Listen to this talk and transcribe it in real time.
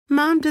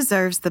Mom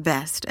deserves the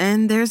best,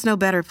 and there's no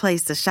better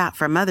place to shop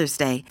for Mother's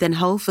Day than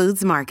Whole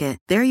Foods Market.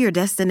 They're your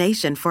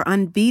destination for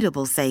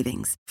unbeatable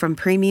savings, from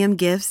premium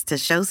gifts to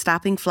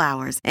show-stopping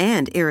flowers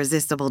and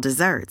irresistible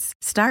desserts.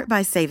 Start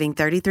by saving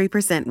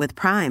 33% with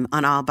Prime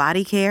on all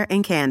body care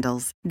and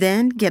candles.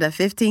 Then get a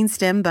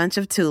 15-stem bunch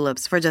of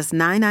tulips for just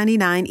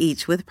 $9.99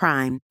 each with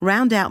Prime.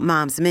 Round out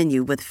Mom's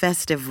menu with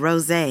festive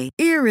rosé,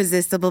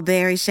 irresistible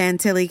berry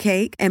chantilly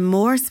cake, and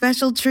more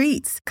special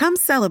treats. Come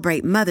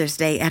celebrate Mother's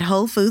Day at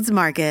Whole Foods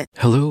Market.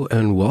 Hello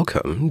and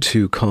welcome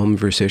to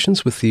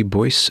Conversations with the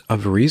Voice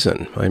of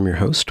Reason. I'm your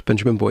host,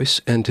 Benjamin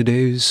Boyce, and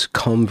today's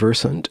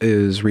conversant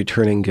is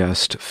returning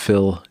guest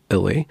Phil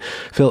Illy.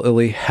 Phil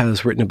Illy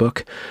has written a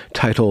book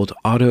titled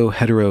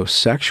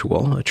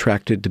Autoheterosexual,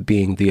 Attracted to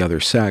Being the Other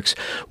Sex,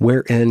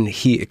 wherein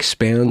he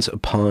expands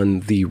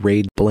upon the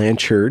Ray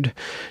Blanchard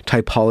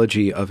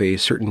typology of a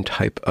certain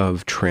type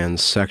of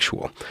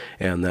transsexual.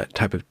 And that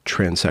type of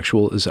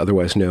transsexual is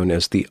otherwise known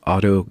as the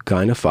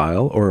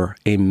autogynephile, or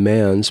a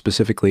man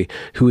specifically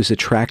who is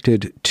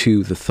attracted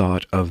to the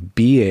thought of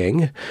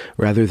being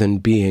rather than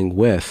being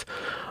with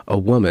a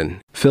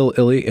woman. Phil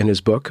Illy, in his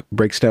book,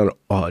 breaks down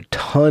a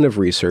ton of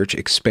research,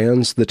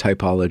 expands the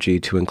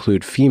typology to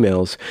include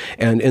females,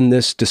 and in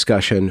this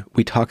discussion,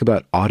 we talk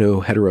about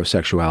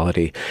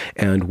autoheterosexuality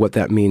and what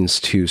that means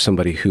to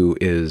somebody who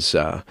is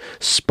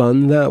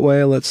spun that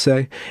way, let's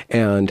say,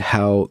 and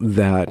how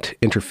that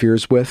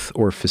interferes with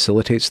or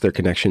facilitates their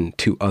connection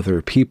to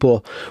other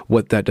people,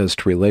 what that does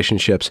to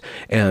relationships,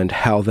 and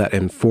how that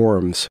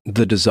informs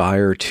the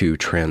desire to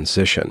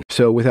transition.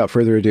 So without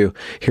further ado,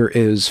 here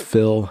is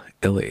Phil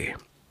Illy.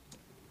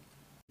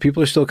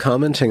 People are still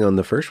commenting on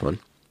the first one.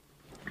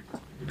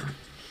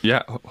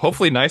 Yeah,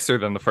 hopefully nicer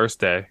than the first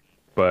day,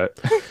 but...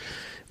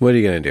 What are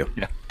you going to do?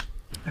 Yeah.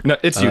 No,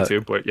 it's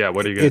YouTube, but yeah,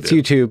 what are you going to do?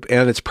 It's YouTube,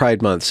 and it's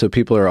Pride Month, so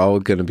people are all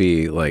going to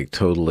be like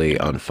totally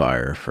on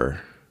fire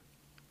for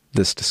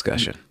this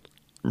discussion.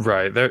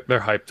 Right, they're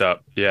hyped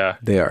up, yeah.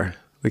 They are.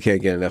 They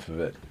can't get enough of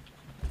it.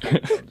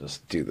 I'll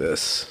just do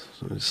this.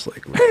 I'll just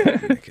like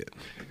make it.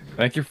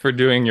 Thank you for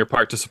doing your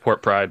part to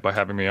support Pride by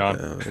having me on.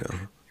 Yeah.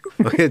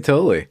 Okay,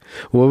 totally.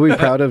 What are we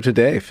proud of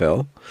today,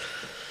 Phil?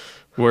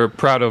 We're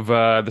proud of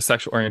the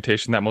sexual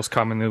orientation that most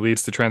commonly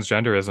leads to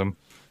transgenderism.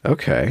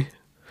 Okay.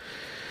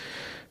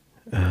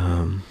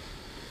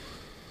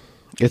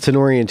 It's an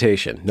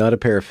orientation, not a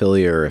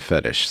paraphilia or a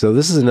fetish. So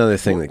this is another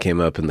thing that came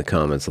up in the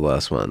comments, the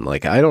last one.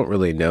 Like, I don't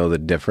really know the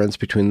difference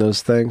between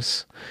those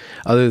things,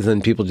 other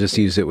than people just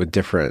use it with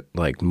different,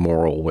 like,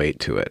 moral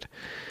weight to it.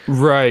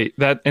 Right.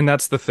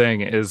 That's the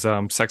thing is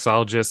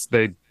sexologists,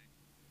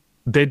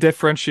 they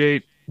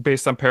differentiate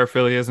based on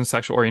paraphilias and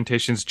sexual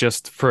orientations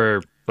just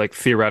for like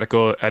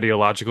theoretical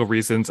ideological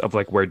reasons of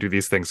like where do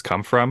these things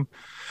come from.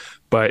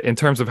 But in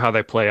terms of how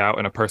they play out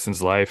in a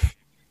person's life,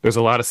 there's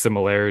a lot of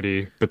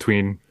similarity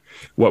between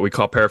what we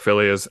call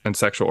paraphilias and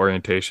sexual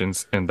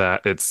orientations in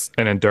that it's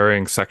an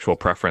enduring sexual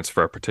preference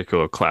for a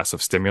particular class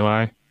of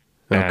stimuli.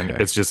 Okay. And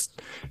it's just,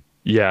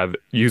 yeah,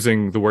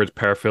 using the words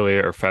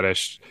paraphilia or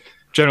fetish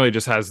generally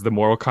just has the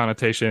moral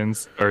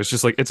connotations, or it's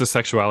just like it's a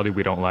sexuality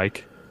we don't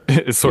like.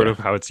 It's sort of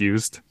how it's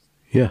used.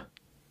 Yeah.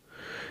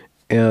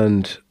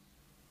 And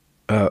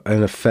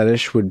a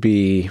fetish would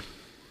be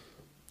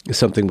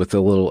something with a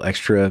little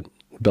extra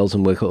bells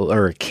and whistles,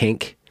 or a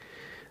kink.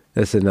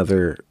 That's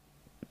another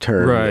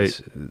term. Right.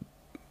 That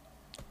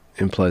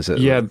implies a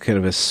kind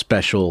of a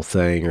special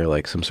thing or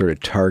like some sort of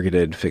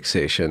targeted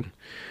fixation.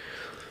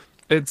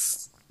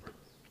 Those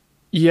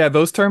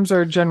terms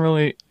are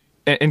generally,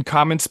 in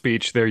common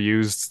speech, they're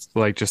used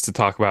like just to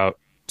talk about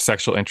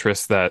sexual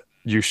interests that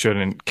you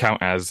shouldn't count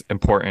as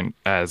important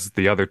as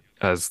the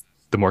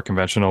more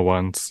conventional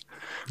ones.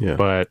 Yeah.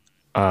 But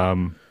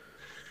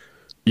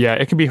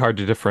it can be hard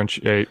to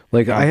differentiate.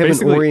 Like I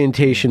have an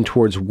orientation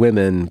towards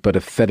women, but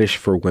a fetish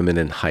for women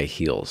in high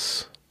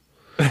heels.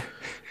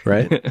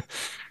 Right?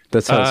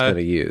 That's how it's kind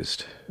of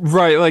used.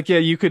 Right. Like, yeah,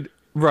 you could,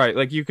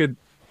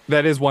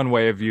 that is one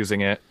way of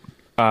using it.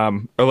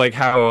 Or like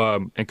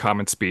how in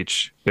common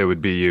speech it would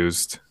be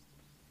used.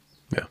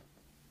 Yeah.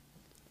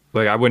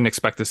 Like I wouldn't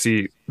expect to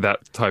see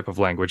that type of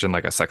language in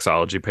like a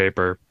sexology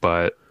paper,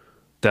 but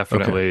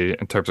definitely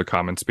in terms of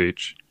common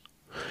speech.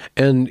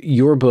 And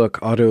your book,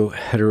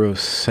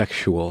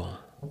 Autoheterosexual.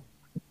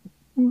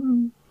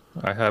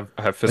 I have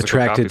physical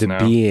attracted to now.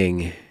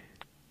 Being.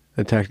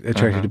 Attracted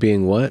to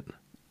being what?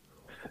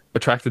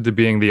 Attracted to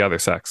being the other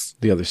sex.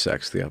 The other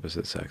sex, the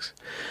opposite sex.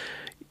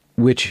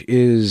 Which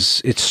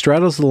is, it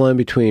straddles the line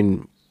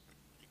between,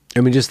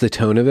 I mean, just the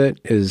tone of it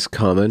is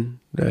common.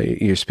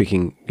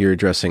 You're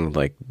addressing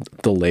like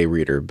the lay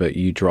reader, but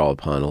you draw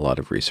upon a lot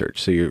of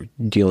research. So you're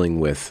dealing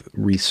with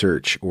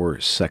research or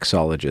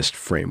sexologist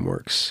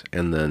frameworks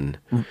and then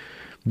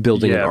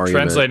building an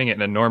argument. Translating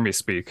it into normie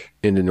speak.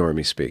 Into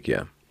normie speak,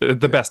 yeah.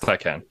 The best I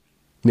can.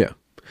 Yeah.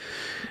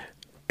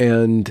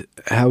 And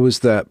how has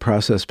that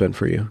process been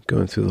for you,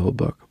 going through the whole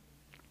book?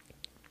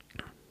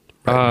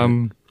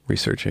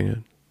 Researching it.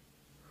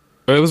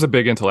 It was a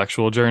big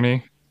intellectual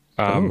journey.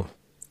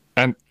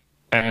 And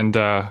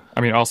I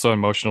mean, also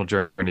emotional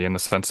journey in the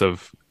sense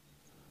of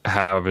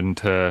having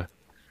to,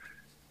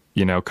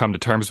 come to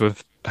terms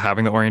with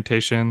having the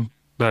orientation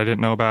that I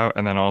didn't know about.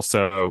 And then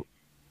also,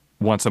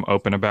 once I'm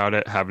open about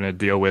it, having to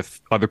deal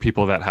with other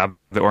people that have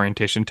the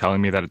orientation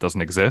telling me that it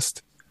doesn't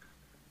exist.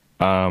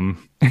 Yeah.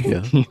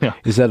 You know,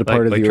 Is that a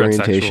part of like the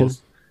orientation?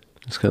 transsexuals.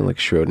 It's kind of like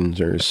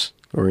Schrodinger's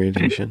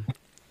orientation.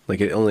 Like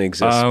it only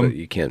exists, but Um,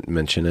 you can't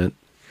mention it.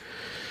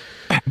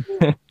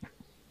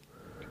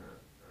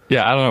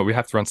 yeah, I don't know. We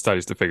have to run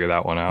studies to figure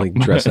that one out. Like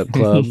dress up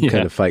club, kind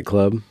Yeah. of Fight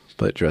Club,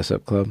 but dress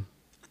up club.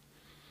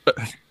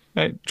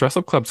 Hey, dress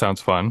up club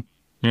sounds fun.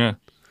 Yeah.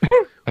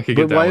 I could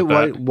But get down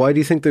with that. why do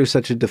you think there's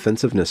such a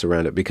defensiveness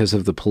around it? Because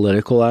of the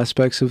political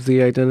aspects of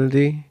the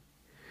identity?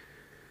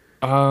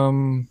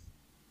 Um,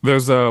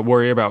 there's a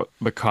worry about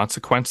the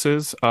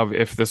consequences of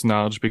if this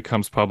knowledge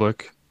becomes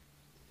public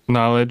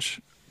knowledge,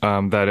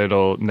 that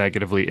it'll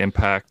negatively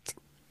impact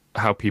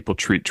how people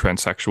treat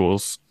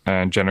transsexuals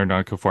and gender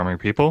nonconforming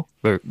people.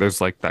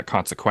 There's like that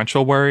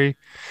consequential worry.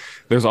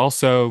 There's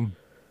also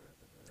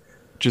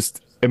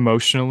just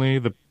emotionally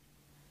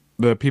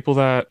the people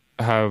that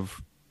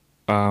have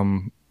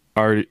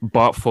are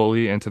bought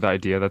fully into the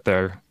idea that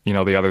they're,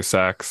 the other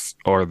sex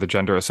or the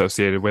gender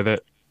associated with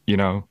it,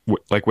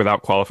 like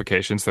without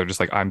qualifications, they're just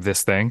like, I'm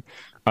this thing.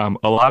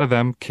 A lot of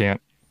them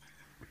can't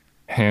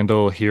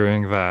handle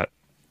hearing that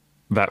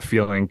that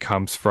feeling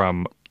comes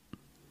from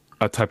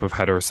a type of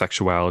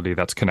heterosexuality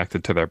that's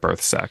connected to their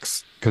birth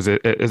sex because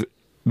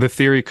the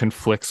theory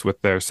conflicts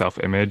with their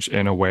self-image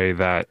in a way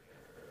that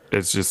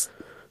is just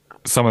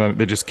some of them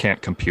they just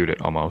can't compute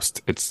it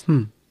almost. It's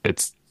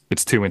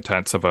too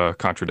intense of a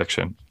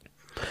contradiction.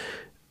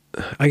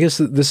 I guess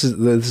this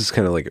is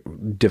kind of like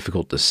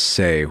difficult to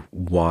say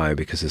why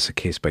because it's a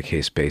case by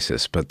case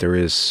basis, but there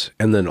is,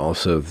 and then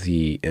also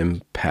the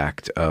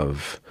impact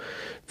of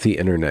the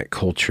internet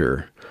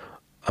culture,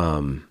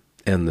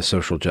 and the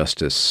social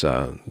justice,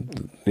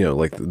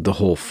 like the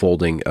whole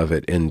folding of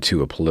it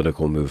into a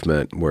political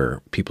movement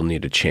where people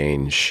need to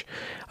change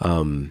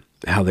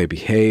how they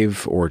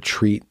behave or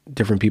treat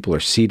different people or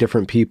see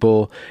different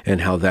people,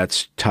 and how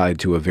that's tied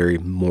to a very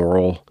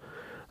moral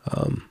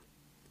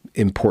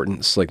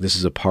importance. Like this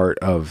is a part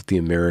of the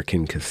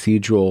American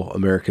cathedral.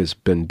 America's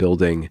been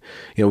building,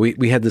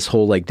 we had this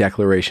whole like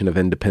Declaration of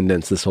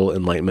Independence, this whole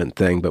Enlightenment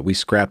thing, but we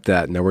scrapped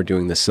that. And now we're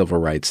doing the civil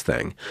rights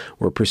thing.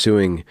 We're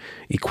pursuing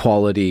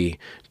equality,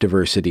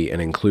 diversity, and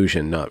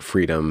inclusion, not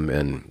freedom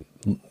and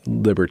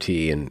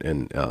liberty and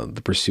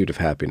the pursuit of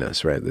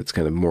happiness, right? That's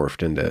kind of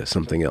morphed into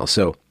something else.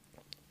 So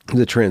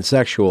the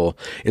transsexual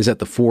is at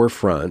the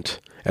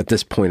forefront at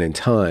this point in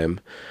time,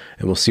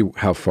 and we'll see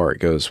how far it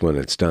goes when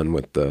it's done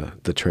with the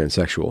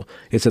transsexual.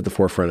 It's at the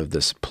forefront of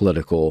this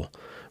political,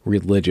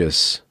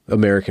 religious,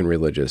 American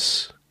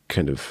religious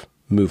kind of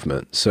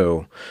movement.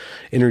 So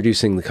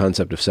introducing the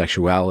concept of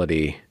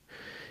sexuality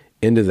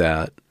into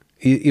that,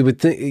 you would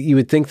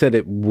think that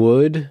it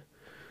would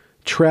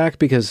track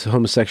because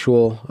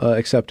homosexual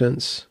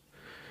acceptance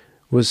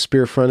was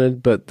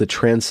spear-fronted, but the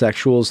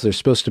transsexuals, they're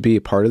supposed to be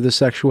a part of the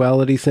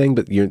sexuality thing,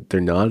 but they're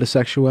not a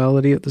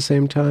sexuality at the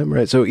same time,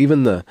 right? So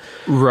even that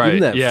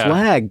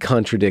flag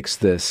contradicts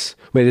this.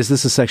 Wait, is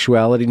this a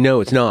sexuality?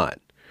 No, it's not.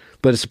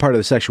 But it's a part of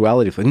the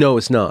sexuality flag. No,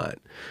 it's not.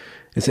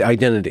 It's the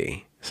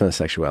identity. It's not a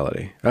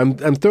sexuality. I'm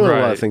throwing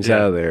a lot of things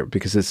out of there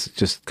because it's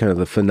just kind of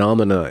the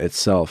phenomena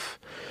itself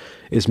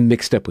is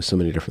mixed up with so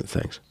many different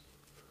things.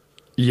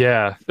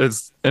 Yeah,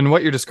 and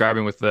what you're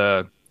describing with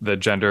the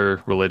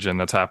gender religion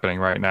that's happening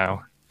right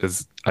now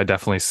is I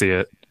definitely see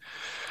it.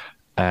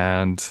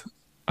 And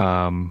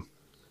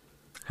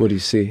what do you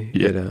see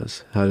it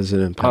as? How does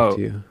it impact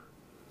you?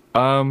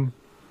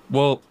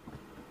 Well,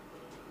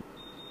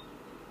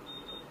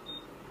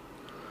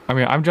 I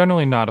mean, I'm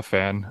generally not a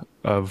fan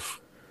of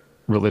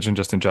religion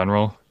just in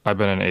general. I've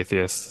been an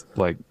atheist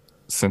like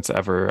since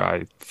ever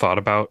I thought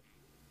about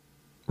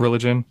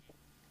religion.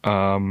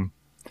 Um,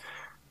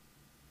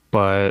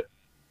 but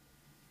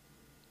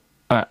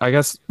I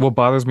guess what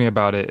bothers me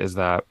about it is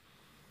that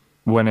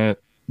when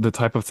the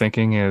type of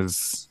thinking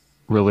is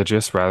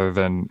religious rather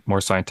than more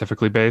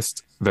scientifically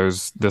based,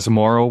 there's this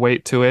moral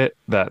weight to it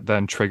that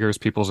then triggers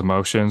people's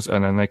emotions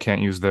and then they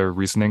can't use their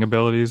reasoning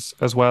abilities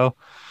as well.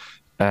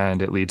 And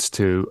it leads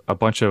to a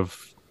bunch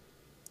of,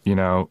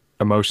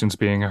 emotions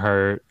being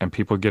hurt and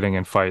people getting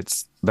in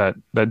fights that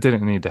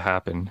didn't need to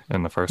happen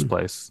in the first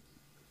place.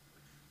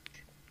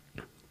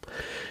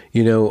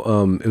 It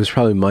was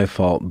probably my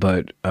fault,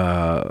 but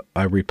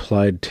I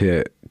replied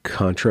to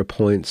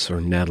ContraPoints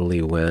or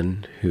Natalie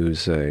Wynn,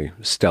 who's a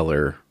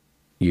stellar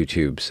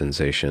YouTube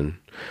sensation.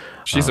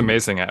 She's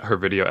amazing at her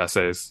video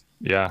essays.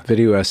 Yeah.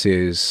 Video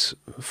essays,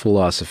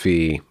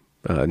 philosophy,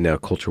 now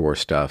culture war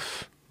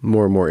stuff,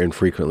 more and more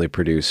infrequently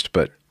produced,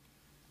 but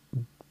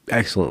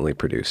excellently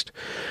produced.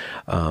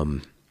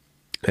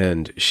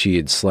 And she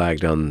had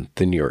slagged on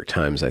the New York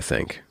Times, I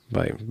think,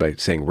 by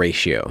saying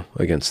ratio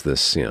against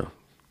this,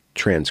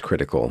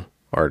 transcritical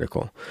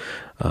article.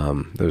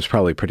 That was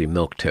probably pretty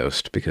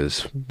milquetoast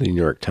because the New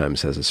York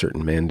Times has a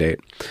certain mandate.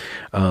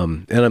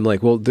 And I'm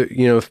like, well,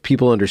 if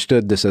people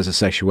understood this as a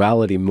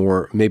sexuality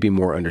more, maybe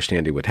more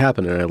understanding would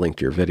happen. And I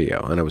linked your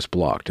video and I was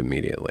blocked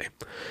immediately.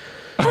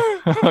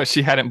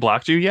 She hadn't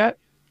blocked you yet?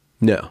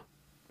 No.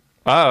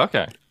 Oh,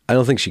 okay. I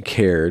don't think she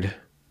cared.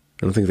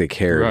 I don't think they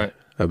cared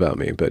about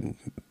me, but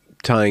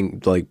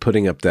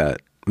putting up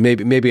that,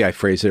 maybe I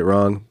phrased it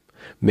wrong.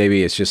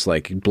 Maybe it's just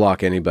like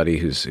block anybody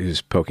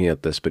who's poking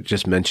at this, but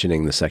just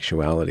mentioning the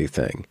sexuality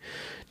thing.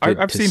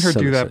 I've seen her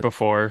do that extent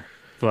before.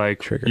 Like,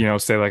 trigger.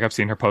 say like I've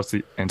seen her post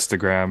the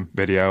Instagram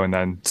video and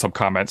then some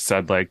comments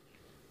said like,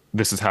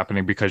 this is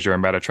happening because you're a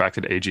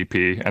meta-attracted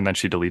AGP, and then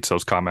she deletes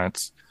those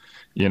comments,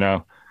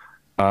 Yeah,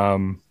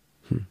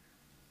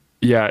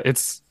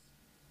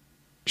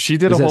 she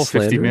did Is a that whole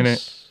slanderous?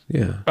 50-minute.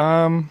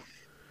 Yeah.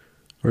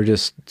 Or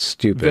just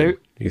stupid,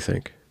 you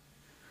think?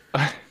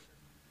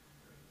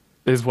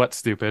 Is what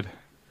stupid?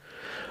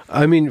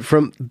 I mean,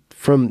 from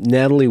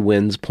Natalie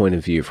Wynn's point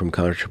of view, from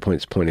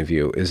ContraPoint's point of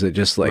view, is it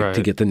just like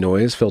to get the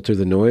noise, filter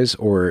the noise,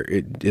 or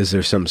is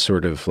there some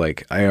sort of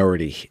like, I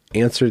already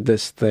answered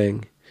this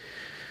thing?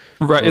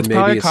 Right, it's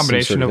probably a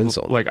combination sort of of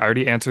insult. like, I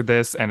already answered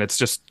this, and it's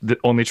just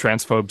only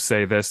transphobes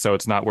say this, so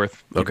it's not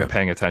worth people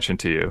paying attention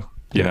to you.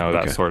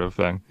 That sort of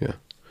thing. Yeah.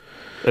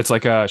 It's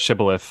like a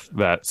shibboleth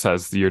that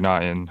says you're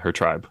not in her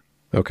tribe.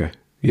 Okay.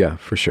 Yeah,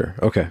 for sure.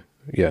 Okay.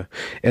 Yeah.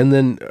 And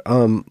then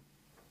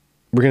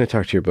we're going to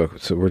talk to your book,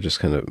 so we're just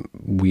kind of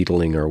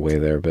wheedling our way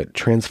there. But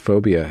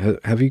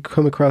transphobia, have you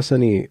come across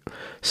any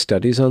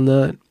studies on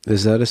that?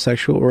 Is that a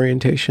sexual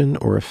orientation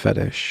or a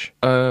fetish?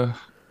 I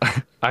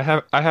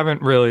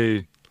haven't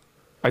really.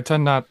 I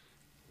tend not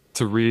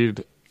to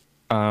read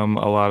a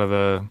lot of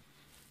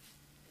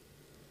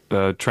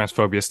the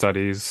transphobia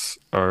studies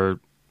or.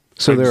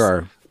 So there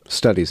are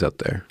studies out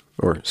there,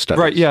 or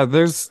studies. Right? Yeah.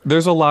 There's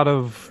a lot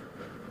of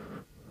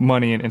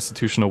money and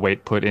institutional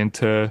weight put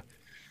into,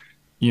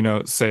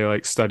 say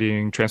like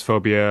studying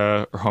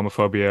transphobia or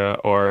homophobia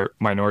or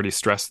minority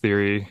stress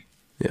theory.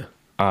 Yeah.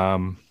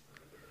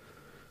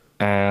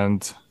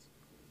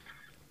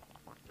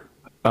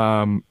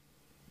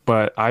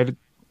 But I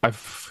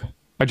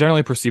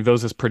generally perceive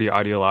those as pretty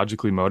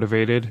ideologically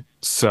motivated.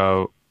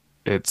 So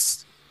I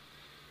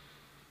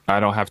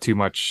don't have too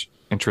much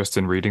interest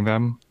in reading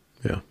them.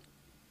 Yeah.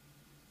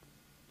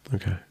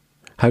 Okay.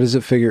 How does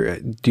it figure?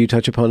 Do you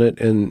touch upon it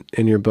in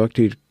your book?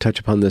 Do you touch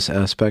upon this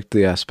aspect,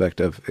 the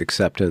aspect of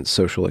acceptance,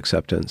 social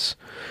acceptance,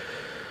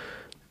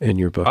 in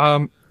your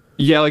book?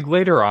 Yeah, like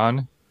later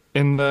on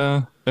in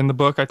the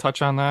book, I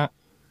touch on that.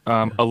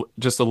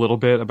 Just a little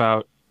bit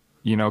about,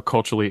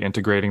 culturally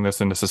integrating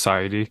this into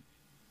society.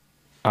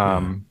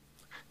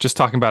 Just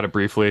talking about it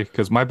briefly,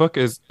 because my book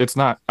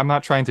I'm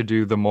not trying to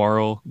do the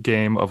moral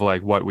game of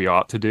like what we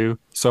ought to do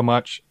so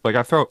much. Like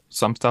I throw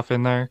some stuff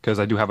in there because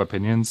I do have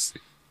opinions,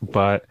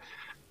 but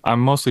I'm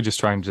mostly just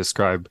trying to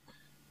describe,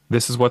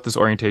 this is what this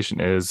orientation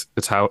is.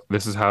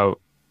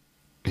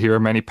 Here are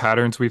many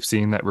patterns we've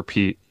seen that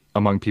repeat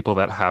among people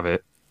that have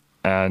it.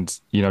 And,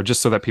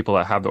 just so that people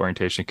that have the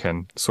orientation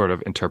can sort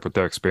of interpret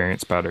their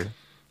experience better.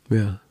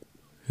 Yeah.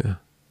 Yeah.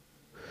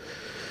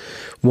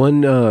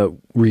 One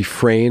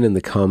refrain in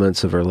the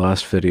comments of our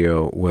last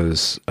video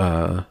was,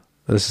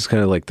 this is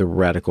kind of like the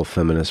radical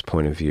feminist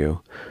point of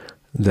view,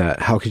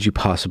 that how could you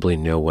possibly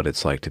know what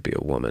it's like to be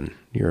a woman?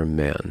 You're a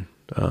man.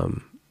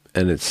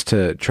 And it's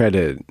to try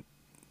to,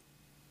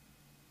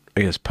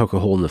 I guess, poke a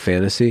hole in the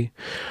fantasy,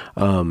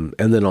 and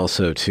then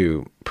also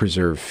to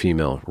preserve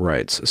female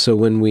rights. So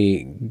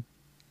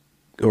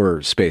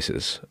or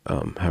spaces,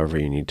 however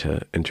you need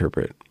to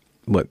interpret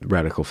what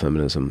radical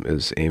feminism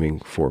is aiming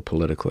for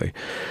politically.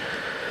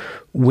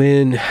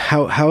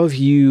 How have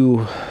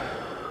you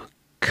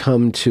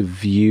come to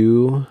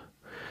view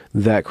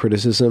that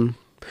criticism?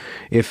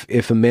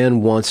 If a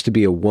man wants to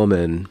be a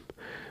woman,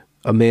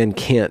 a man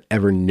can't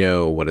ever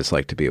know what it's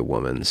like to be a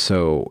woman.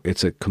 So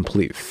it's a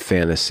complete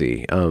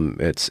fantasy.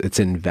 It's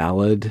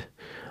invalid,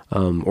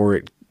 or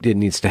it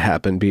needs to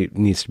happen.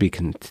 Needs to be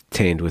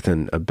contained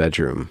within a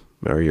bedroom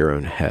or your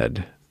own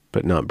head,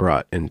 but not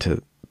brought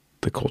into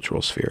the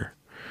cultural sphere.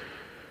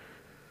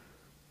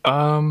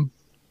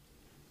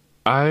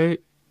 I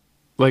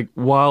like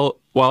while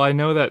I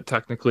know that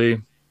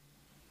technically,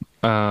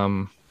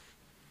 like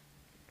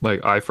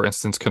I, for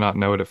instance, cannot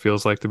know what it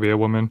feels like to be a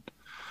woman.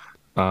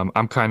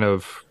 I'm kind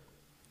of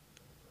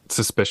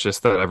suspicious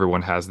that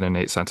everyone has an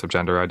innate sense of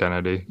gender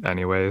identity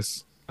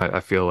anyways.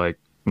 I feel like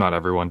not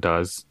everyone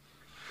does.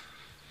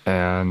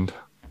 And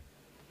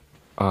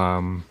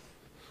the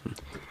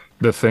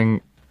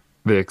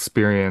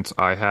experience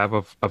I have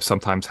of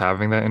sometimes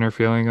having that inner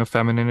feeling of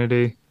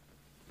femininity,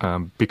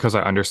 because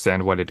I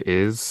understand what it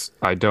is,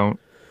 I don't,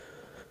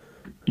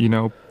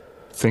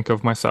 think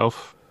of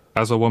myself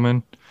as a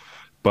woman,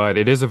 but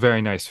it is a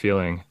very nice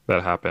feeling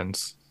that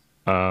happens.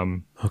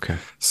 Okay.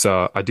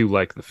 So I do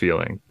like the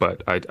feeling,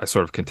 but I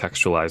sort of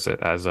contextualize it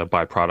as a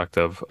byproduct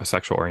of a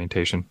sexual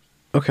orientation.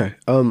 Okay.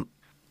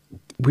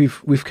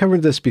 we've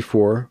covered this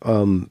before.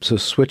 So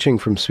switching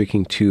from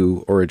speaking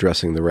to or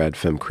addressing the rad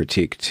femme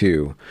critique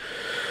to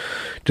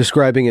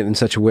describing it in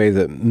such a way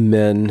that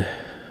men,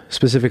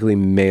 specifically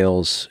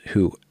males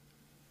who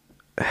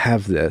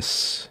have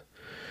this,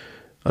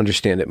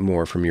 understand it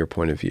more from your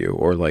point of view,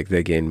 or like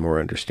they gain more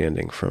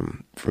understanding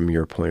from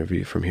your point of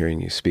view from hearing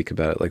you speak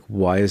about it. Like,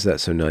 why is that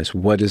so nice?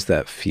 What is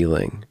that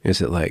feeling?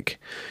 Is it like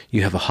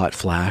you have a hot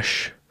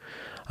flash,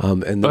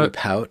 and then you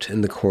pout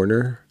in the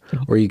corner,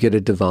 or you get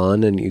a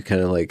divan and you kind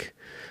of like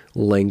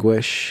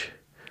languish?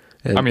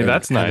 And, I mean,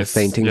 that's have nice. a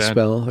fainting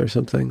spell or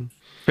something.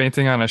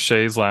 Fainting on a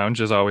chaise lounge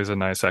is always a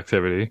nice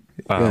activity.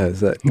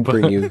 Does that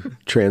bring you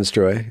trans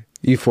joy,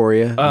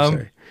 euphoria? I'm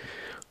sorry.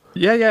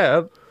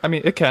 Yeah. I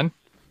mean, it can.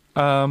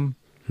 I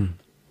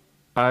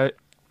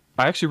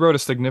actually wrote a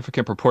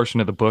significant proportion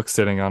of the book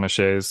sitting on a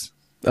chaise.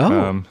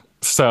 Oh,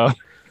 so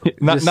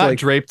not like...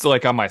 draped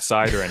like on my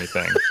side or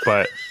anything,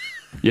 but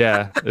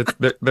yeah,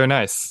 they're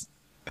nice.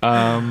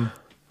 Yeah,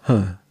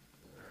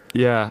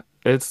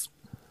 it's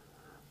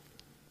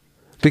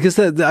because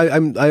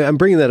I'm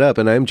bringing that up,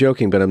 and I'm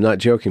joking, but I'm not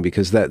joking,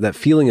 because that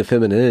feeling of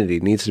femininity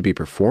needs to be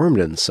performed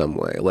in some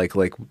way, like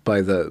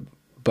by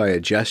a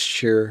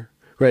gesture.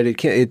 Right,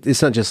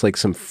 it's not just like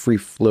some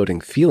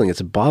free-floating feeling, it's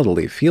a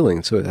bodily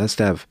feeling, so it has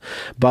to have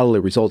bodily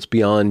results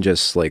beyond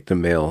just like the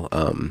male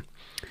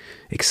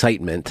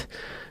excitement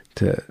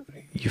to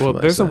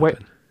euphemize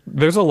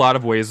there's a lot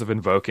of ways of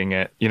invoking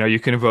it. You know, you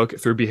can invoke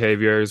it through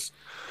behaviors,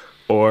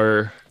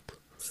 or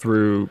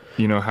through,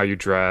 you know, how you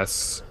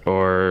dress,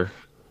 or,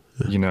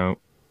 you know,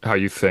 how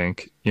you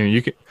think. You know,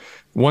 you can,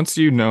 once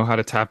you know how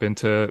to tap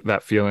into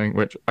that feeling,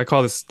 which I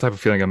call this type of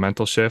feeling a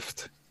mental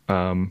shift,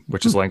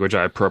 which is language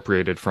I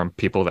appropriated from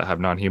people that have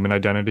non-human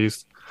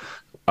identities.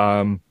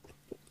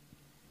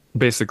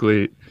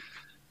 Basically,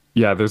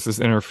 yeah, there's this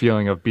inner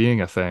feeling of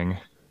being a thing,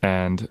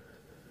 and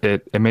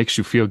it makes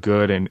you feel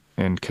good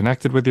and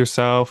connected with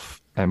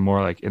yourself, and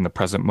more like in the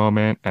present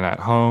moment and at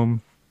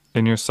home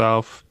in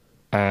yourself.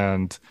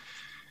 And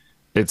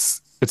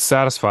it's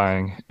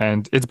satisfying,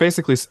 and it's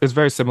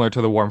very similar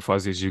to the warm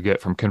fuzzies you get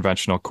from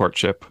conventional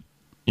courtship,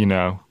 you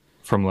know,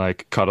 from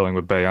like cuddling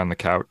with Bay on the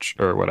couch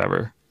or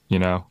whatever. You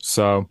know,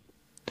 so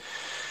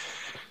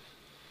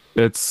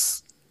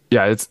it's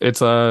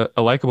a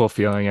likable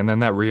feeling, and then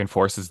that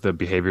reinforces the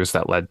behaviors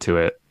that led to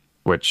it,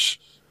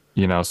 which,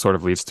 you know, sort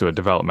of leads to a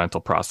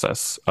developmental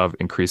process of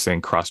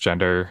increasing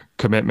cross-gender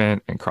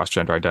commitment and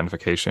cross-gender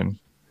identification.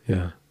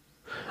 Yeah.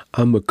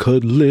 I'm a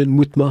cuddling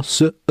with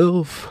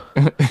myself.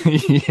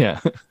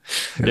 Yeah.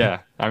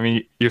 I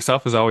mean,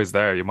 yourself is always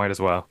there. You might as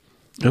well.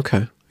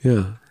 Okay.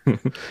 Yeah.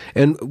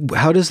 And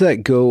how does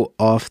that go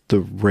off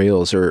the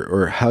rails,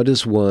 or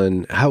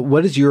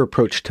what is your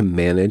approach to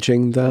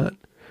managing that?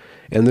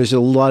 And there's a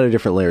lot of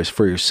different layers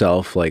for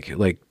yourself, like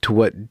to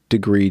what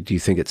degree do you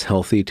think it's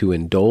healthy to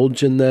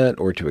indulge in that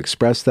or to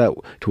express that?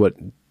 To what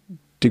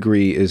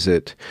degree is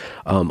it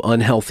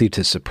unhealthy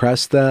to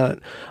suppress that,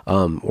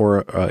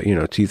 or you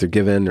know, to either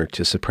give in or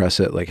to suppress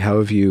it? Like, how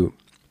have you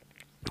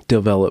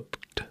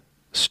developed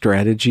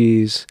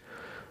strategies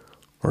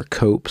or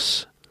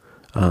copes,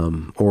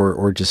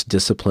 or just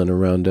discipline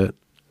around it?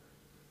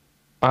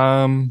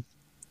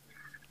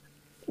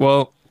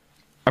 Well,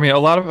 I mean, a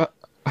lot of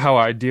how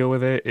I deal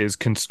with it is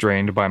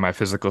constrained by my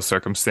physical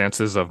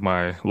circumstances of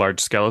my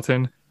large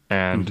skeleton,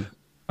 and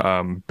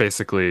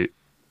basically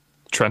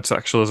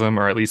transsexualism,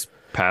 or at least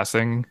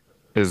passing,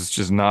 is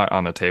just not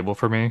on the table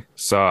for me.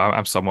 So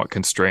I'm somewhat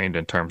constrained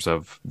in terms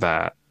of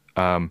that.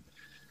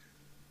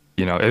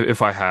 You know,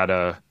 if I had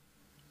a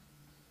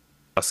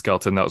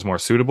skeleton that was more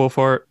suitable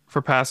for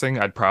passing,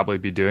 I'd probably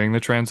be doing the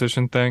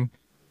transition thing.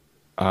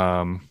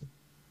 You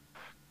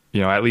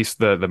know, at least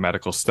the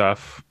medical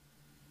stuff,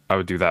 I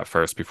would do that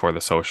first before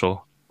the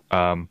social.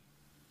 But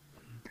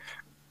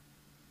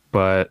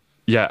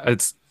yeah,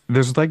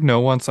 there's like no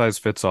one size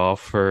fits all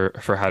for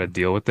how to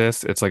deal with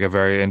this. It's like a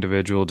very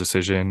individual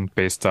decision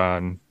based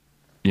on,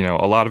 you know,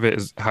 a lot of it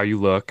is how you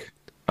look,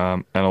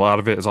 and a lot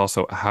of it is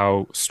also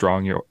how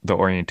strong the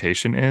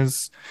orientation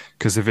is.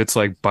 Because if it's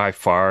like by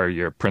far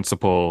your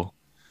principal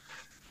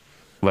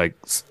like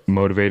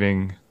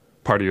motivating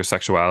part of your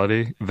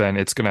sexuality, then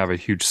it's going to have a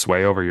huge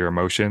sway over your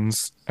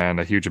emotions and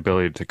a huge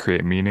ability to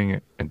create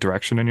meaning and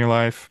direction in your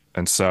life.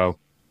 And so,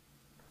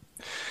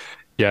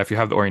 yeah, if you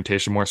have the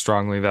orientation more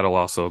strongly, that'll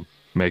also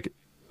make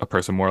a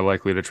person more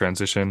likely to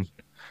transition.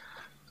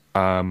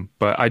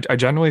 But I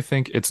generally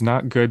think it's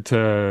not good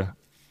to,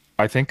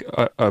 I think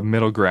a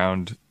middle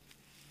ground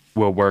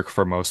will work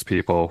for most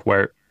people,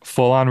 where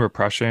full on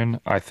repression,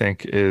 I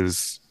think,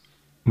 is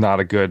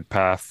not a good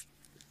path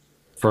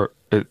for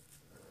it.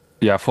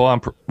 Yeah, full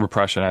on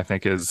repression, I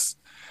think, it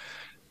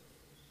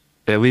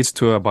leads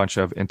to a bunch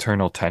of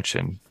internal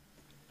tension.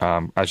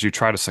 As you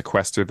try to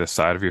sequester this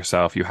side of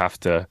yourself, you have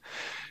to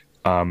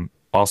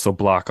also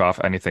block off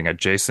anything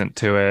adjacent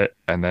to it,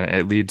 and then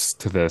it leads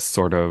to this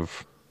sort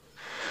of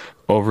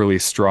overly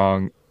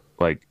strong,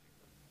 like,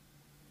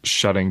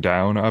 shutting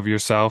down of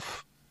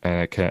yourself,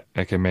 and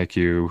it can make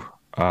you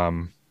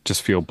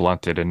just feel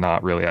blunted and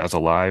not really as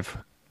alive.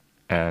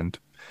 And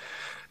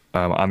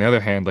On the other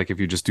hand, like if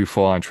you just do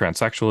full on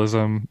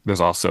transsexualism,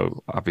 there's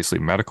also obviously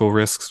medical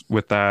risks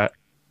with that,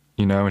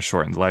 and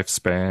shortened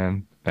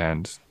lifespan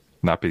and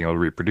not being able to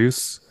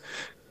reproduce.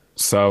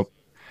 So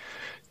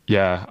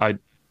yeah,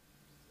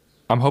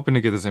 I'm hoping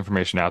to get this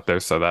information out there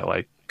so that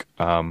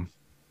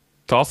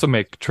to also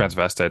make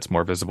transvestites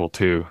more visible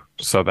too,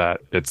 so that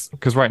it's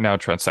because right now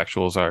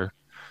transsexuals are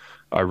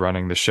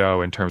running the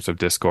show in terms of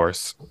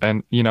discourse,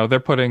 and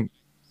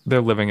they're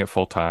living it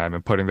full time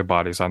and putting their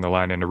bodies on the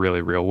line in a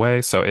really real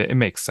way. So it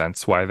makes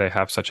sense why they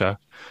have such a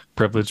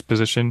privileged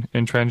position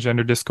in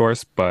transgender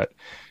discourse, but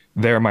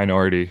they're a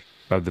minority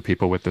of the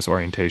people with this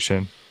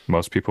orientation.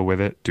 Most people with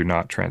it do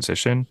not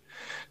transition,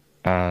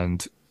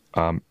 and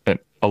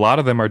a lot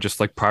of them are just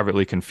like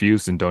privately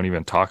confused and don't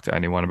even talk to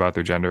anyone about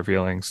their gender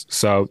feelings.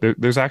 So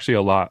there's actually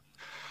a lot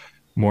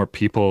more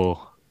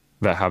people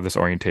that have this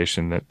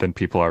orientation than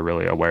people are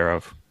really aware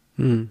of.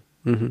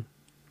 Mm-hmm.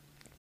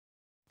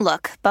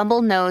 Look,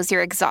 Bumble knows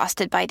you're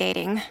exhausted by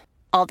dating.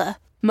 All the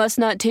must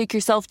not take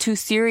yourself too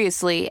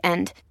seriously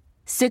and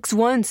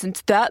 6'1"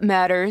 since that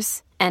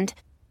matters. And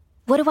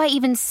what do I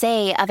even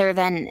say other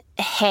than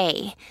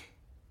hey?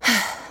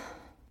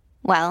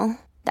 Well,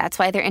 that's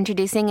why they're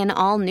introducing an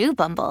all-new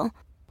Bumble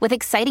with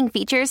exciting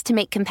features to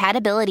make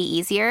compatibility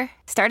easier,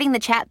 starting the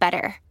chat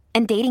better,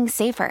 and dating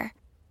safer.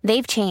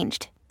 They've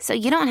changed, so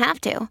you don't have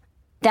to.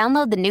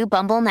 Download the new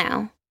Bumble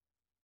now.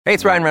 Hey,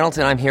 it's Ryan Reynolds,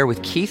 and I'm here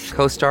with Keith,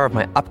 co-star of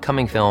my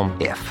upcoming film,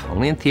 If,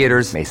 only in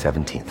theaters May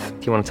 17th.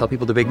 Do you want to tell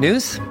people the big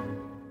news?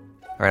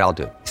 All right, I'll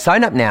do it.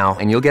 Sign up now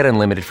and you'll get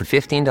unlimited for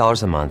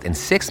 $15 a month and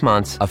 6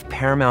 months of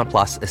Paramount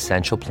Plus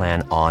Essential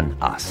Plan on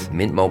us.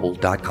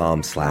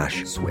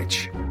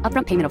 MintMobile.com/switch.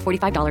 Upfront payment of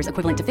 $45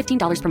 equivalent to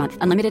 $15 per month.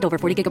 Unlimited over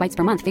 40 gigabytes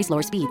per month. Face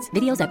lower speeds.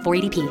 Videos at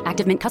 480p.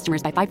 Active Mint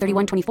customers by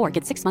 531.24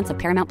 get 6 months of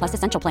Paramount Plus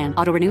Essential Plan.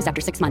 Auto renews after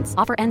 6 months.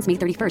 Offer ends May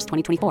 31st,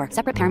 2024.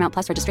 Separate Paramount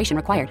Plus registration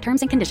required. Terms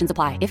and conditions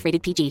apply if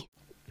rated PG.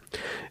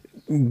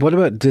 What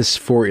about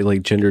dysphoria,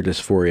 like gender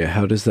dysphoria?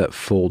 How does that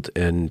fold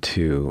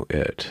into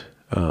it?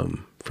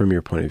 From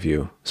your point of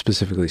view,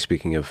 specifically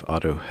speaking of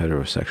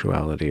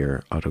autoheterosexuality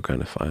or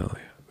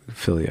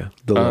autogynephilia,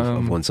 the love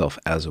of oneself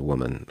as a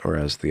woman or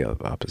as the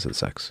opposite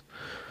sex.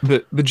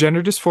 The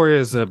gender dysphoria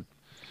is a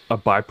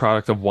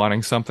byproduct of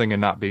wanting something and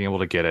not being able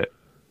to get it.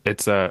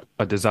 It's a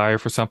desire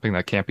for something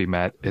that can't be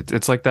met.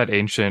 It's like that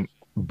ancient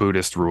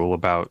Buddhist rule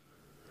about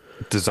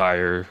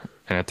desire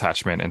and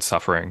attachment and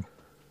suffering,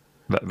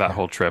 that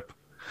whole trip.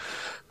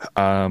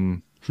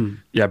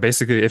 Yeah,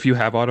 basically, if you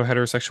have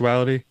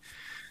autoheterosexuality,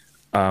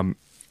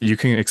 you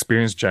can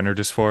experience gender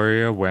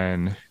dysphoria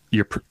when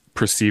you're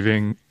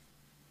perceiving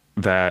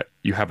that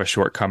you have a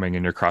shortcoming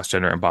in your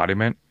cross-gender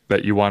embodiment,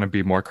 that you want to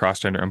be more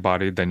cross-gender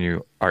embodied than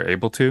you are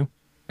able to.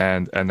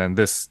 And then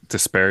this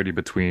disparity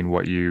between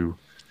what you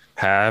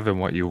have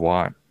and what you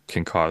want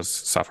can cause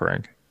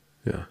suffering.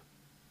 Yeah.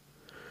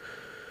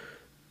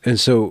 And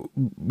so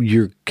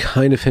you're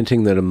kind of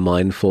hinting that a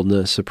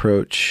mindfulness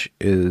approach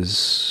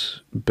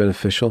is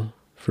beneficial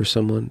for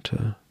someone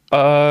to...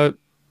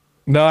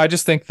 No, I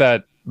just think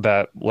that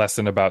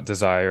lesson about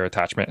desire,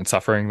 attachment, and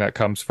suffering that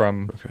comes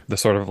from the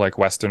sort of like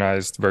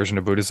westernized version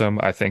of Buddhism,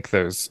 I think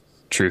there's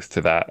truth to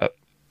that.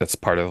 That's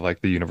part of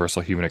like the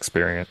universal human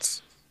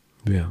experience.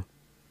 Yeah.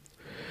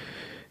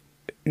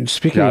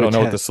 Speaking of I don't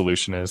know what the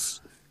solution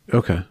is.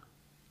 Okay.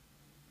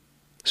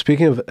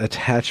 Speaking of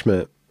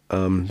attachment,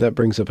 that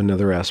brings up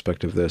another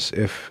aspect of this.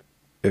 If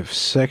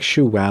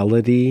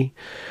sexuality,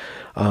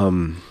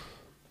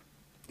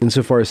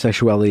 insofar as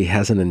sexuality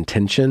has an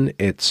intention,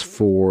 it's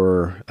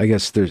for, I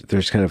guess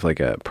there's kind of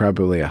like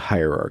probably a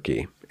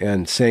hierarchy.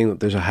 And saying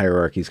that there's a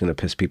hierarchy is going to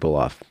piss people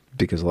off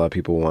because a lot of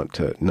people want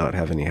to not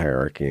have any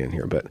hierarchy in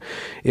here. But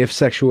if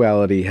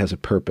sexuality has a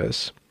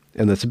purpose,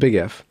 and that's a big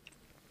if,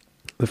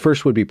 the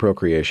first would be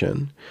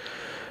procreation.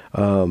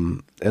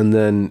 And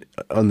then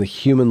on the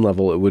human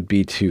level, it would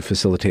be to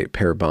facilitate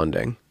pair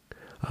bonding.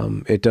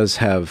 It does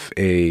have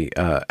a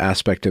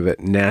aspect of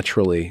it,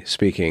 naturally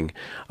speaking,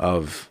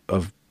 of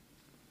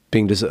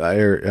being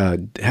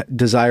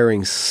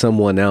desiring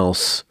someone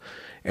else,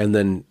 and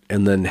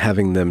then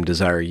having them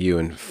desire you,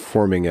 and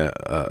forming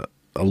a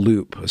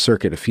loop, a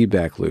circuit, a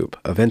feedback loop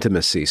of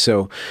intimacy.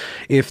 So,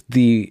 if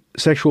the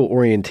sexual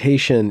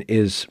orientation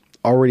is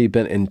already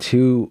bent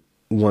into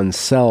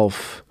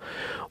oneself,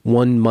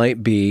 one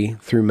might be,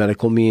 through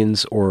medical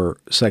means or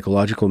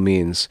psychological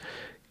means,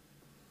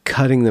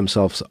 cutting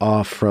themselves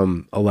off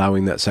from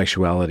allowing that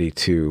sexuality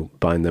to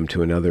bind them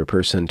to another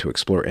person, to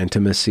explore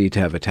intimacy, to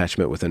have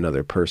attachment with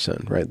another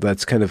person, right?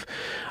 That's kind of,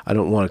 I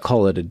don't want to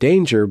call it a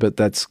danger, but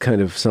that's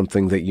kind of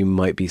something that you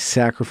might be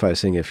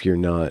sacrificing if you're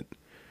not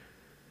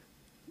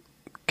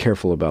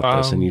careful about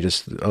this, and you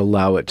just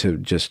allow it to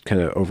just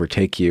kind of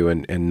overtake you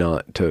and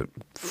not to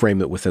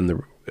frame it within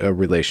the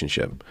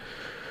relationship.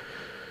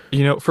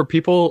 For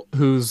people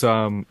whose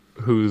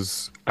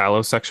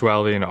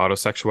allosexuality and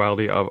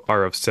autosexuality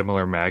are of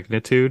similar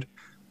magnitude,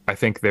 I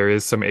think there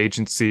is some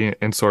agency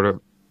in sort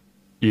of,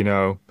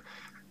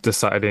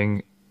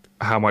 deciding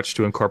how much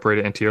to incorporate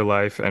it into your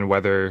life and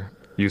whether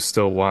you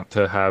still want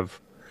to have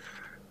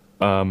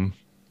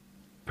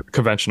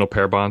conventional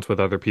pair bonds with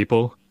other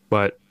people.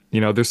 But,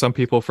 there's some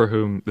people for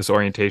whom this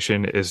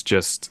orientation is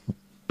just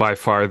by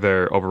far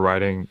their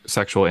overriding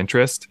sexual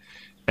interest,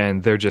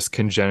 and they're just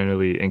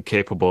congenitally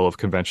incapable of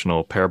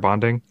conventional pair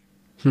bonding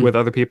with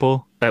other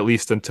people, at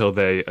least until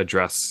they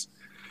address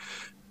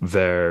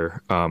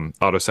their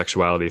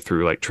autosexuality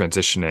through like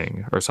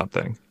transitioning or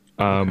something.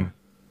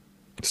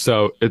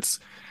 So it's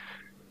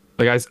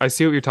like I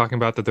see what you're talking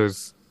about, that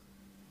there's,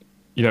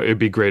 it'd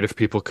be great if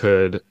people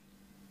could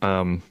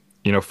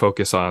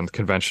focus on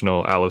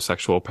conventional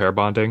allosexual pair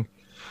bonding.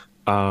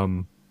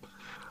 And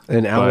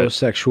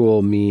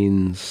allosexual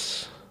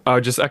means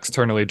just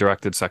externally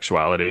directed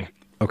sexuality.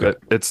 Okay.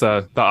 It's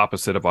the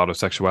opposite of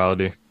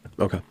autosexuality.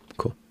 Okay,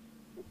 cool.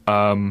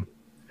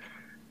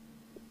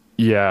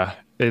 Yeah,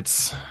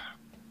 it's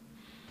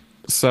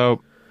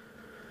so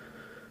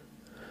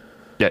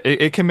yeah,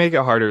 it can make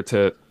it harder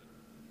to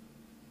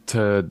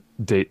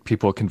date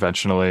people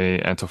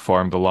conventionally and to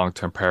form the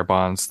long-term pair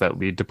bonds that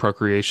lead to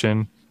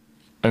procreation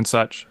and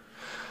such,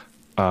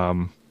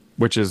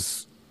 which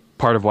is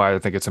part of why I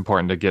think it's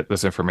important to get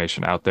this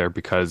information out there,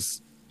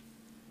 because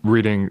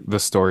reading the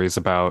stories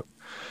about,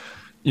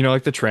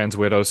 like the trans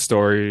widow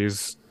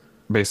stories,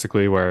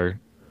 basically where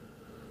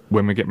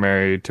women get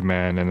married to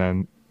men and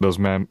then those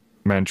men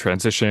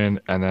transition,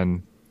 and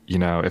then,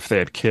 if they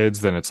had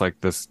kids, then it's like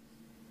this,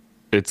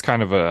 it's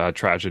kind of a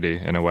tragedy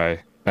in a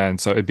way.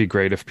 And so it'd be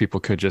great if people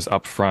could just be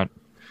upfront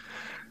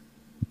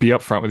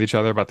with each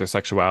other about their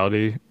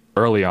sexuality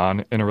early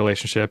on in a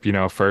relationship,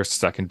 first,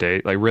 second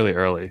date, like really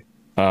early.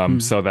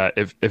 So that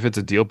if it's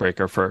a deal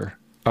breaker for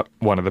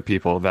one of the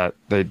people, that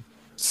they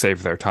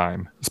save their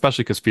time,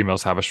 especially because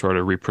females have a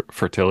shorter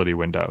fertility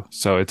window.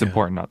 So it's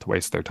important not to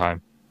waste their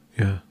time.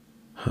 Yeah.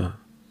 Huh.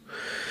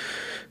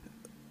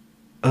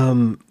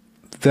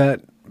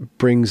 That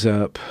brings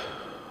up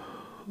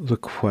the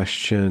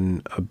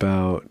question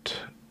about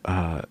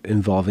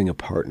involving a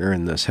partner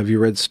in this. Have you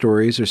read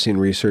stories or seen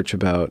research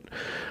about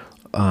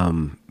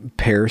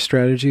pair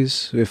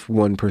strategies? If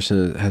one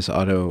person has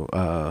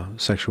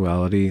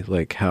autosexuality,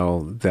 like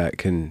how that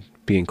can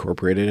be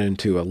incorporated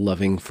into a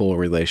loving, full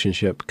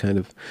relationship kind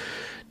of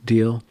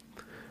deal?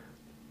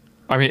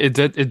 I mean,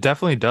 it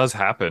definitely does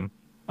happen.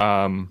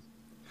 There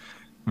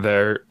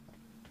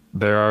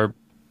are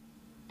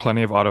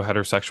plenty of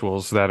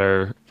auto-heterosexuals that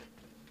are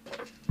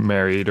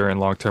married or in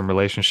long-term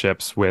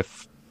relationships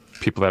with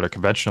people that are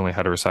conventionally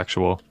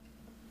heterosexual,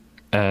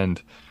 and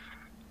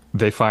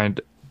they find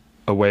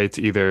a way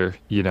to either,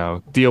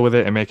 deal with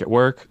it and make it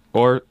work,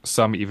 or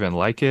some even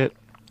like it,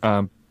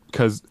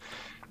 because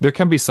there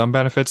can be some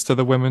benefits to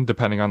the women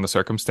depending on the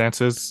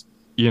circumstances.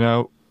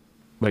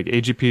 Like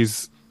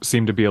AGPs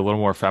seem to be a little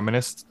more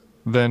feminist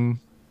than,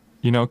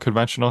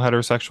 conventional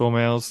heterosexual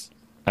males,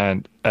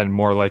 and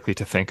more likely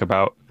to think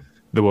about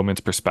the woman's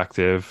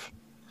perspective.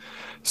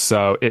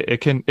 So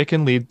it can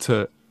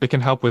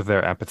help with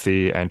their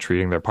empathy and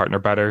treating their partner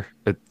better.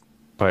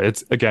 But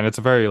it's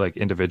a very like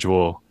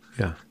individual,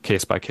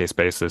 case by case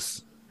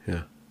basis.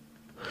 Yeah.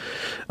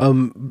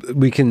 I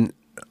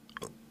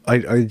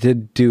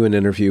did do an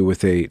interview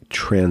with a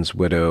trans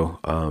widow,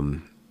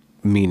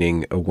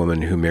 meaning a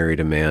woman who married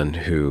a man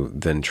who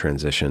then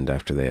transitioned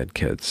after they had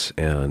kids,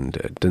 and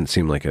it didn't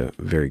seem like a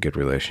very good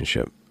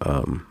relationship,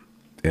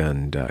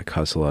 and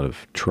caused a lot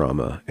of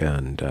trauma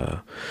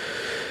and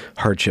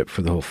hardship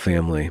for the whole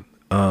family.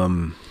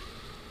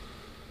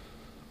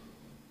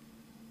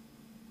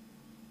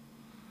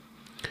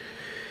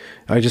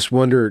 I just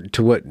wonder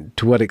to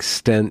what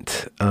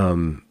extent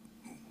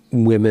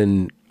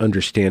women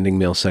understanding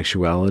male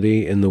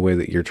sexuality in the way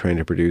that you're trying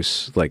to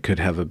produce like could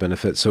have a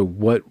benefit.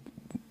 So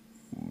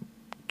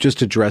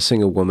just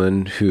addressing a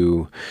woman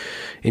who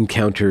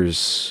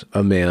encounters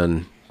a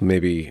man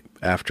maybe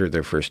after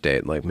their first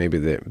date, like maybe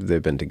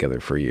they've been together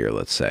for a year,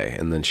 let's say,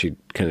 and then she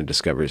kind of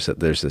discovers that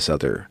there's this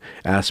other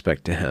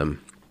aspect to him.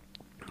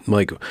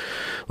 Like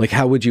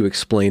how would you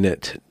explain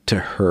it to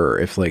her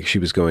if like she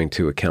was going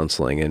to a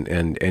counseling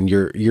and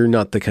you're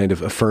not the kind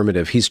of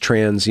affirmative, he's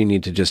trans, you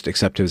need to just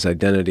accept his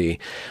identity.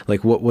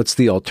 Like what's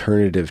the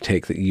alternative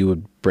take that you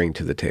would bring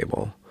to the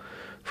table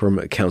from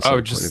a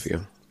counseling point of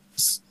view?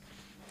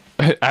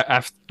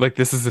 Like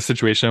this is the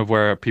situation of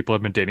where people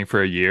have been dating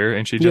for a year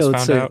and she just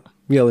found out?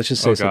 Yeah, let's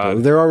just say something.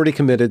 God. They're already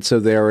committed, so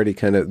they already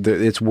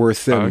it's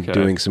worth them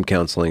doing some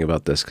counseling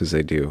about this because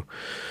they do.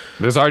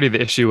 There's already the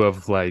issue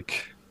of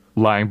like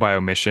lying by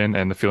omission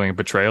and the feeling of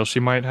betrayal she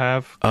might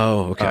have.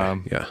 Oh,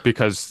 okay. Yeah.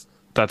 Because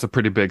that's a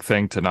pretty big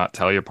thing to not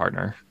tell your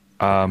partner.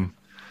 Yeah,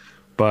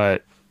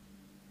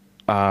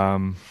 I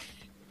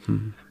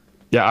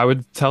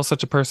would tell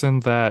such a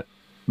person that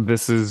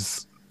this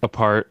is a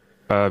part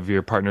of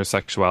your partner's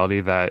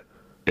sexuality that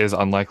is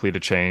unlikely to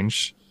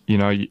change.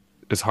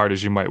 As hard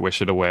as you might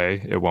wish it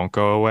away, it won't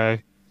go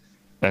away.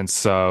 And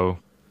so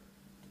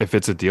if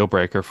it's a deal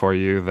breaker for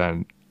you,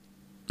 then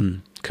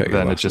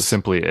it just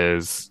simply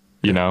is.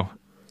 But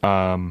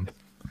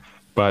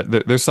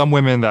there's some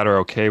women that are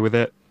okay with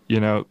it,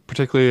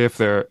 particularly if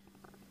they're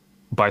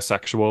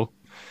bisexual,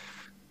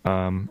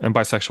 and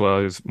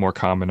bisexuality is more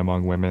common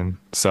among women.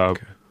 So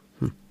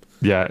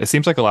Yeah, it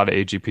seems like a lot of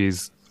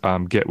AGPs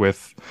get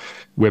with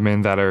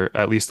women that are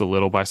at least a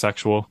little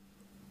bisexual,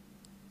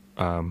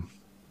 and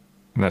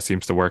that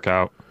seems to work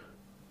out.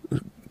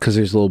 Because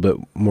there's a little bit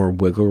more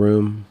wiggle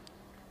room.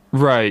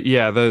 Right.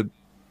 Yeah. The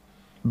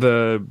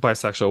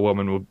bisexual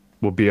woman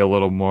will be a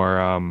little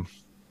more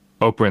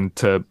open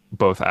to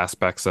both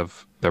aspects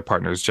of their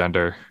partner's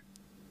gender.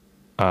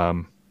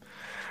 And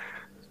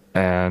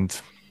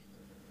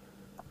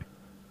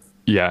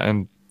yeah,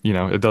 and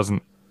it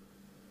doesn't,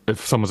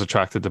 if someone's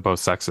attracted to both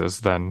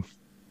sexes, then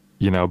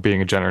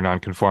being a gender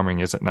non-conforming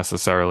isn't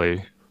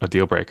necessarily a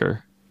deal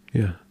breaker.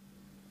 Yeah.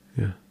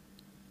 Yeah.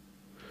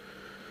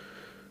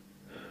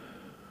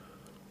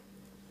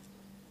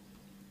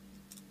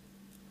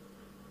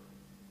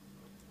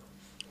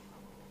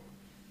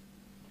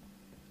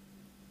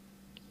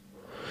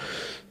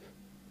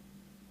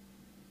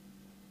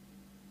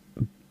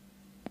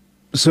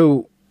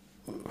 So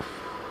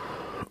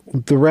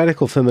the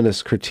radical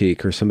feminist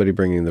critique, or somebody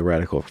bringing the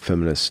radical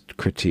feminist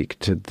critique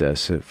to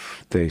this,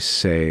 if they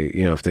say,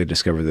 if they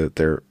discover that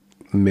their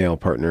male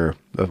partner,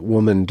 a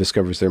woman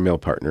discovers their male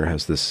partner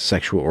has this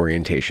sexual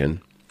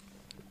orientation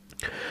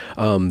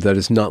that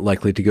is not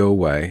likely to go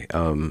away.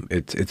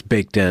 It's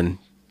baked in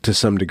to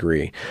some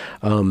degree.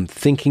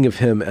 Thinking of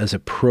him as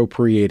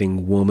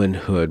appropriating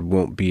womanhood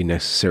won't be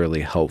necessarily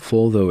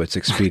helpful, though it's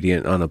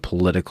expedient on a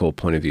political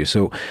point of view.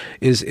 So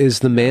is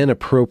the man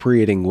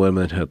appropriating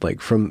womanhood? Like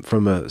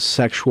from a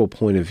sexual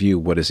point of view,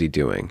 what is he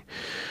doing?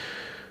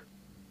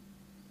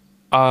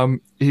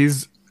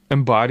 He's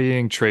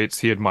embodying traits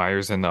he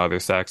admires in the other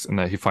sex and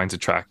that he finds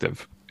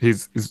attractive.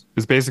 He's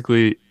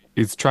basically,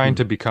 he's trying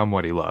to become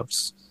what he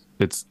loves.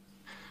 It's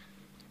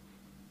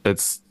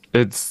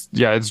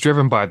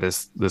driven by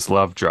this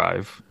love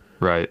drive,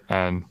 right?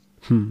 And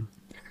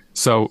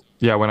so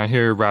yeah, when I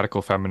hear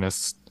radical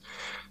feminists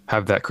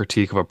have that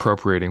critique of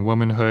appropriating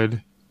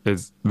womanhood,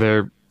 it's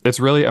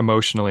really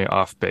emotionally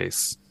off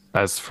base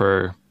as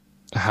for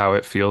how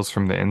it feels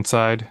from the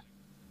inside.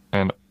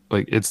 And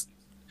like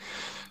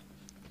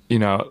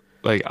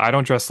like I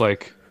don't dress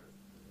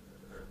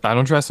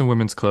in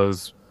women's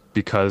clothes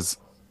because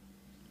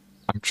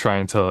I'm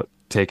trying to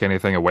take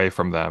anything away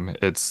from them.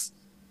 It's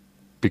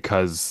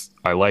because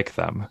I like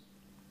them,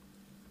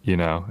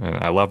 and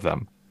I love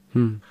them.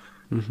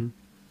 Mm-hmm.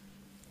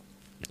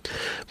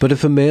 But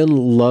if a man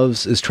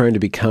is trying to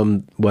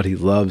become what he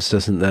loves,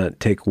 doesn't that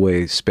take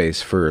away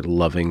space for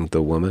loving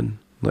the woman?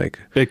 Like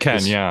it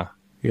can, yeah.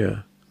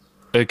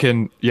 It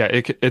can, yeah.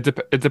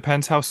 It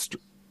depends how.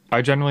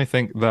 I generally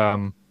think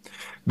the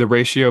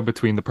ratio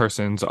between the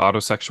person's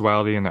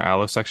autosexuality and their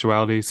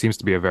allosexuality seems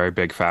to be a very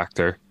big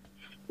factor,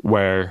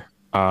 where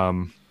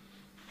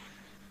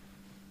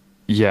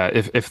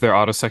if their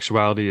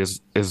autosexuality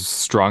is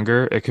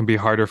stronger, it can be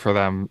harder for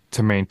them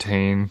to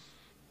maintain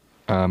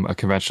a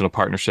conventional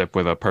partnership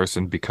with a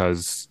person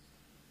because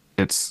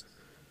it's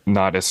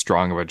not as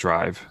strong of a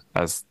drive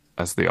as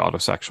the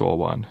autosexual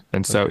one.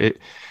 And so it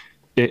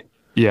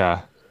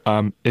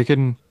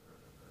can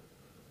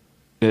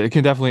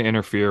definitely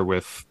interfere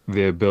with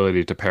the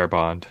ability to pair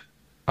bond.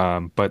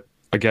 But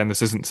again,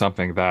 this isn't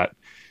something that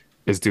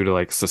is due to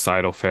like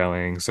societal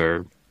failings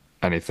or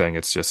anything.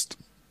 It's just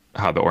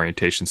how the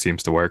orientation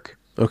seems to work.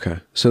 Okay.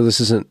 So this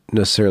isn't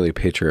necessarily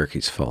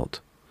patriarchy's fault.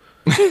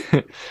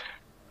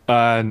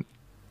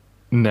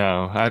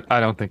 No, I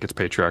don't think it's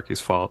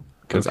patriarchy's fault.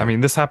 Because, okay. I mean,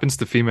 this happens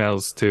to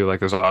females too. Like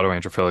there's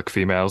autoandrophilic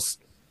females,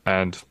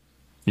 and,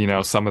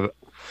 some of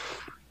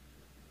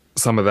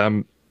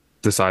them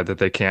decide that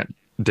they can't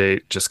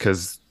date just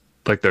because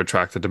like they're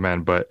attracted to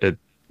men, but it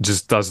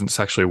just doesn't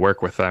sexually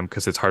work with them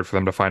because it's hard for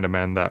them to find a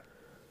man that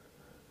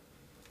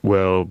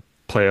will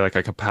play like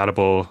a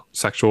compatible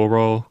sexual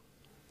role.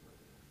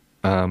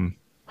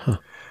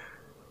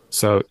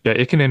 So yeah,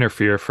 it can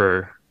interfere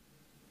for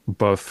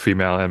both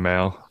female and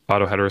male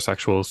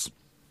autoheterosexuals.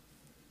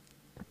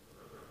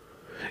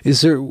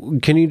 Is there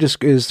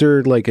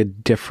like a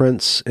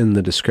difference in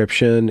the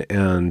description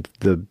and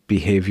the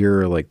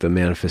behavior, like the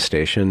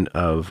manifestation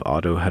of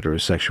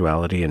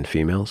autoheterosexuality in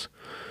females?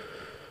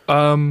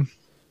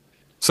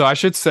 So I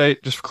should say,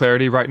 just for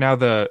clarity, right now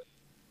the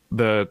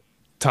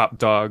top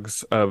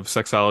dogs of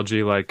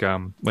sexology, like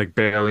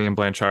Bailey and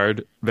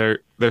Blanchard, they're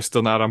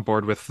still not on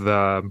board with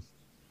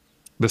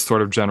this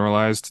sort of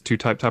generalized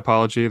two-type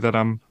typology that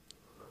I'm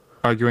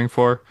arguing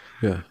for.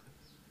 Yeah.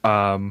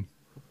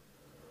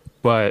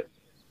 But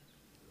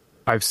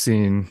I've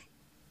seen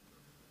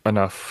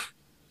enough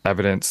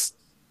evidence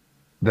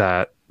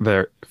that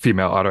their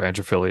female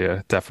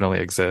autoandrophilia definitely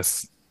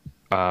exists.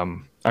 I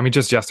mean,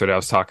 just yesterday I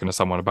was talking to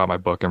someone about my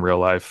book in real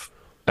life,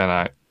 and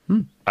I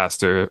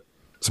asked her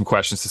some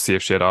questions to see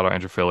if she had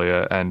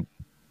autoandrophilia, and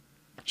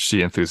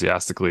she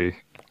enthusiastically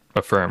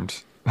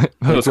affirmed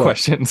those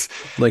questions.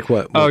 Like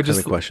what? What kind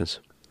of questions?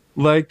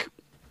 Like,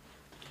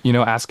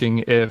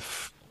 asking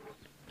if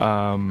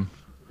it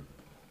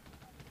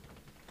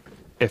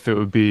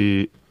would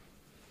be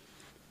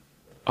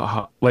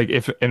like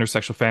if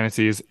intersexual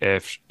fantasies,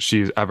 if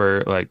she's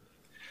ever like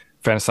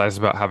fantasized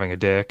about having a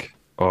dick,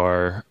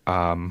 or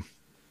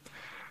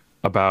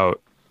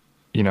about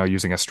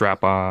using a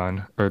strap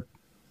on or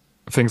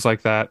things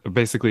like that.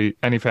 Basically,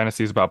 any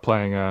fantasies about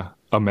playing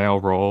a male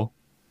role.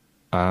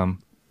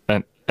 Um,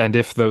 and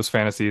if those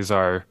fantasies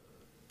are,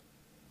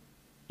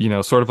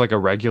 sort of like a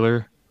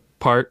regular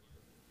part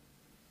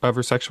of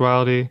her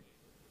sexuality,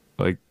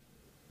 like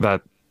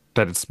that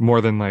that it's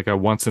more than like a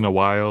once in a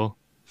while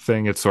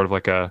thing. It's sort of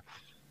like a,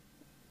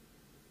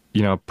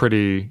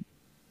 pretty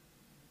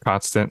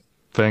constant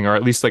thing, or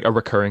at least like a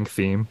recurring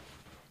theme.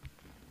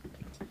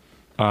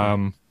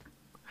 Um,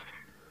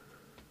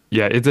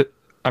 yeah,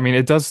 I mean,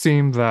 it does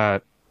seem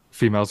that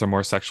females are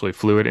more sexually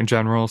fluid in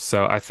general,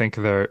 so I think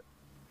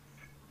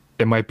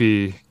it might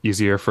be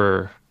easier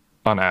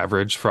on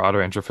average, for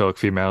autoandrophilic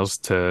females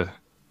to,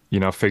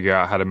 figure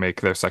out how to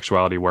make their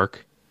sexuality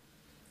work,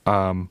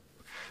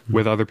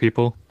 with other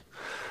people.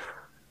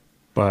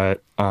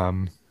 But,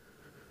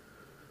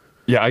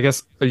 yeah, I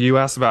guess you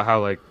asked about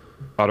how like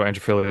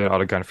autoandrophilia and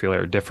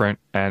autogynephilia are different.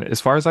 And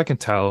as far as I can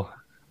tell,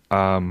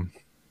 um,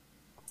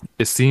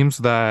 it seems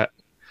that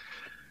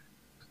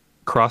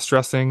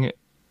cross-dressing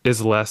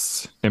is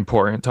less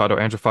important to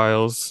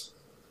autoandrophiles,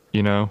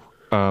 you know?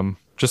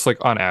 Just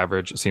like on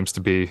average, it seems to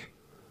be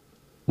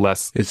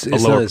It's a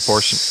lower not as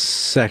proportion.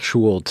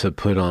 sexual to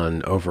put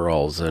on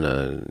overalls and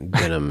a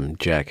denim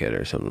jacket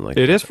or something like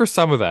It that. is for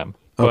some of them,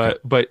 Okay.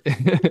 but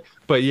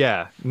but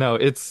yeah, no,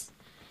 it's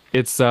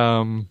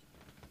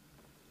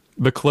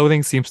the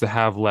clothing seems to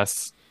have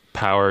less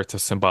power to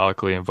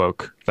symbolically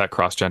invoke that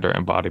cross-gender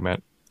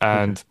embodiment.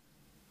 Okay. And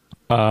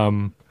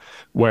um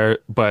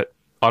but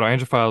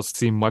autoandrophiles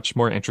seem much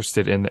more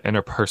interested in the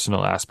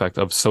interpersonal aspect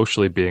of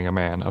socially being a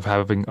man, of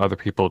having other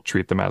people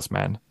treat them as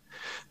men.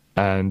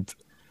 And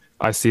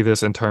I see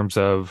this in terms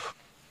of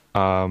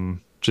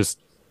just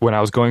when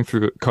I was combing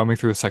through the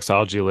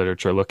sexology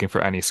literature looking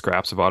for any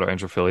scraps of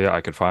autoandrophilia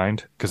I could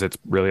find, because it's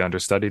really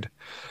understudied.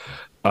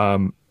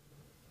 Um,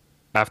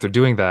 After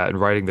doing that and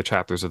writing the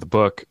chapters of the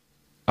book,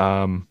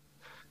 um,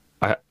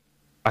 I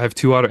I have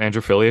two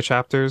autoandrophilia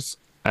chapters,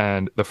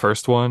 and the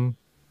first one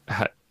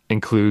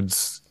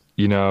includes,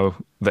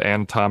 the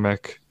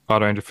anatomic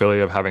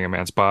autoandrophilia of having a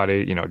man's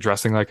body,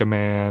 dressing like a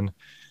man,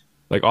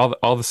 like all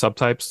the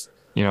subtypes,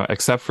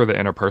 except for the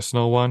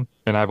interpersonal one.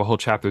 And I have a whole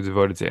chapter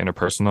devoted to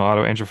interpersonal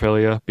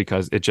autoandrophilia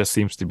because it just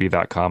seems to be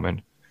that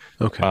common.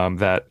 Okay.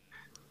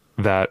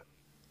 That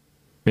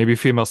maybe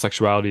female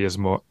sexuality is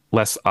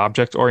less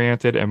object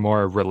oriented and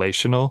more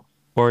relational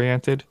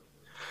oriented.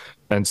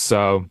 And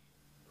so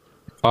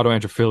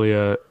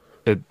autoandrophilia,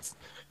 it's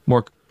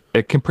more,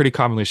 it can pretty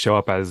commonly show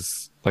up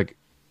as like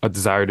a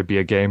desire to be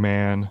a gay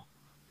man.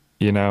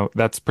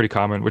 That's pretty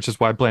common, which is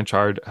why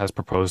Blanchard has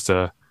proposed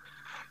a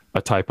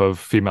type of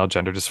female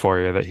gender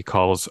dysphoria that he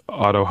calls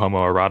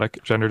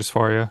autohomoerotic gender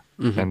dysphoria.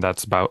 Hmm. And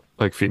that's about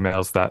like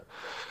females that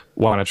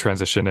want to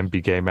transition and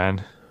be gay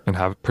men and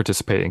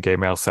participate in gay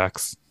male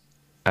sex.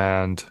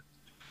 And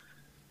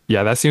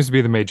yeah, that seems to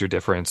be the major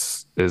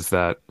difference, is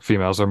that the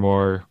female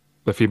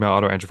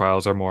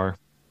autoandrophiles are more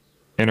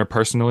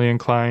interpersonally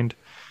inclined.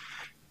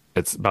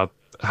 It's about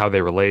how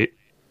they relate.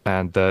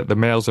 And the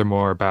males are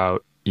more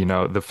about,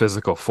 the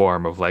physical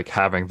form of like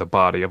having the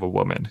body of a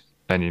woman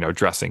and,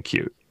 dressing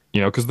cute,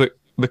 because the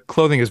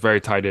clothing is very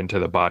tied into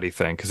the body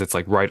thing, because it's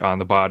like right on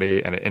the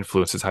body and it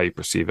influences how you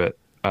perceive it.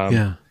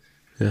 Yeah.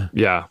 Yeah.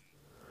 Yeah.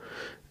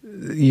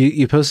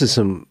 You posted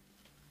some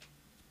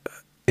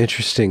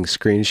interesting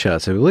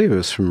screenshots. I believe it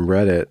was from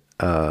Reddit.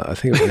 I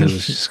think it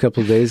was just a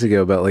couple of days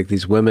ago, about like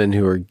these women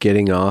who are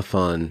getting off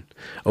on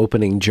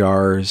opening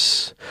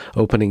jars,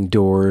 opening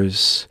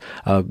doors,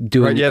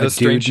 doing Right, yeah, a the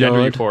strange dude gender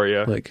nod,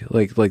 euphoria. like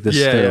this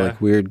Yeah, yeah.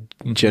 like weird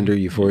gender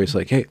euphoria. It's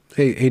like, hey,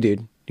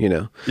 dude,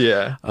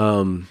 Yeah.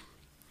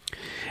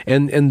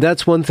 And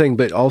that's one thing,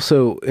 but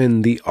also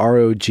in the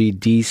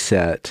ROGD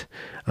set,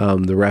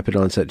 the rapid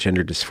onset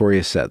gender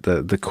dysphoria set,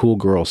 the cool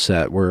girl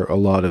set, where a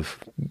lot of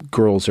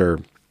girls are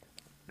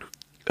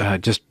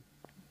just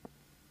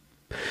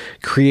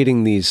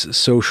creating these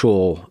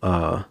social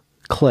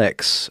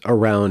cliques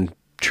around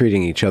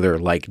treating each other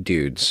like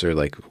dudes, or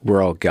like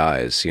we're all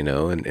guys,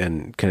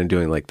 and kind of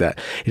doing like that.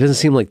 It doesn't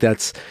seem like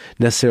that's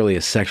necessarily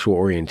a sexual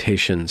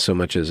orientation so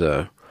much as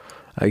I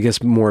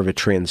guess more of a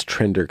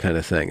transgender kind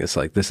of thing. It's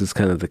like, this is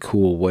kind of the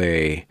cool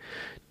way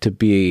to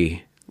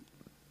be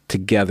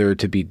together,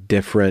 to be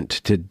different,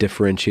 to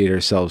differentiate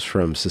ourselves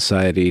from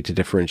society, to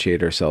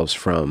differentiate ourselves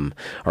from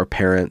our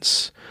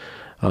parents.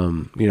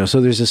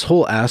 So there's this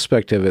whole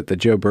aspect of it that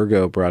Joe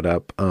Burgo brought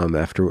up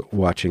after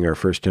watching our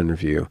first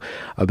interview,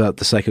 about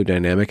the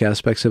psychodynamic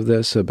aspects of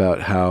this,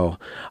 about how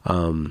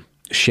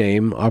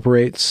shame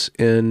operates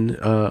in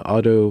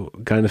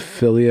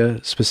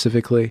autogynephilia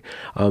specifically.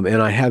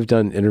 And I have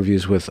done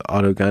interviews with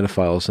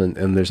autogynephiles,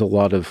 and there's a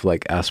lot of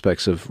like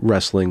aspects of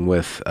wrestling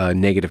with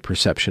negative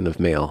perception of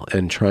male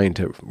and trying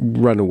to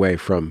run away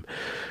from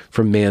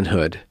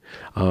manhood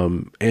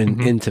and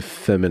into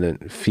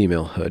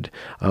femalehood.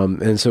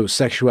 And so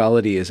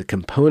sexuality is a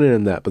component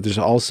in that, but there's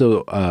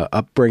also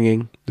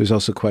upbringing. There's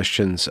also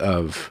questions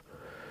of,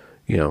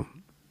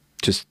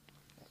 just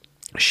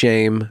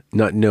shame,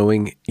 not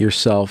knowing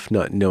yourself,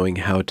 not knowing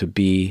how to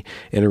be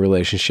in a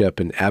relationship,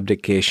 and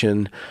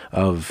abdication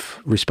of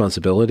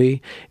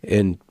responsibility,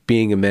 and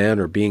being a man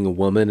or being a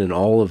woman, and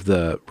all of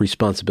the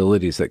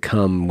responsibilities that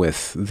come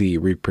with the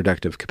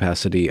reproductive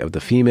capacity of the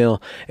female,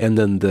 and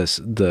then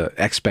the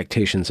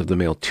expectations of the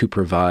male to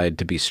provide,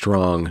 to be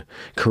strong,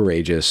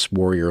 courageous,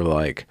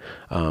 warrior-like,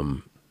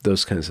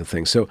 those kinds of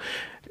things. So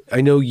I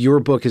know your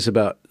book is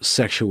about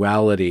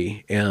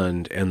sexuality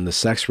and the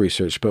sex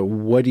research, but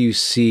what do you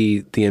see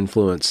the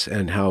influence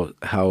and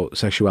how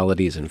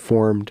sexuality is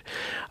informed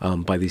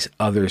by these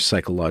other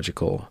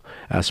psychological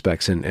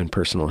aspects and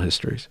personal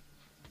histories?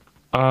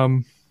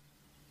 Yeah,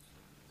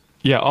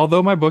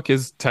 although my book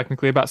is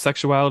technically about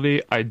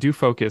sexuality, I do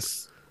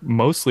focus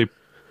mostly,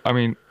 I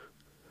mean,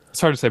 it's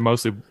hard to say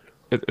mostly,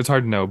 it's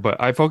hard to know,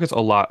 but I focus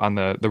a lot on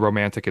the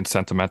romantic and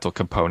sentimental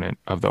component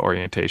of the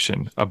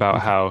orientation,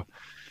 about how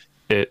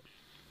it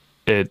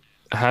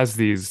has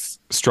these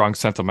strong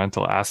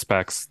sentimental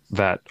aspects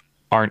that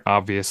aren't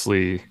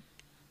obviously,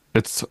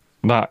 it's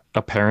not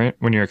apparent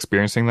when you're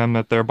experiencing them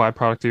that they're a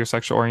byproduct of your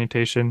sexual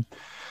orientation,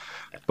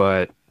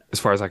 but as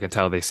far as I can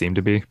tell, they seem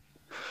to be.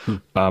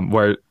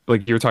 Where,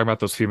 like, you were talking about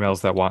those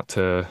females that want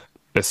to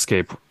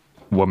escape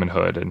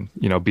womanhood and,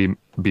 you know,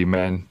 be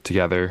men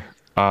together.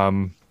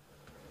 That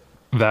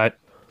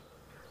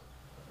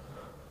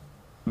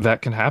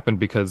can happen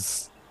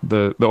because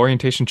the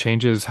orientation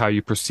changes how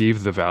you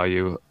perceive the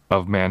value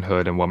of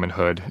manhood and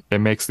womanhood. It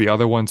makes the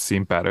other one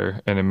seem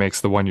better, and it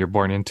makes the one you're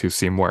born into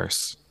seem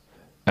worse.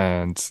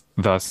 And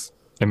thus,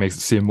 it makes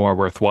it seem more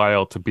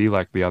worthwhile to be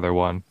like the other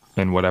one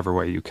in whatever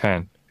way you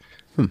can.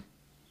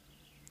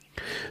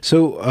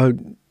 So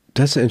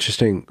that's an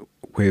interesting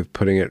way of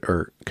putting it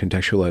or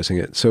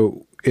contextualizing it.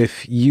 So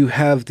if you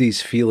have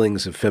these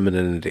feelings of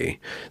femininity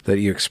that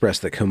you express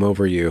that come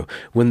over you,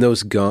 when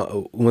those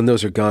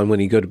are gone, when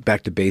you go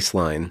back to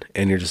baseline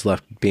and you're just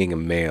left being a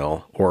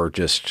male, or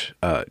just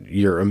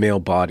you're a male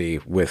body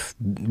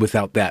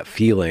without that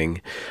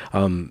feeling,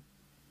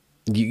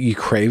 you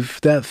crave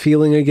that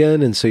feeling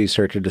again, and so you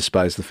start to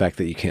despise the fact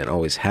that you can't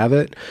always have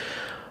it.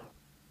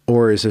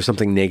 Or is there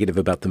something negative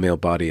about the male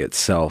body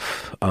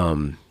itself,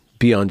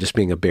 beyond just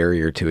being a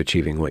barrier to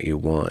achieving what you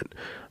want?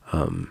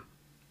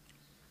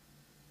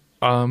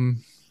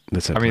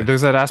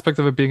 There's that aspect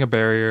of it being a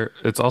barrier.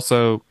 It's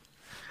also,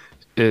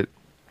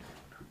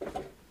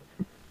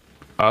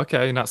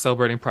 okay, you're not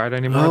celebrating Pride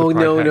anymore. Oh, the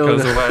Pride no.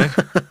 goes away.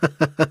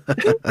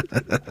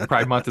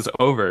 Pride month is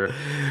over.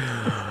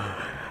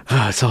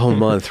 It's a whole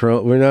month.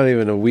 We're not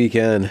even a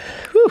weekend.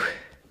 Whew.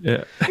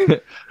 Yeah.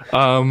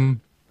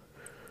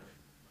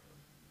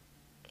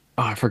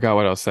 I forgot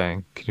what I was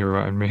saying. Can you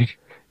remind me?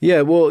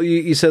 Yeah, well,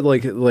 you said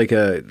like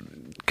a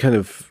kind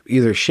of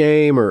either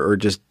shame or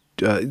just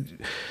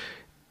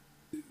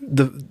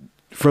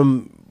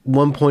from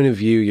one point of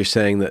view, you're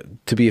saying that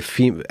to be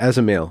as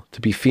a male,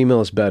 to be female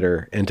is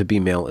better, and to be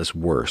male is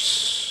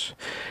worse.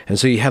 And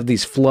so you have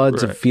these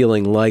floods of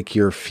feeling like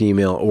you're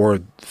female or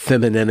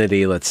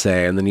femininity, let's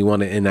say, and then you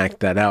want to enact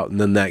that out, and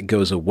then that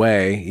goes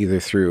away either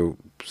through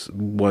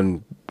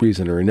one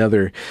reason or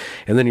another,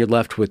 and then you're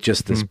left with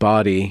just this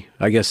body.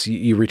 I guess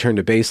you return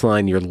to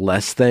baseline. You're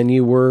less than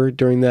you were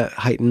during that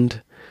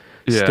heightened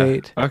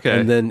state. Okay.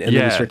 And then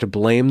you start to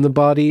blame the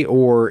body,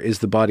 or is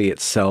the body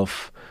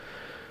itself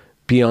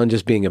beyond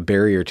just being a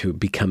barrier to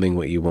becoming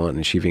what you want and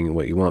achieving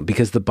what you want?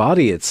 Because the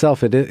body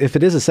itself, if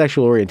it is a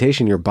sexual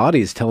orientation, your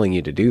body is telling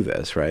you to do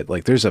this, right?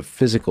 Like there's a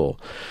physical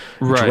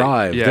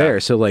drive there.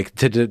 So like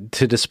to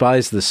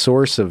despise the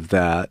source of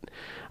that,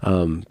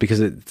 because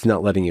it's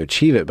not letting you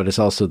achieve it, but it's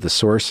also the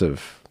source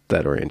of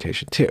that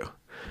orientation too.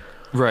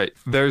 Right.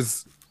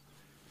 There's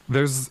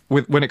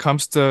when it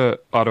comes to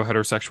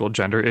autoheterosexual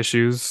gender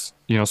issues,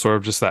 you know, sort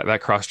of just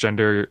that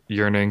cross-gender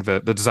yearning, the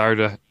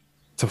desire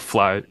to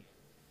fly,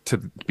 to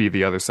be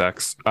the other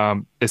sex.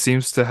 It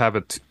seems to have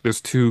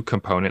there's two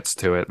components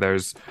to it.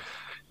 There's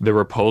the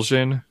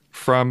repulsion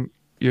from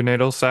your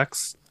natal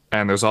sex,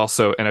 and there's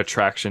also an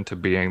attraction to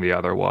being the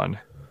other one.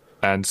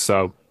 And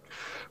so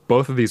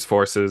both of these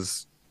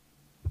forces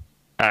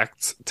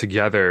act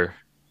together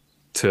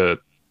to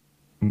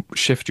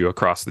shift you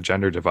across the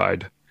gender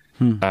divide.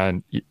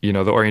 And, you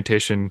know, the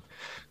orientation,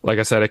 like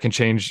I said, it can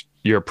change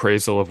your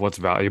appraisal of what's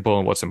valuable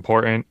and what's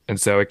important.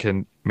 And so it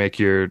can make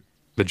the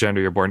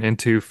gender you're born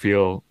into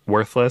feel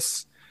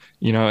worthless,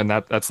 you know, and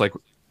that's like,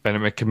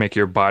 and it can make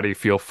your body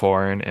feel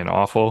foreign and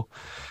awful.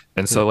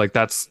 And so like,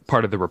 that's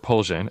part of the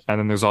repulsion. And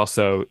then there's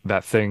also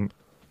that thing,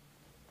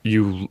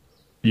 you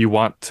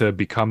want to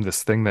become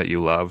this thing that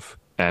you love.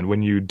 And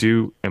when you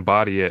do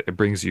embody it, it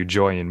brings you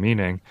joy and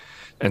meaning.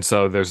 And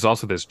so there's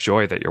also this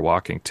joy that you're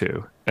walking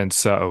to. And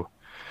so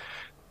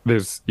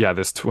there's,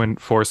 this twin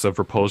force of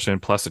repulsion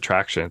plus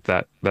attraction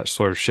that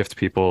sort of shifts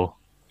people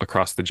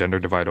across the gender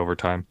divide over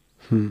time.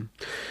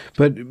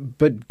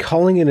 But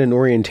calling it an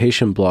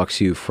orientation blocks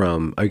you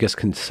from, I guess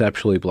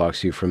conceptually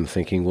blocks you from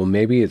thinking, well,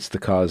 maybe it's the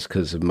cause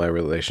because of my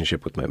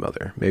relationship with my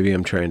mother. Maybe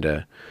I'm trying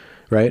to,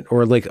 right?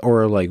 Or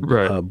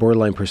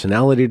borderline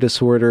personality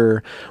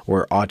disorder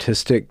or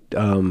autistic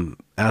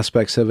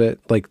aspects of it,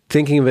 like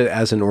thinking of it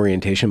as an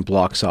orientation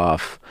blocks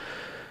off,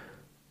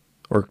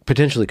 or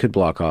potentially could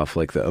block off,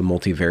 like a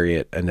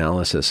multivariate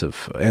analysis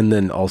of, and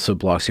then also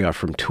blocks you off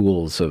from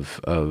tools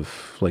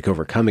of like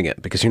overcoming it,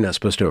 because you're not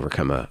supposed to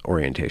overcome a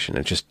orientation.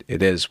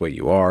 It is what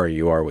you are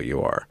what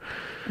you are.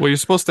 Well, you're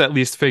supposed to at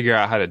least figure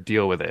out how to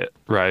deal with it,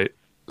 right?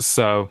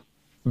 So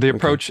the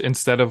approach,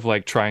 instead of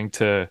trying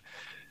to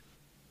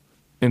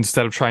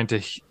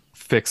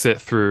fix it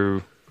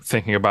through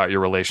thinking about your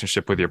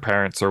relationship with your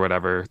parents or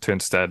whatever, to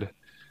instead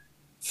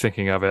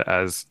thinking of it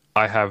as,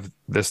 I have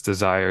this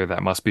desire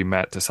that must be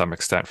met to some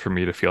extent for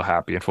me to feel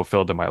happy and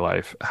fulfilled in my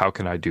life. How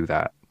can I do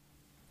that?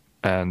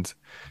 And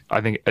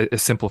I think it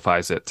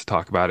simplifies it to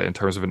talk about it in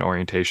terms of an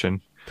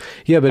orientation.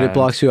 Yeah, but it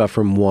blocks you off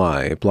from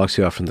why. It blocks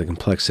you off from the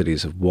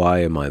complexities of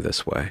why am I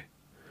this way?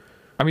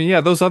 I mean,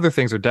 yeah, those other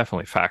things are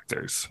definitely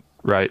factors,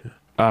 right?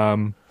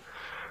 I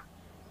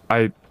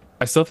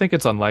still think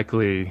it's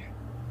unlikely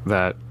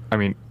that, I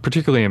mean,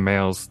 particularly in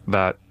males,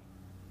 that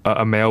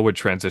a male would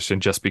transition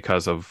just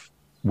because of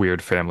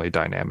weird family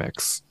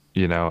dynamics.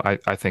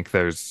 I think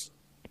the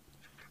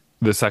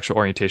sexual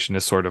orientation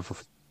is sort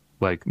of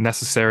like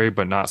necessary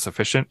but not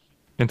sufficient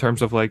in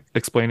terms of like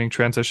explaining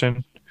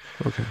transition.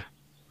 Okay.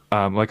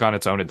 Like on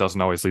its own, it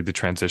doesn't always lead to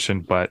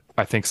transition, but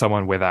I think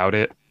someone without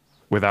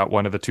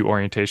one of the two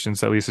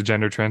orientations, at least a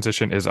gender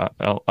transition, is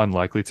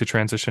unlikely to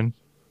transition.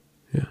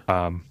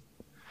 Yeah.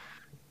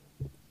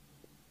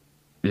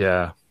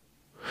 Yeah.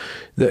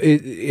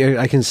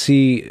 I can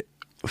see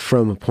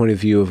from a point of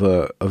view of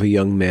a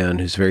young man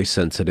who's very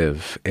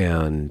sensitive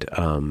and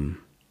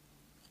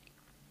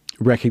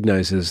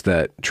recognizes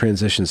that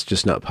transition's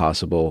just not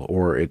possible,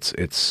 or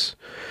it's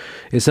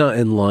not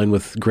in line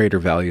with greater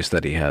values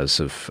that he has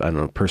of, I don't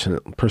know,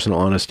 personal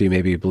honesty.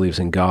 Maybe he believes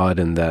in God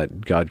and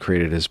that God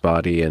created his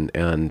body,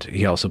 and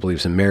he also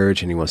believes in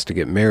marriage and he wants to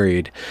get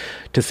married.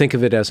 To think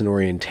of it as an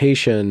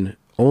orientation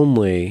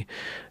only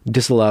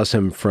disallows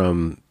him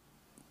from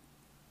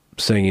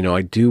saying,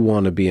 I do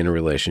want to be in a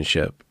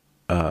relationship,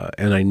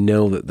 and I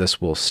know that this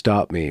will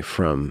stop me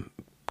from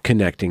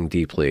connecting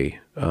deeply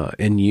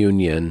in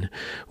union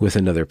with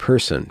another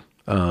person.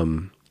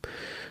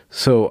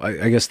 So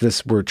I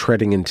guess we're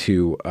treading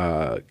into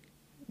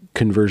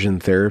conversion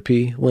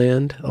therapy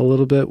land a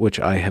little bit, which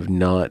I have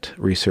not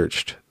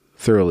researched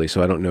thoroughly,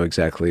 so I don't know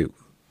exactly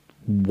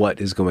what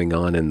is going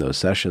on in those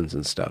sessions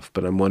and stuff.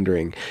 But I'm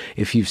wondering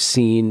if you've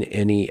seen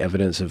any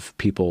evidence of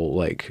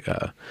people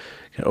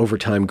over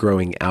time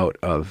growing out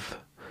of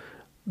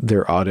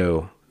their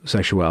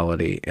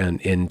autosexuality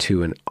and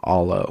into an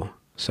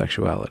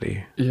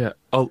allosexuality. Yeah,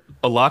 a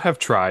lot have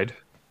tried.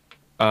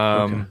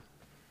 Okay.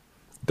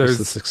 What's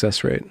the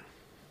success rate?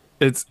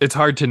 It's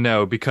hard to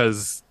know,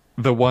 because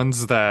the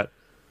ones that,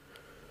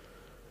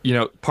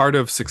 part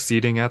of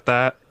succeeding at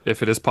that,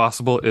 if it is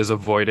possible, is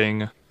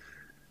avoiding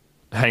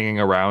hanging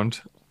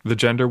around the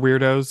gender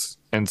weirdos.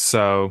 And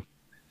so,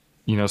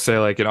 say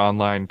like in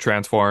online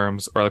trans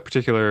forums or like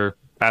particular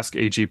Ask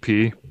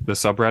AGP, the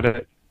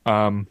subreddit,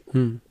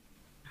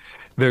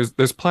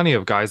 there's plenty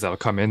of guys that'll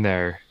come in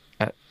there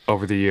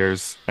over the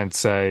years and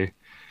say,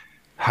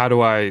 how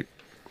do I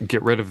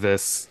get rid of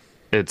this?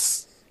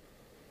 It's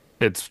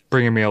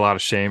bringing me a lot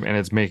of shame,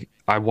 and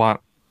I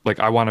want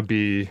to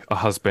be a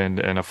husband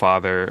and a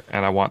father,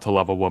 and I want to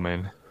love a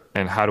woman,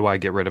 and how do I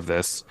get rid of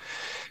this?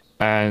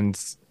 And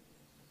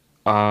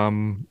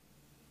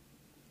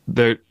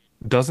there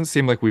doesn't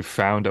seem like we've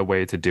found a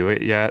way to do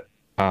it yet.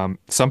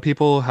 Some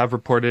people have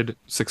reported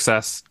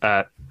success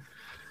at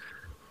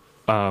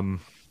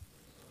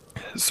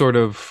sort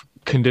of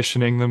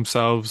conditioning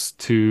themselves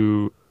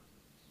to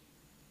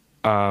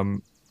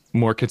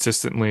more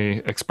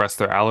consistently express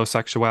their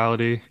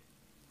allosexuality,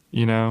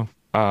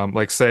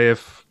 like say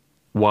if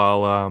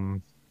while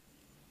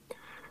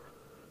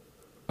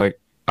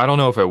I don't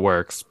know if it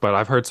works, but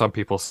I've heard some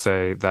people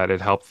say that it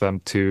helped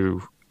them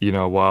to,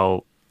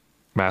 while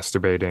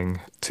masturbating,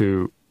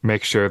 to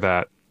make sure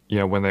that,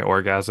 when they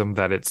orgasm,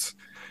 that it's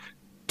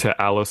to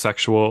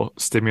allosexual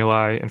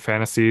stimuli and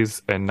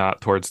fantasies and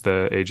not towards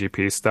the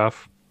AGP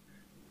stuff,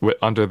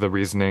 under the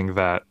reasoning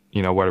that,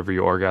 whatever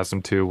you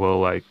orgasm to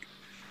will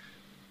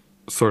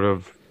sort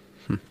of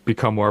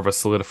become more of a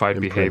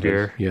solidified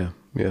behavior. Yeah.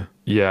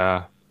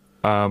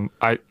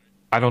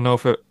 I don't know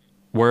if it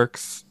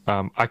works.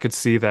 I could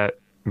see that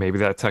maybe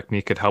that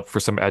technique could help for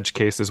some edge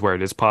cases where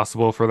it is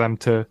possible for them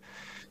to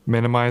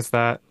minimize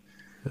that.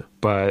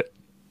 But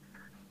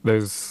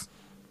there's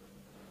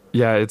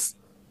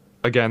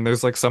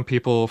some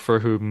people for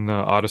whom the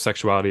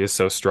autosexuality is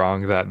so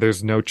strong that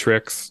there's no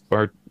tricks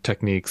or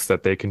techniques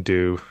that they can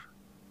do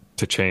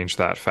to change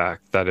that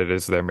fact that it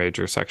is their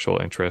major sexual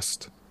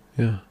interest.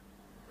 Yeah.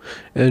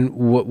 And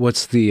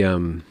what's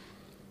the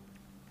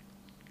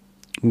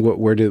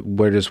where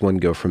does one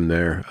go from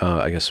there?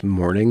 I guess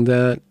mourning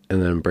that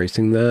and then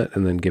embracing that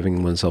and then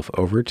giving oneself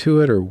over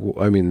to it,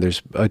 or I mean,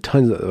 there's a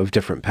ton of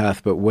different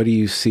paths, but what do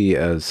you see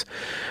as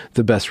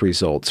the best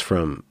results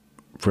from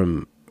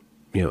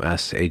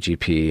Ask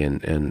AGP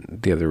and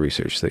the other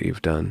research that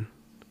you've done?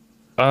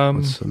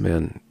 Once a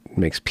man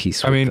makes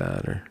peace with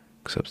that, or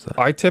accepts that?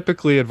 I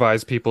typically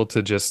advise people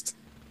to just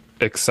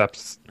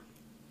accept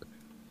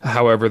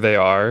however they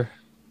are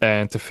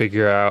and to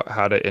figure out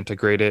how to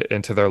integrate it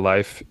into their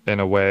life in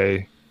a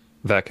way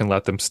that can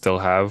let them still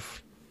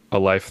have a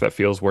life that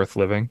feels worth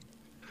living.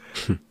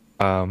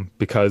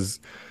 Because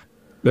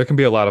there can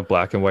be a lot of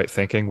black and white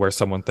thinking where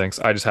someone thinks,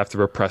 I just have to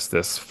repress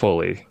this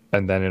fully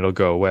and then it'll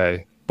go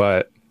away.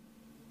 But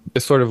it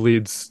sort of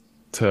leads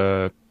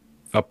to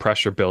a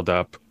pressure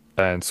buildup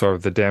and sort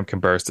of the dam can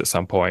burst at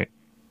some point.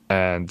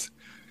 And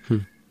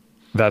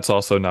that's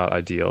also not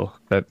ideal.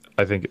 That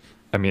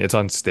I mean, it's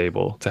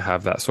unstable to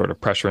have that sort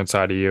of pressure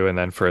inside of you and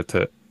then for it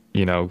to,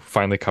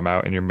 finally come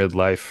out in your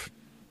midlife.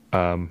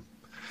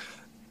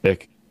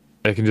 It,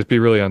 it can just be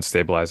really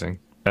unstabilizing.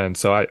 And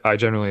so I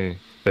generally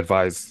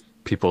advise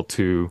people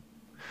to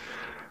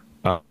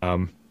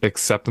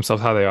accept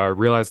themselves how they are,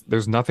 realize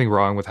there's nothing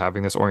wrong with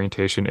having this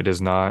orientation. It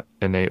is not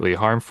innately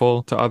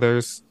harmful to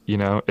others.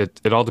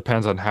 It all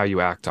depends on how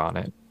you act on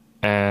it.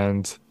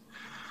 And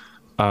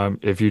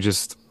if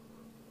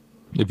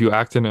you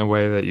act in a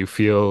way that you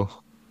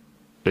feel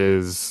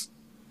is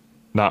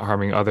not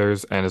harming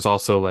others and is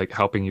also like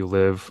helping you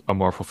live a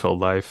more fulfilled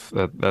life,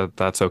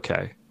 that's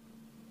okay.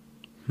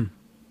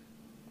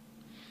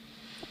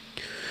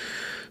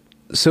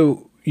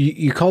 So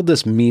you called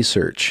this me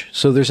search.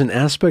 So there's an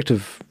aspect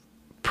of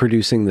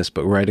producing this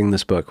book, writing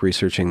this book,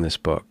 researching this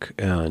book,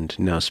 and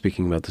now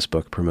speaking about this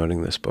book,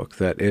 promoting this book,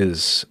 that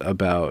is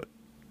about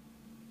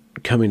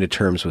coming to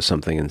terms with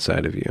something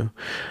inside of you.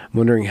 I'm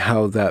wondering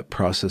how that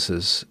process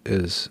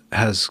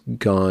has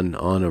gone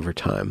on over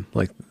time,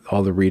 like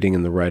all the reading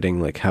and the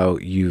writing, like how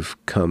you've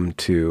come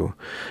to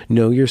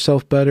know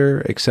yourself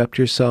better, accept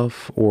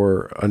yourself,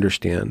 or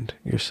understand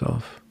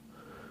yourself.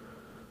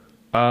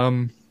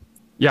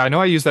 Yeah, I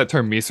know I used that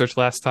term me search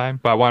last time,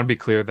 but I want to be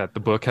clear that the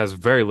book has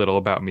very little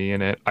about me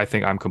in it. I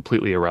think I'm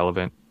completely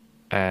irrelevant,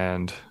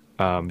 and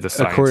the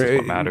science is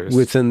what matters.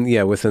 Within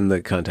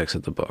the context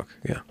of the book,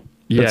 yeah.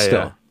 Yeah, but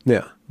still,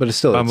 yeah. But it's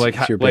still,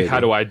 it's your baby.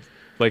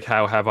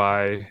 How have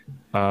I?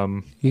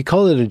 You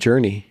call it a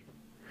journey.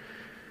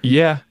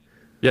 Yeah.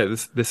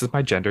 This is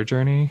my gender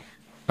journey.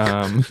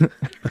 Yeah,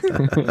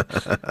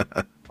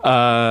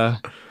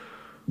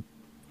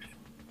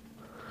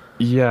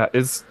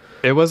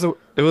 it was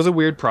a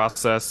weird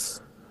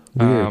process.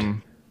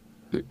 Weird.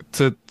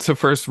 To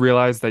first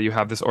realize that you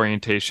have this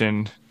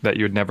orientation that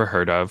you'd never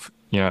heard of,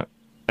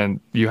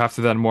 and you have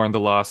to then mourn the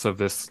loss of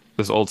this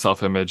old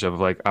self-image of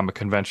like, I'm a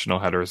conventional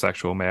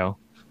heterosexual male.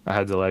 I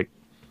had to like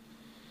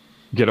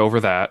get over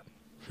that.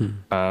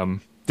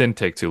 Didn't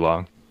take too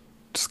long,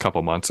 just a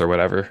couple months or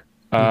whatever.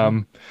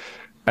 And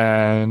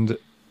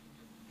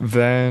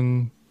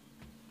then,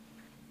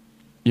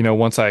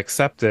 once I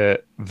accept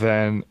it,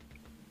 then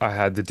I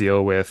had to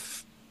deal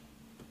with,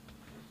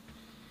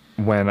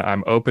 when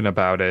I'm open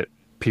about it,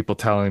 people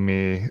telling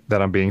me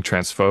that I'm being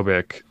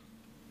transphobic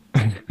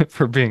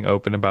for being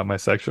open about my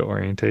sexual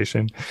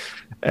orientation,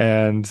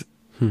 and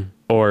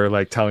or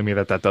like telling me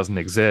that doesn't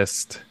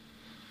exist,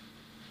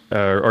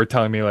 or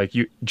telling me like,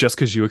 you just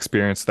because you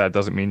experienced that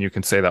doesn't mean you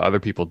can say that other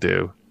people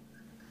do.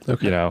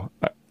 Okay.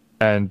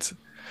 And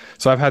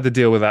so I've had to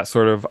deal with that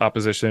sort of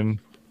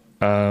opposition.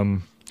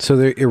 So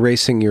they're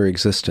erasing your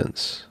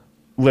existence,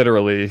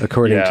 literally,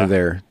 according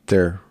to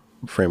their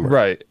framework,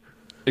 right?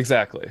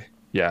 Exactly.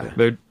 Yeah.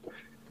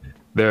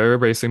 They're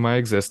erasing my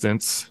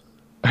existence.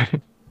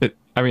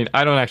 I mean,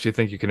 I don't actually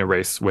think you can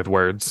erase with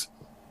words,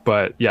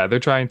 but yeah, they're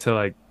trying to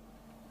like,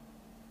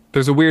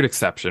 there's a weird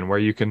exception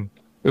where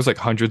there's like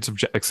hundreds of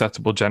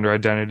acceptable gender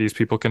identities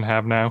people can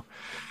have now.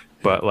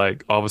 But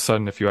like all of a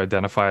sudden, if you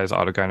identify as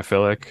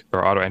autogynephilic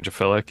or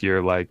autoangiophilic,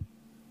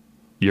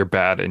 you're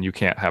bad and you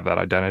can't have that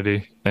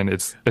identity. And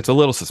it's a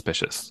little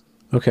suspicious.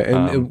 Okay.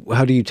 And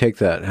how do you take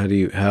that?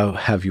 How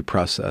have you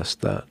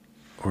processed that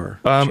or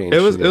changed?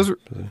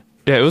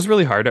 It was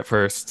really hard at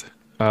first.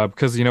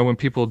 Because, when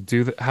people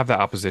do have that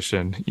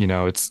opposition,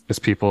 it's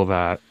people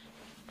that,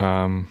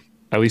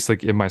 at least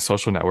like in my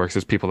social networks,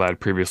 it's people that I'd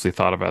previously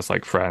thought of as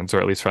like friends or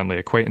at least friendly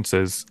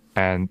acquaintances,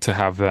 and to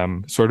have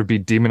them sort of be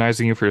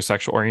demonizing you for your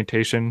sexual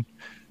orientation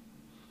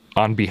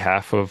on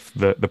behalf of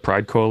the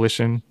Pride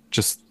Coalition,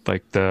 just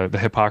like the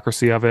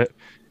hypocrisy of it.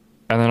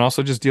 And then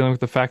also just dealing with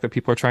the fact that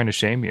people are trying to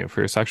shame you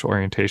for your sexual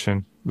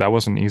orientation. That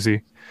wasn't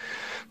easy.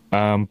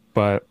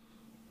 But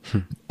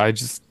I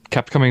just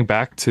kept coming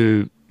back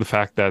to the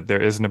fact that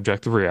there is an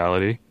objective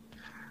reality,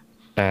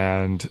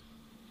 and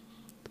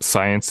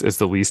science is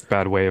the least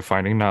bad way of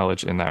finding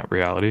knowledge in that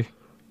reality.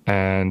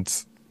 And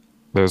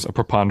there's a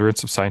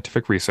preponderance of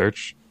scientific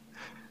research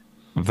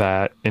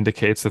that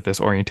indicates that this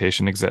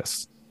orientation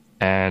exists.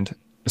 And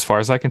as far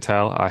as I can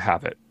tell, I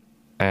have it.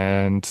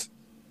 And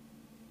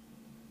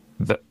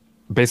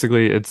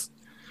basically it's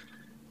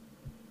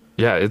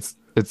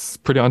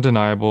pretty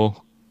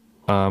undeniable,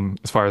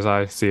 as far as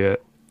I see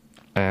it.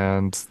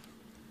 And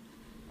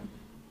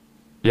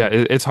yeah,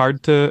 it's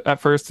hard at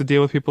first to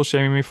deal with people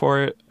shaming me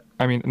for it.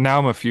 I mean, now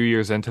I'm a few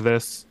years into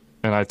this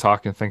and I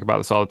talk and think about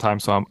this all the time.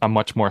 So I'm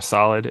much more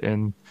solid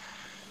in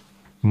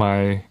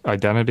my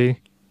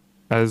identity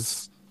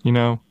as,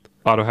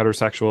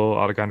 auto-heterosexual,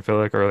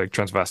 autogynephilic, or like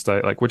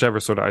transvestite, like whichever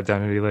sort of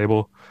identity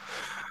label.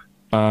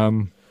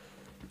 And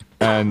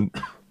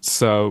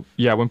so,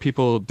 yeah, when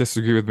people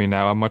disagree with me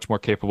now, I'm much more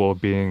capable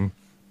of being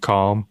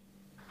calm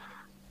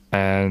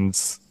and,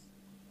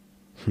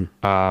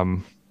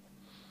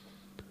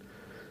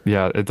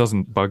 yeah, it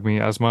doesn't bug me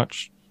as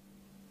much.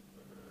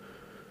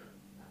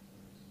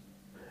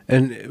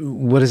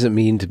 And what does it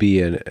mean to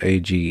be an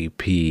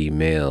AGP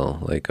male?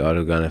 Like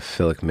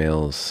autogynephilic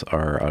males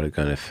are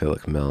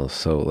autogynephilic males.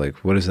 So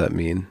like, what does that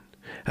mean?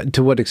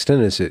 To what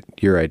extent is it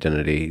your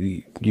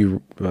identity?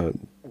 You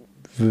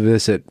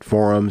visit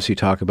forums, you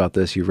talk about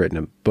this, you've written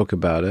a book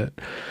about it.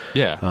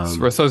 Yeah.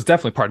 So it's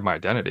definitely part of my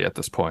identity at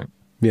this point.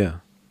 Yeah.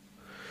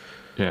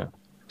 Yeah.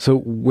 So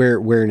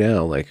where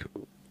now? Like,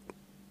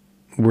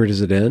 where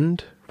does it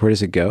end? Where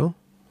does it go?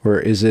 Or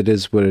is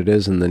what it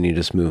is, and then you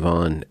just move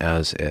on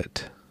as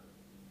it?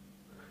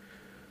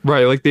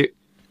 Right. Like the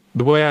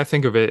way I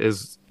think of it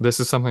is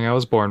this is something I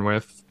was born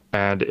with,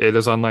 and it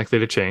is unlikely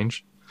to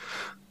change.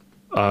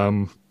 Do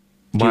you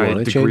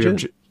want to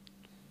change it?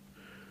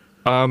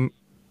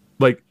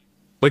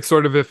 Like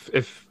sort of if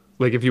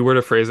you were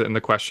to phrase it in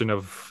the question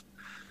of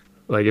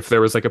like if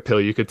there was like a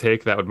pill you could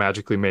take that would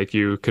magically make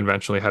you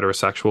conventionally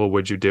heterosexual,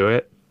 would you do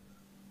it?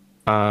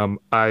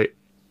 I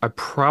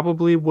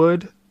probably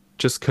would,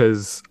 just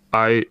because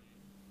part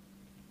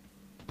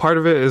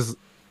of it is,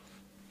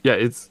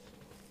 yeah,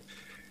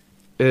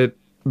 it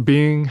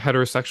being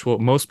heterosexual.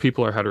 Most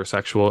people are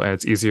heterosexual, and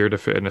it's easier to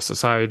fit in a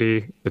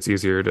society. It's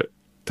easier to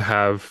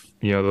have,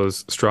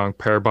 those strong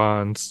pair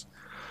bonds.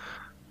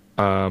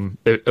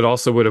 It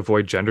also would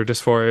avoid gender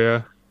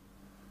dysphoria.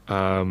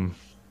 If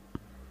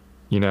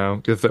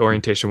the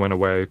orientation went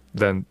away,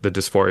 then the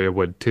dysphoria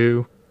would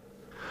too.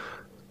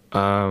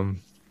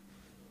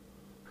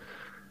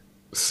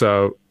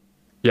 So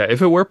yeah,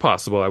 if it were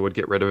possible, I would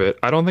get rid of it.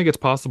 I don't think it's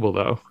possible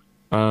though.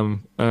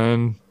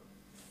 And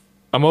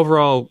I'm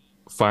overall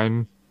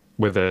fine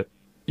with it.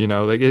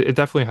 Like it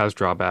definitely has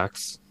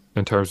drawbacks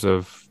in terms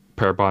of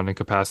pair bonding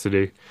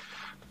capacity.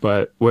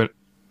 But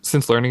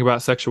since learning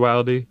about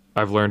sexuality,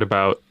 I've learned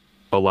about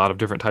a lot of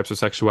different types of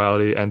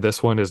sexuality, and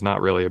this one is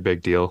not really a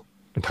big deal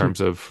in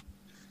terms of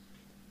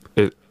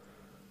it.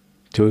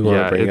 Do we want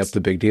to bring up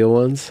the big deal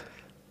ones?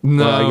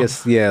 No. Well, I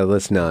guess, yeah,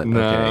 let's not. No,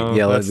 okay.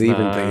 Yeah, let's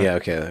even not. yeah,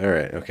 okay. All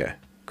right. Okay.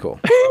 Cool.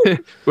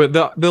 But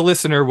the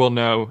listener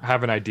will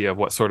have an idea of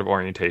what sort of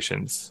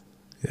orientations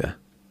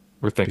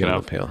we're thinking Beyond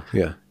of. the pale.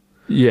 Yeah.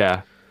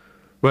 Yeah.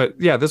 But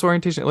yeah, this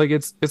orientation, like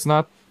it's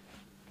not,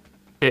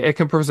 it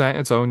can present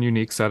its own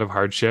unique set of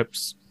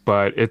hardships,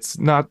 but it's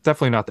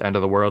definitely not the end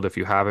of the world if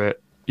you have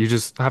it. You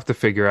just have to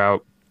figure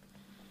out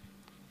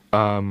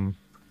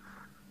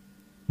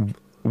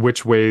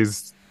which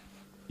ways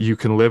you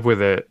can live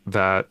with it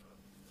that,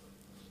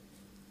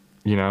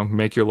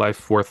 make your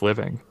life worth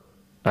living.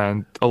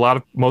 And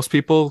most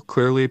people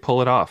clearly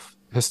pull it off.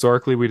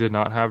 Historically, we did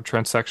not have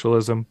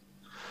transsexualism.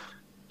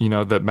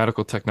 The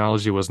medical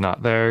technology was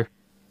not there.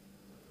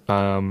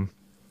 And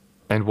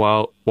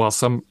while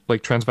some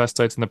like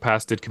transvestites in the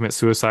past did commit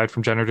suicide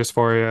from gender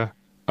dysphoria,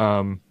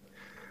 I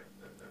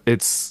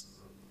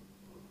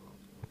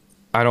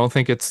don't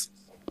think it's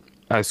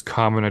as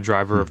common a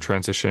driver of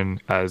transition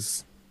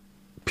as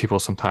people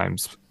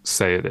sometimes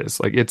say it is.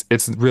 Like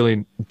it's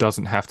really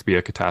doesn't have to be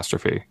a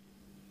catastrophe.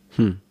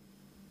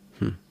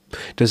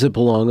 Does it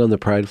belong on the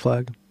pride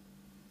flag?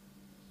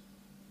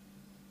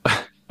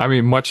 I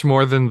mean, much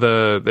more than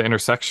the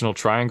intersectional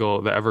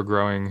triangle, the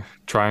ever-growing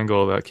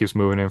triangle that keeps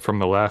moving in from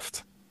the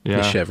left. Yeah.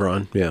 The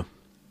chevron, yeah.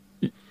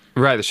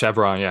 Right, the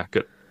chevron, yeah.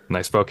 Good.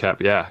 Nice vocab.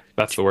 Yeah,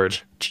 that's the word.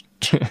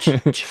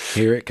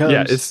 Here it comes.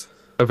 Yeah, it's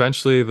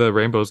eventually the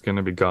rainbow's going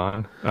to be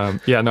gone.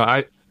 Yeah,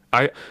 no,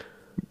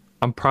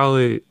 I'm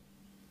probably,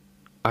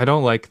 I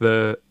don't like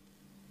that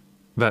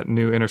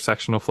new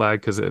intersectional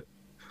flag because it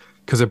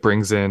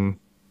brings in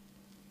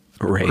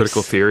race.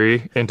 Critical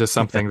theory into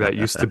something that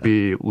used to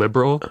be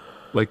liberal.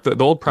 Like the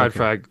old pride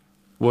flag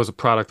was a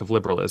product of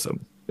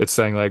liberalism. It's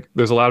saying like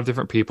there's a lot of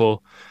different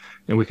people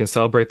and we can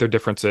celebrate their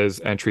differences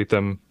and treat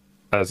them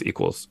as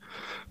equals.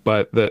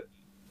 But the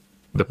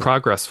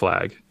progress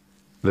flag,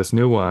 this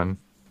new one,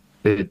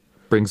 it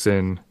brings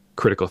in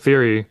critical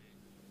theory,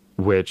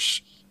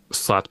 which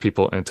slots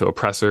people into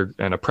oppressor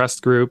and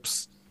oppressed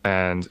groups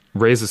and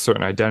raises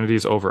certain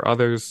identities over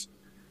others.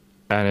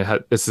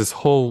 And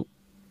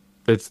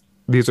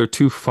these are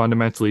two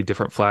fundamentally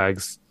different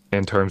flags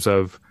in terms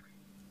of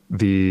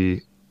the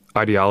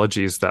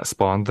ideologies that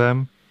spawned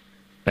them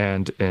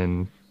and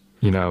in,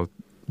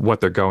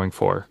 what they're going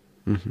for.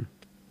 Mm-hmm.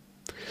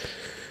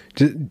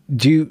 Do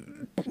you,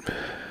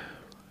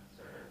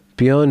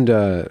 beyond,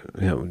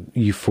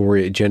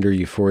 euphoria, gender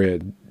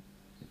euphoria,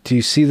 do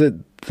you see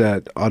that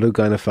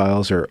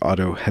autogynephiles or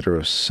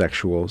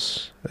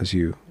auto-heterosexuals, as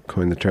you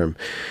coined the term,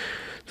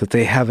 that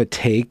they have a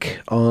take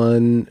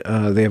on,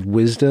 they have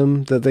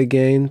wisdom that they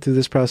gain through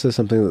this process,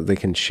 something that they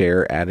can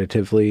share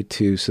additively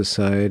to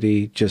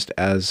society, just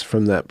as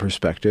from that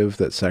perspective,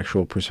 that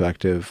sexual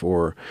perspective,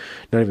 or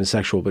not even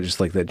sexual, but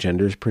just like that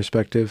gender's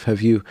perspective.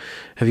 Have you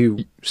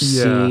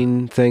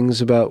seen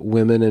things about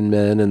women and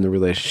men and the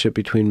relationship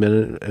between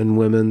men and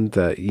women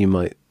that you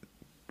might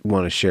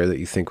want to share that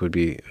you think would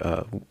be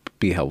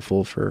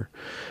helpful for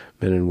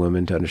men and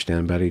women to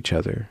understand about each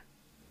other?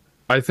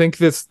 I think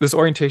this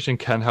orientation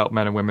can help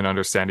men and women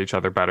understand each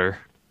other better.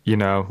 You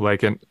know,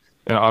 like an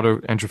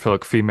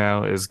autoandrophilic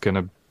female is going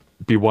to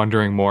be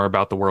wondering more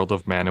about the world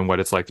of men and what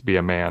it's like to be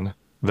a man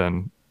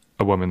than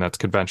a woman that's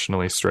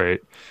conventionally straight.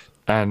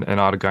 And an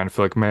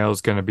autogynephilic male is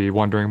going to be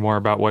wondering more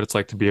about what it's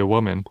like to be a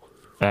woman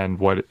and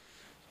what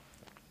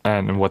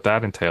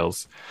that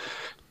entails.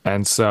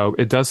 And so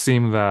it does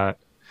seem that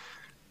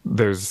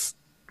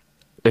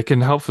it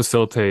can help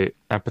facilitate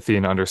empathy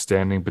and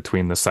understanding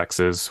between the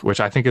sexes, which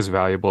I think is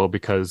valuable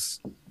because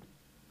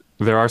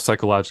there are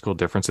psychological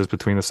differences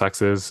between the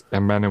sexes,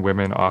 and men and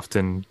women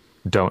often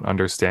don't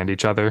understand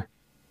each other.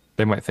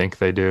 They might think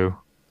they do,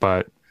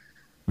 but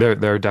there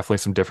are definitely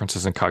some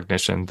differences in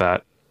cognition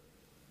that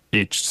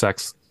each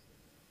sex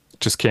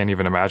just can't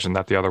even imagine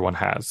that the other one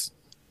has.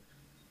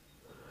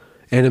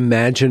 And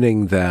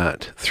imagining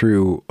that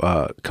through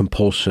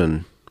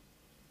compulsion,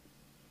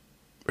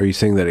 are you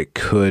saying that it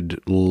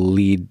could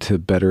lead to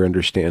better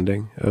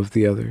understanding of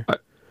the other?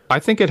 I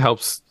think it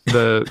helps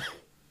I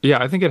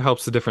think it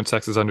helps the different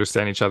sexes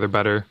understand each other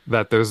better.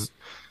 That there's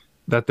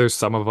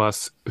some of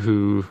us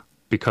who,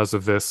 because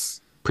of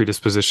this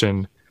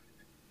predisposition,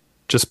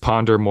 just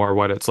ponder more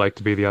what it's like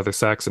to be the other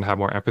sex and have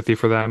more empathy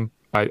for them.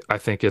 I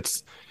think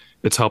it's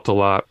helped a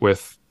lot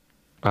with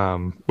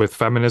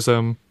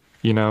feminism.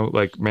 You know,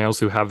 like males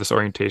who have this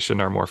orientation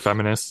are more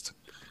feminist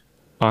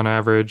on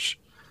average.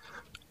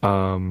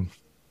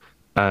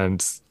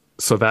 And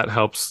so that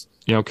helps,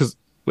 you know, because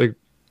like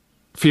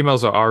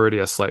females are already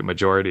a slight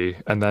majority.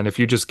 And then if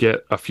you just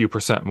get a few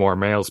percent more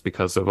males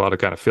because of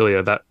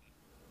autogynephilia,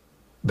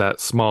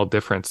 that small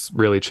difference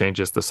really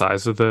changes the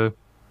size of the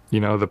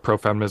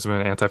pro-feminism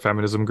and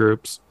anti-feminism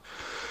groups.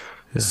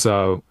 Yeah.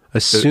 So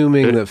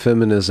assuming that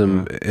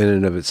feminism in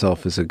and of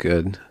itself is a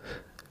good.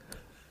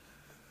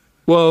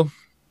 Well,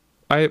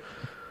 I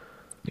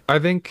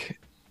think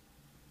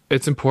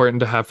it's important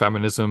to have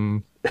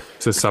feminism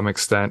to some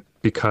extent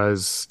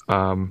because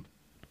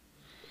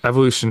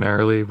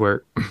evolutionarily,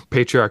 where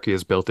patriarchy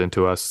is built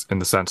into us in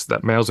the sense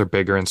that males are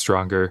bigger and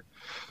stronger,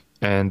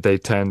 and they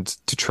tend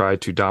to try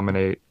to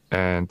dominate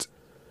and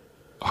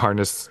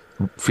harness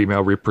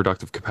female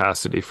reproductive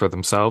capacity for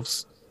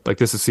themselves. Like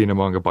this is seen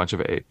among a bunch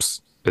of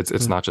apes.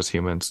 It's not just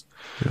humans.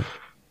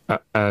 Yeah.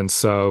 And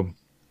so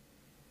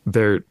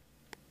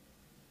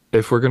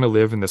if we're going to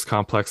live in this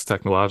complex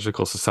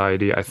technological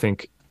society, I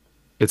think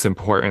it's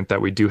important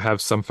that we do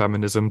have some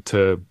feminism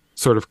to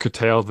sort of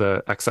curtail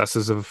the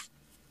excesses of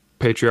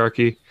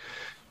patriarchy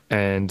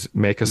and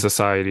make a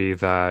society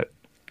that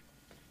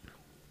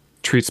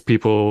treats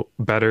people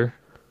better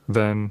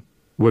than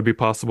would be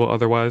possible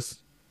otherwise.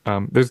 I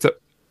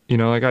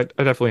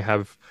definitely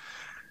have,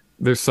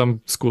 there's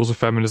some schools of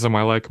feminism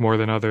I like more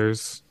than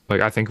others.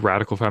 Like I think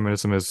radical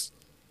feminism is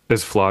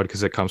flawed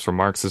because it comes from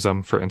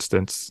Marxism, for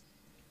instance.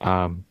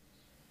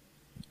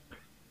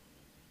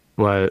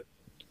 But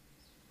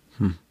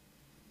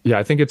yeah,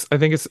 I think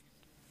it's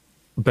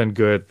been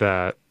good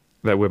that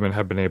women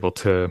have been able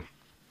to,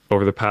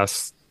 over the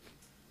past,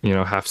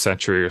 half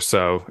century or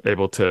so,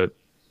 able to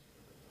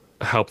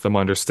help them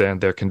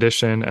understand their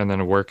condition and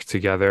then work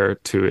together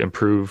to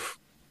improve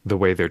the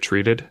way they're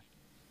treated.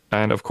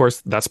 And of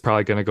course, that's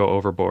probably going to go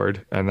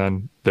overboard, and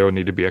then there will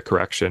need to be a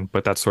correction.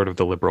 But that's sort of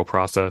the liberal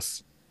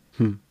process.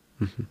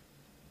 Mm-hmm.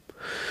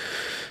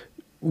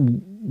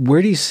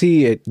 Where do you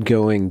see it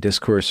going,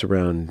 discourse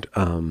around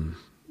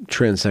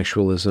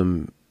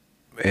transsexualism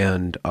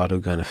and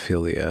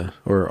autogynephilia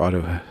or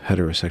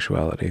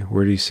autoheterosexuality?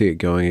 Where do you see it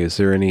going? Is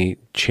there any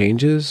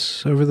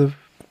changes over the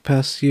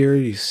past year?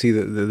 You see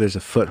that there's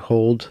a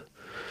foothold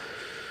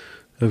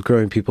of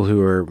growing people who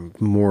are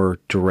more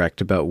direct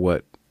about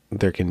what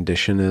their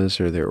condition is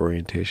or their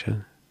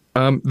orientation?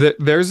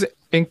 There's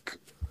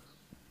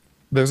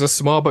a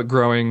small but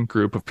growing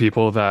group of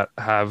people that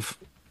are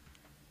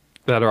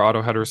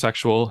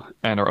autoheterosexual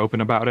and are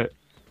open about it,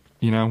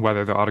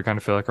 whether they're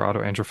autogynephilic or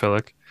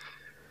autoandrophilic.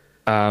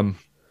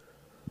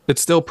 It's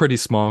still a pretty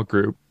small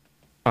group,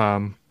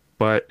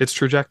 but its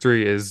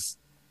trajectory is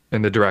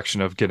in the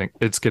direction of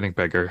getting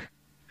bigger.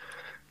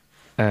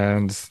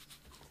 And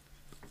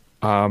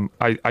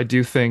I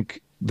do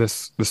think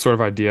this sort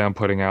of idea I'm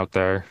putting out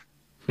there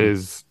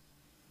it's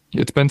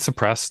been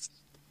suppressed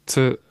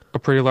to a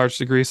pretty large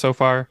degree so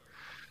far,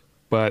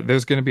 but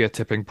there's going to be a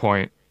tipping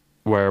point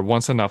where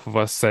once enough of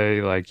us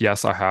say, like,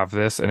 yes, I have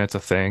this and it's a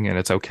thing and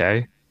it's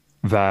okay,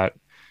 that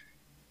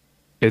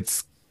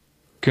it's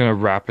going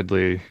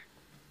to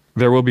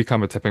there will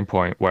become a tipping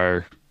point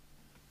where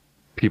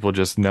people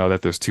just know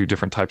that there's two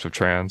different types of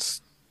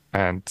trans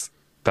and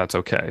that's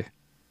okay.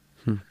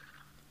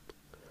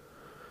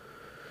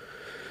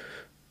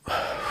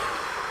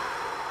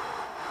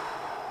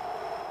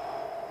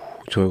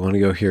 do I want to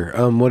go here?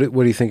 What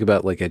do you think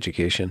about like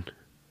education?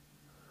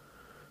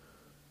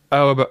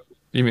 Oh, about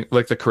you mean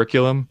like the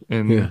curriculum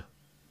in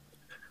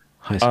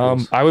high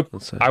schools? I would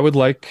let's say. I would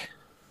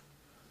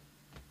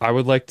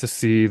like to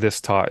see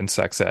this taught in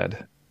sex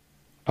ed,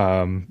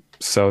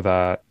 so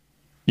that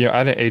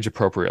at an age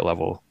appropriate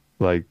level.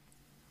 Like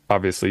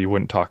obviously you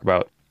wouldn't talk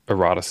about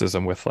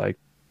eroticism with like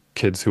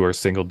kids who are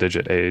single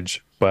digit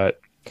age,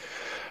 but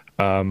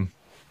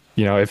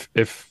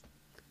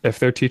if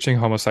they're teaching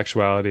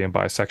homosexuality and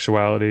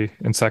bisexuality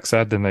in sex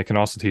ed, then they can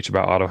also teach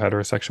about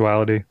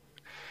autoheterosexuality.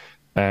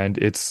 And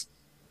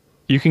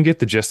you can get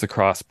the gist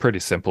across pretty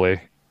simply.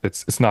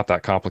 It's not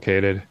that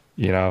complicated.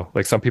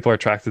 Like some people are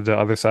attracted to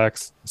other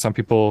sex. Some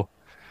people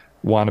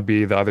want to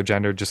be the other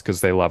gender just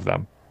because they love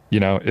them.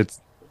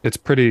 It's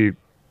pretty.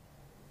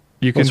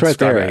 You can It's right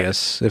there, describe I it.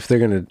 guess. If they're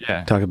going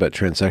to talk about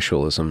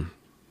transsexualism,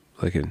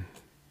 they can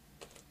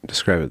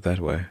describe it that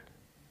way.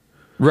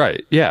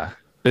 Right. Yeah.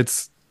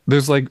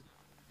 There's like,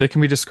 it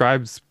can be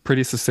described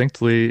pretty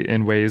succinctly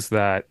in ways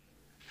that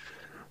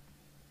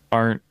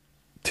aren't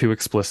too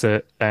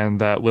explicit and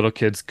that little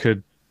kids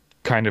could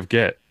kind of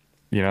get.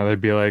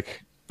 They'd be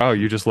like, oh,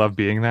 you just love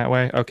being that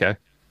way? Okay.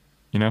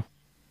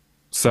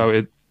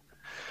 So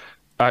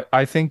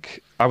I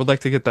think I would like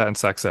to get that in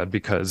sex ed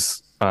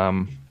because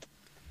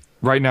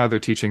right now they're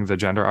teaching the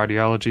gender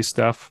ideology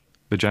stuff,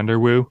 the gender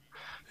woo.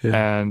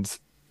 Yeah. And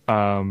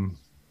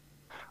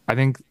I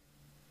think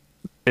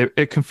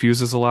it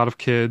confuses a lot of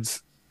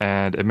kids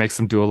and it makes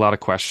them do a lot of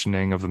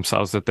questioning of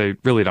themselves that they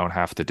really don't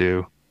have to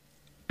do.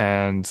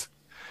 And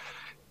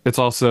it's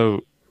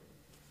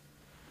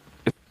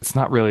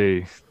not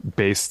really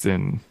based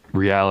in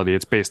reality.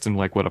 It's based in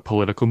like what a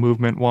political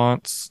movement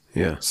wants.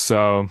 Yeah.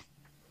 So,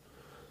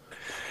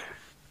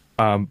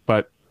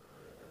 but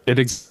it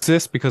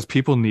exists because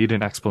people need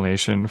an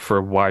explanation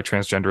for why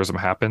transgenderism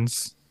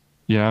happens.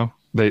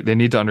 They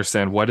need to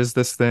understand, what is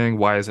this thing?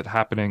 Why is it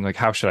happening? Like,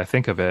 how should I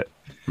think of it?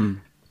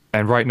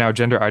 And right now,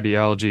 gender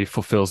ideology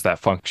fulfills that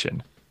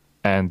function,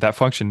 and that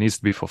function needs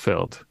to be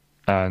fulfilled.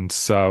 And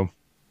so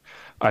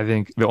I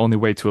think the only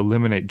way to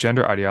eliminate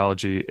gender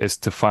ideology is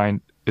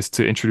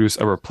to introduce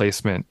a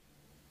replacement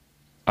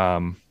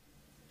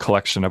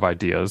collection of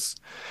ideas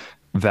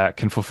that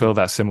can fulfill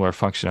that similar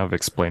function of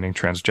explaining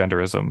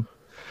transgenderism.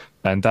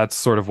 And that's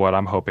sort of what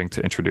I'm hoping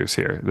to introduce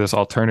here, this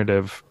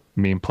alternative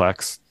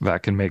memeplex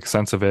that can make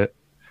sense of it.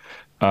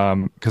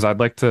 Because I'd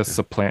like to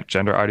supplant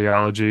gender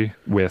ideology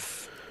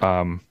with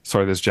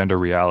sort of this gender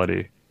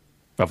reality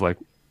of like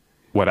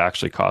what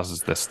actually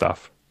causes this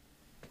stuff.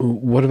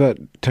 What about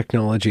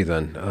technology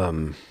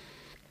then?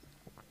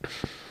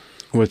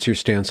 What's your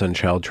stance on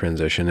child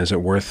transition? Is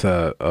it worth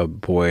a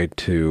boy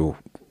to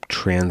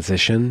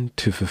transition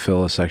to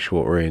fulfill a sexual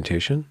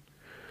orientation?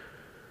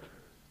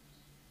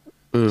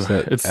 Is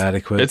that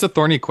adequate? It's a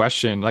thorny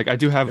question. Like I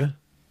do have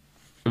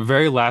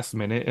very last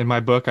minute in my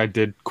book, I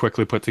did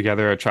quickly put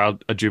together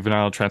a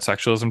juvenile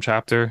transsexualism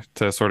chapter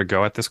to sort of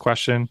go at this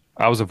question.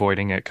 I was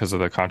avoiding it because of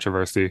the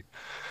controversy.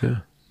 Yeah.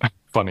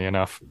 Funny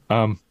enough.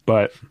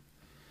 But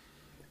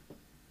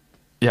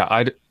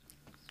yeah,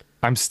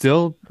 I'm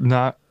still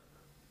not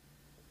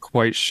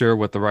quite sure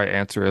what the right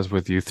answer is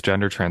with youth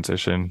gender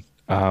transition.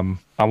 On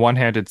one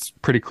hand, it's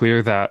pretty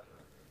clear that,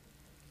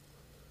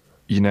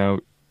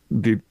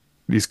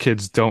 these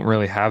kids don't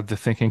really have the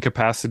thinking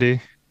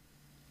capacity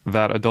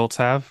that adults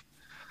have.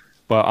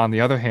 But on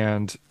the other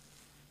hand,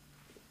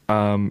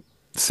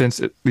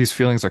 since these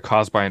feelings are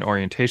caused by an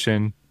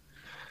orientation,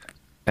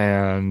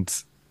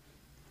 and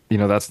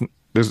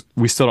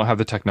we still don't have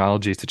the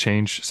technology to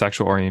change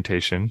sexual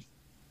orientation.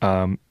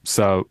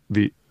 So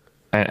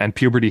and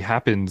puberty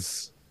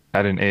happens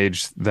at an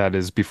age that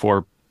is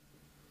before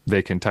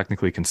they can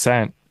technically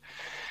consent.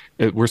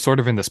 We're sort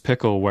of in this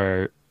pickle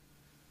where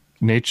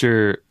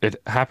nature, it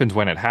happens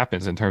when it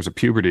happens in terms of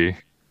puberty.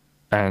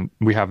 And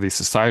we have these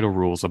societal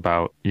rules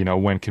about,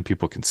 when can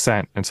people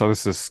consent? And so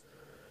there's this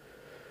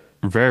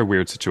very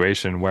weird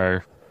situation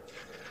where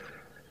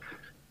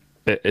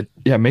it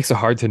makes it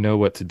hard to know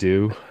what to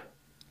do.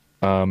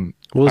 I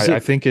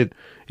think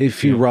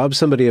if you rob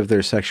somebody of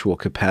their sexual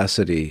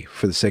capacity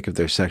for the sake of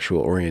their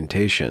sexual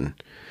orientation,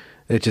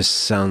 it just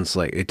sounds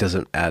like it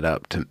doesn't add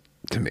up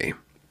to me.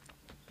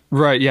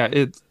 Right.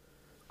 Yeah.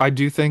 I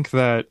do think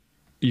that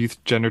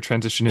youth gender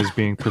transition is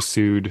being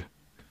pursued.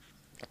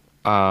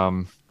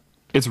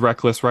 It's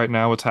reckless right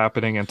now what's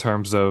happening in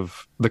terms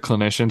of the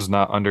clinicians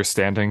not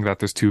understanding that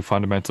there's two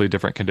fundamentally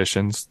different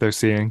conditions they're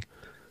seeing.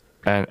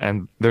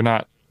 And they're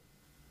not,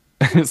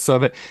 so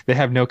that they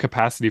have no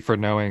capacity for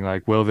knowing,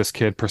 like, will this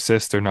kid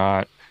persist or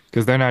not?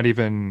 Because they're not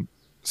even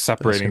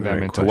separating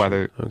them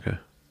into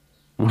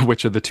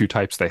which of the two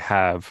types they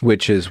have.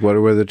 What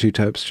are the two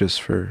types,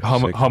 just for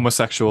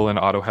homosexual and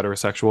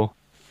autoheterosexual.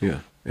 Yeah.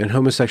 And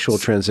homosexual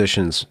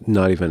transition's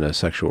not even a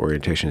sexual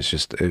orientation. It's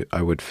just,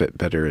 I would fit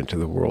better into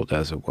the world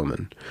as a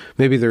woman.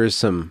 Maybe there is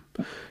some...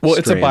 Well,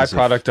 it's a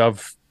byproduct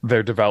of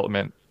their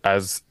development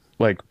as,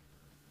 like,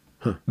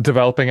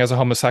 developing as a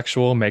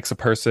homosexual makes a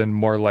person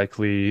more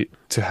likely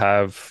to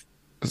have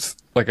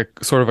like a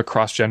sort of a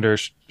cross-gender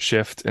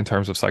shift in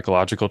terms of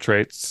psychological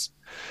traits.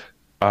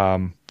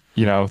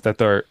 That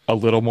they're a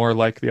little more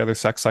like the other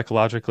sex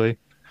psychologically.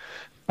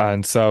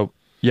 And so,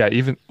 yeah,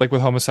 even like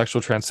with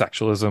homosexual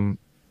transsexualism,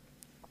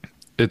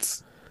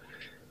 it's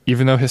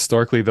even though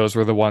historically those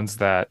were the ones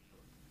that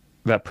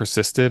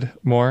persisted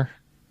more,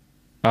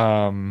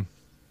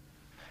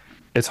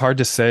 it's hard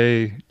to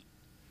say.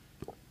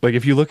 Like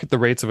if you look at the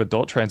rates of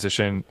adult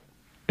transition,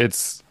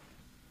 it's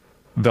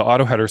the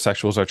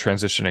auto-heterosexuals are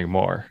transitioning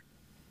more.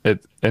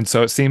 And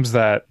so it seems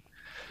that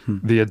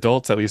the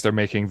adults at least are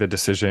making the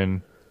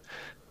decision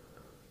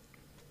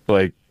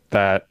like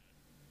that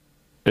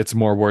it's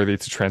more worthy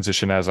to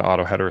transition as an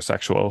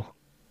auto-heterosexual.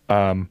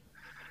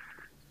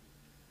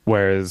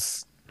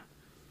 Whereas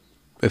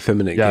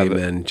effeminate gay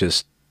men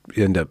just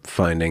end up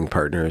finding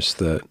partners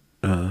that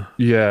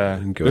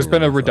there's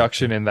been a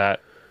reduction in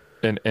that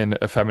in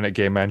effeminate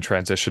gay men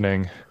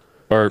transitioning,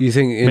 or you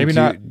think maybe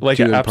not like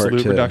an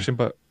absolute reduction,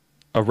 but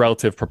a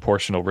relative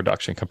proportional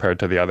reduction compared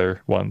to the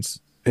other ones.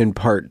 In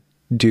part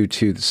due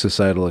to the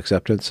societal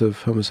acceptance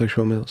of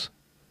homosexual males?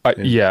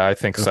 Yeah, I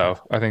think so.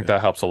 I think that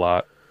helps a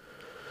lot.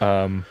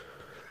 And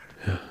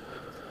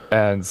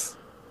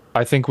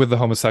I think with the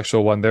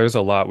homosexual one, there's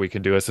a lot we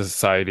can do as a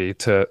society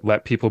to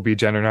let people be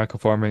gender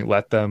nonconforming,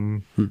 let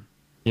them,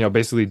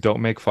 basically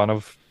don't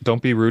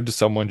be rude to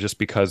someone just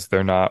because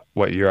they're not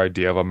what your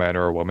idea of a man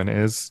or a woman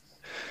is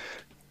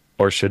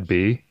or should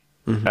be.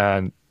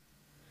 And,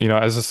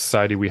 as a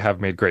society, we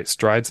have made great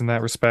strides in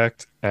that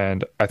respect.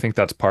 And I think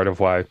that's part of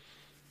why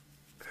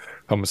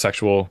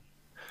homosexual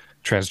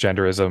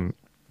transgenderism,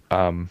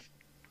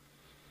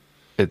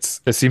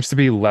 it seems to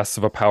be less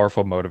of a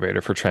powerful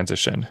motivator for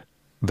transition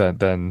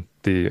than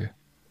the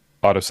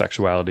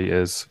autosexuality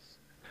is.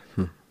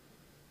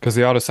 Because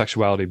the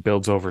autosexuality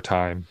builds over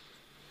time.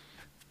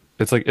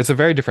 It's a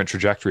very different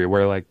trajectory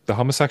where like the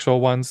homosexual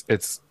ones,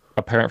 it's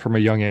apparent from a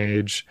young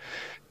age,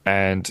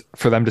 and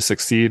for them to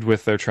succeed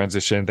with their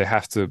transition, they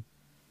have to,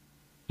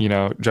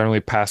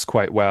 generally pass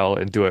quite well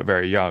and do it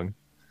very young.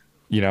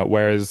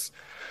 Whereas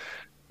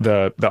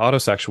the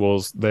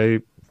autosexuals,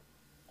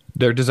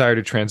 their desire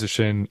to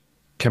transition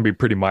can be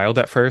pretty mild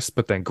at first,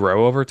 but then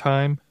grow over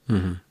time.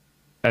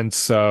 And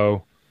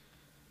so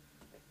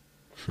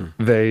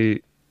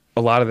a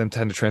lot of them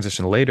tend to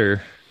transition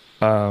later,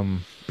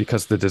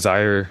 because the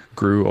desire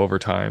grew over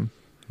time.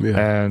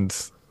 And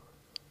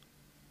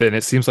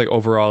it seems like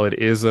overall it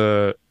is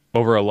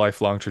over a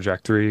lifelong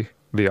trajectory,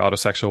 the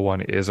autosexual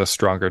one is a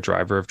stronger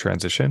driver of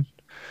transition.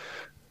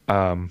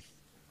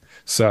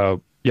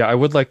 So yeah, I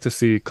would like to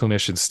see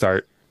clinicians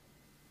start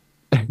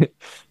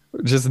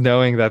just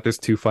knowing that there's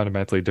two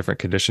fundamentally different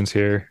conditions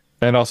here,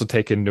 and also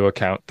take into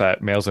account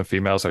that males and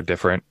females are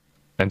different.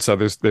 And so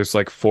there's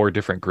like 4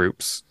 different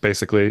groups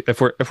basically.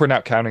 If we're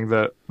not counting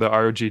the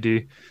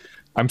ROGD,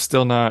 I'm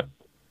still not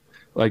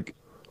like,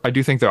 I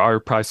do think there are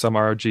probably some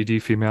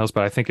ROGD females,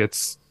 but I think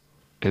it's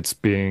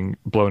being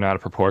blown out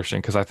of proportion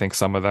because I think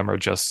some of them are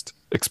just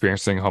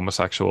experiencing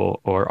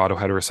homosexual or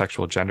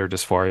auto-heterosexual gender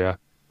dysphoria,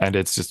 and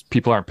it's just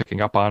people aren't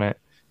picking up on it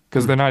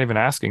because they're not even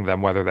asking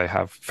them whether they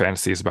have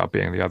fantasies about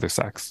being the other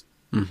sex.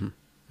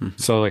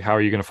 So like, how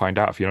are you going to find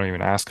out if you don't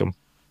even ask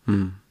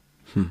them?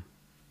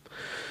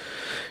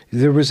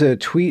 There was a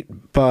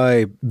tweet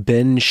by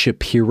Ben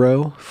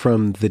Shapiro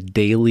from the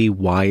Daily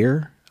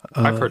Wire.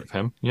 I've heard of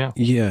him. Yeah.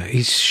 Yeah.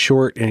 He's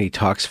short and he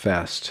talks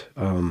fast.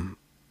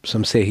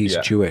 Some say he's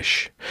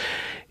Jewish.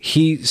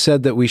 He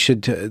said that we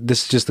should,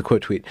 this is just the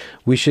quote tweet,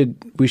 we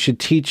should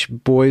teach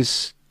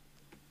boys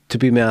to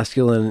be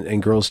masculine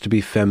and girls to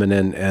be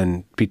feminine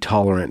and be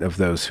tolerant of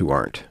those who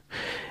aren't.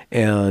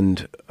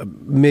 And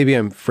maybe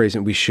I'm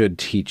phrasing, we should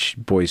teach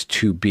boys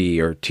to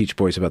be, or teach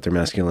boys about their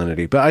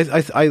masculinity. But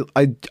I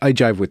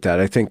jive with that.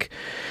 I think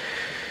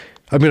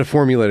I'm going to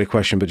formulate a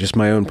question, but just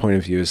my own point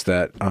of view is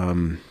that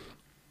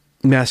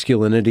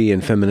masculinity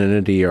and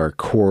femininity are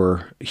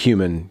core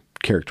human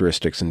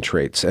characteristics and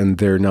traits, and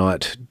they're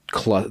not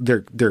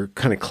they're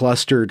kind of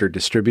clustered or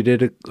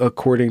distributed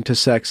according to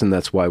sex, and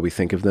that's why we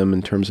think of them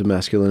in terms of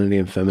masculinity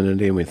and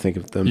femininity, and we think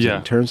of them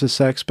in terms of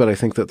sex. But I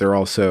think that they're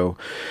also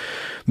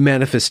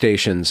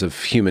manifestations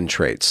of human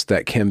traits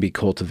that can be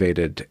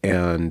cultivated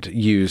and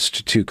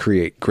used to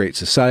create great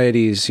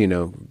societies, and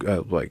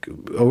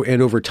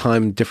over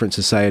time, different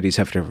societies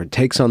have different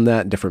takes on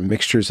that, different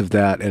mixtures of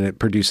that, and it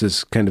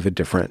produces kind of a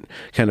different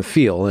kind of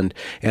feel. And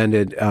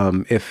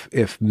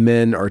if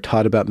men are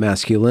taught about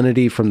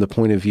masculinity from the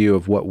point of view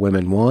of what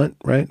women want,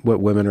 right?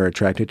 What women are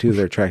attracted to,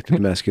 they're attracted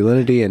to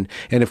masculinity. And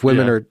if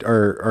women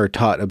are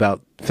taught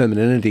about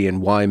femininity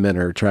and why men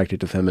are attracted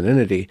to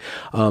femininity,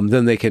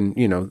 then they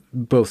can,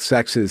 both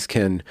sexes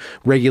can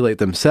regulate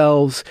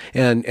themselves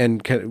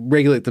and can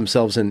regulate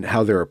themselves in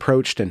how they're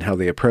approached and how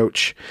they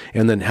approach,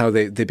 and then how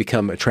they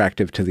become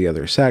attractive to the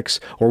other sex,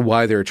 or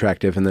why they're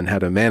attractive, and then how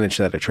to manage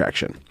that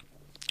attraction.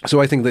 So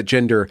I think that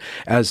gender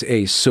as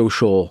a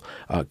social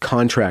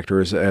contract,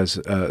 or as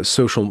a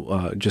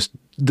social just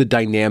the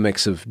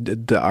dynamics of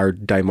our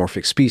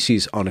dimorphic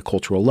species on a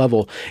cultural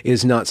level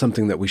is not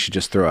something that we should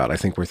just throw out. I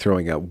think we're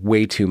throwing out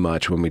way too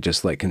much when we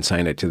just like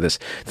consign it to this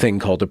thing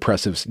called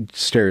oppressive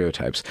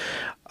stereotypes.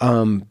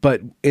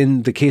 But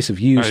in the case of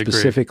you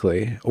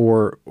specifically,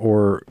 or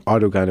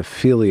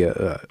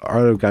autogynephilia,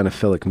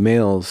 autogynephilic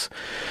males,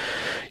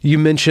 you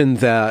mentioned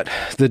that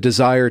the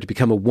desire to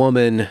become a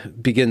woman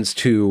begins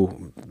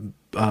to,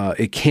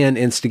 it can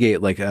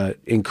instigate like a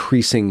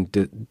increasing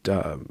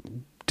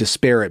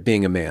despair at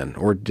being a man,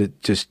 or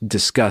just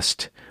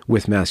disgust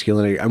with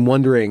masculinity. I'm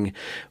wondering,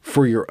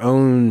 for your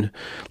own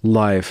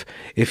life,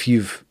 if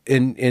you've,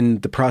 in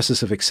the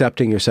process of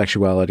accepting your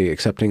sexuality,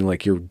 accepting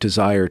like your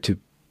desire to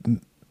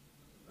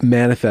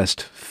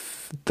manifest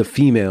the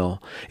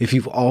female, if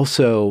you've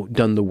also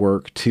done the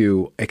work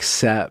to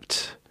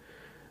accept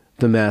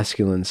the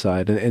masculine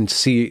side and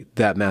see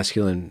that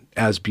masculine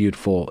as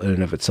beautiful in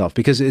and of itself,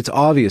 because it's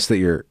obvious that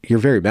you're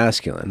very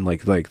masculine,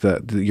 like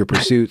your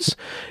pursuits,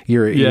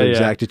 your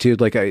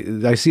exactitude. Like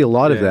I see a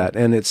lot of that,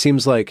 and it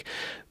seems like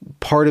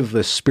part of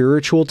the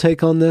spiritual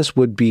take on this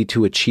would be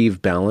to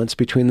achieve balance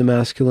between the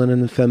masculine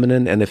and the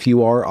feminine. And if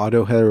you are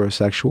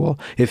auto-heterosexual,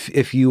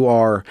 if you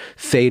are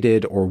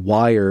fated or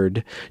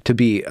wired to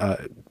be,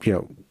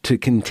 to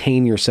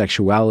contain your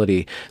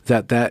sexuality,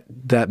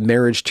 that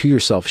marriage to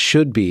yourself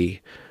should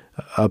be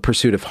a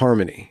pursuit of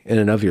harmony in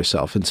and of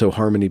yourself. And so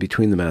harmony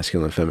between the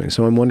masculine and feminine.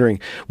 So I'm wondering,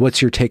 what's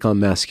your take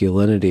on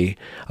masculinity,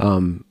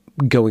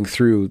 going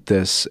through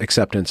this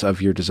acceptance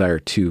of your desire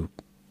to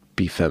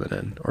be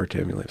feminine or to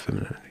emulate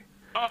femininity?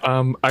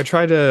 I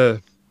try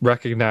to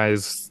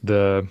recognize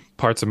the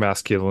parts of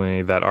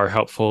masculinity that are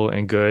helpful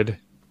and good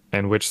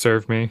and which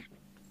serve me.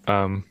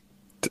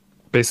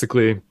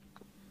 Basically,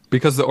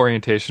 because the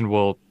orientation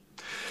will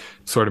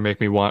sort of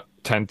make me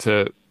tend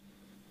to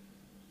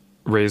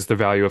raise the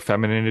value of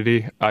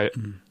femininity, I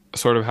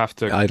sort of have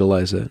to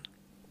idolize it.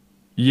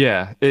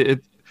 Yeah,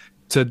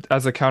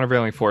 as a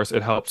countervailing force,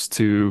 it helps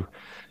to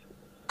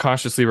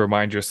consciously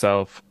remind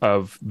yourself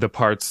of the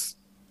parts,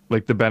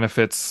 like the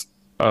benefits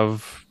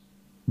of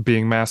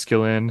being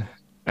masculine,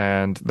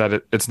 and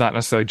that it's not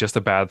necessarily just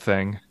a bad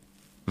thing,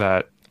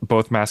 that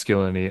both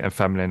masculinity and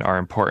feminine are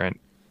important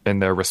in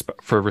their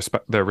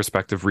their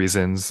respective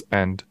reasons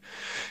and,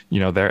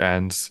 their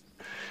ends,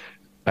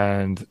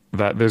 and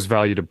that there's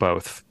value to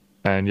both.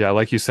 And yeah,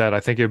 like you said, I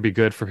think it would be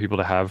good for people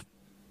to have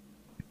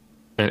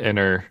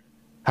their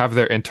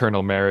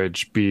internal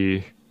marriage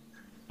be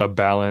a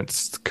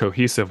balanced,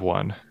 cohesive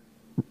one,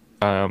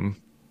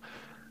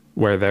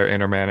 where their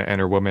inner man and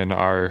inner woman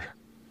are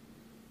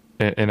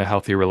in a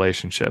healthy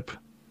relationship.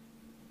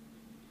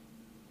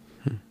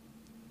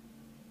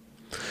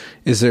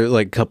 Is there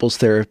like couples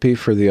therapy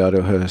for the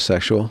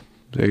autohomosexual?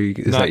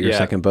 Is that your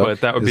second book? But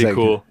that would be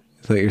cool.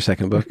 Is that your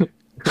second book?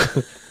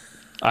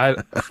 I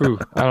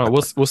don't know.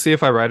 We'll see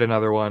if I write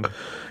another one.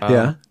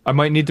 Yeah. I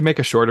might need to make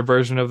a shorter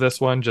version of this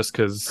one just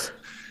because.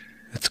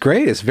 It's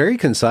great. It's very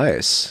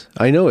concise.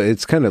 I know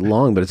it's kind of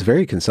long, but it's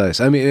very concise.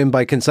 I mean, and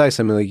by concise,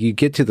 I mean like you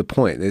get to the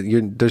point.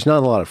 There's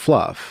not a lot of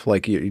fluff.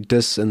 Like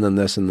this and then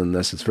this and then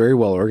this. It's very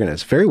well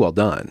organized. Very well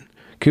done.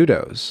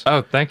 Kudos.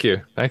 Oh, thank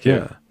you. Thank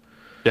you.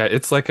 Yeah,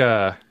 it's like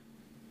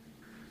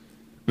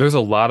there's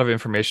a lot of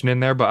information in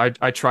there, but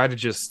I try to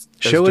just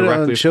show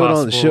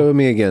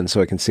me again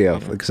so I can see how,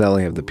 because I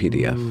only have the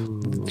PDF.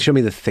 Ooh. Show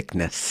me the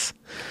thickness.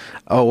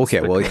 Oh,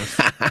 okay. Well,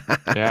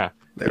 yeah.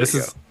 This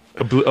is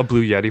a blue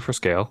Yeti for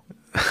scale.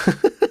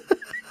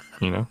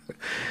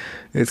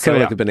 It's kind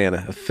of like a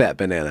banana, a fat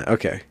banana.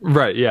 Okay.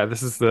 Right. Yeah.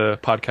 This is the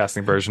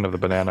podcasting version of the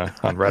banana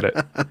on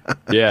Reddit.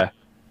 Yeah.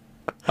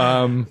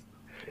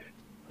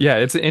 Yeah.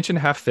 It's an 1.5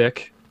 inches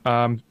thick.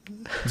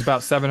 It's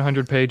about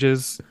 700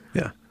 pages.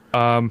 Yeah.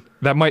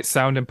 That might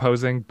sound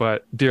imposing,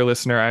 but dear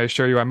listener, I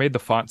assure you, I made the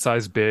font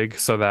size big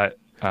so that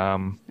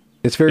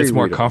it's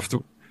more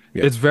comfortable.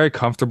 Yeah. It's very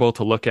comfortable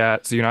to look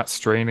at, so you're not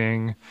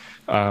straining.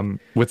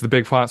 With the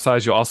big font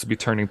size, you'll also be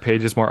turning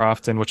pages more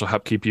often, which will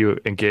help keep you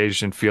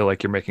engaged and feel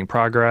like you're making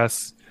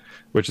progress,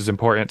 which is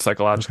important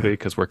psychologically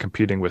because we're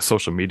competing with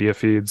social media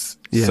feeds.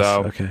 Yes.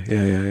 So, okay.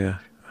 Yeah.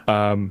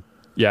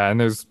 Yeah,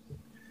 and it's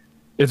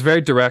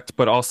very direct,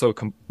 but also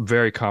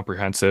very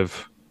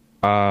comprehensive.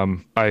 I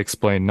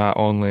explain not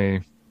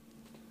only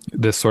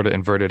this sort of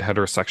inverted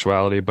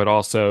heterosexuality, but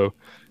also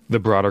the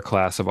broader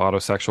class of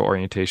autosexual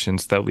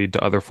orientations that lead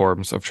to other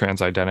forms of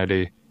trans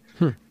identity.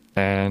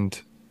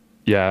 And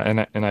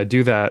yeah, and I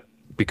do that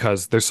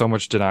because there's so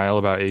much denial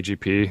about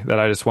AGP that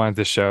I just wanted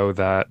to show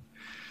that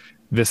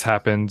this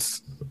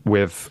happens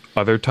with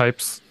other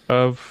types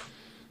of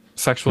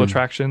sexual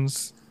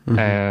attractions.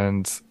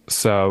 And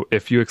so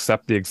if you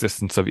accept the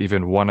existence of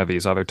even one of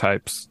these other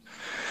types,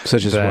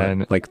 such as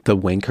what? Like the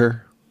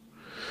wanker?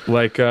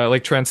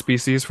 Like trans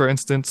species, for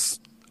instance.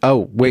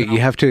 Oh, wait, you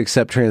have to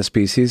accept trans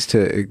species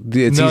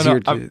in order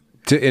to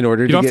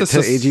get to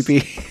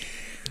AGP?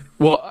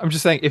 Well, I'm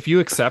just saying, if you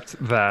accept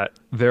that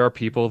there are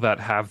people that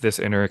have this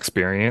inner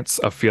experience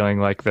of feeling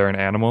like they're an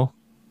animal.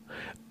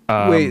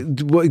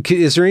 Wait,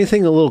 is there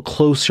anything a little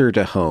closer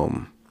to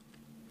home?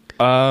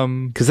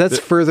 Because that's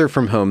further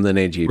from home than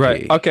AGP.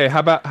 Right. Okay. How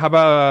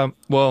about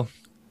well,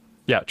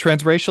 yeah,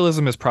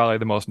 transracialism is probably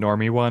the most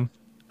normie one.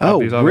 Oh,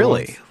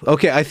 really?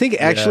 Okay, I think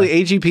actually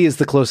AGP is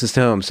the closest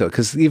to home. So,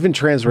 because even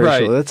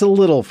transracial, that's a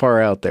little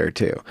far out there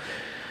too.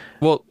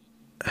 Well,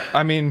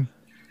 I mean,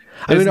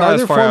 are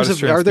there forms of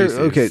sorry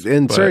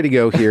to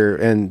go here,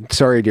 and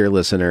sorry, dear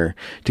listener,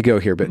 to go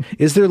here, but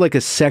is there like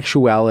a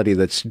sexuality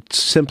that's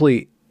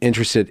simply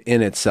interested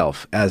in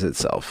itself as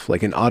itself,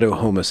 like an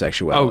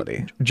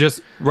auto-homosexuality?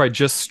 Just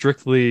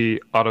strictly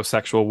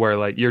autosexual, where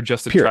like you're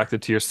just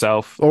attracted to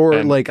yourself,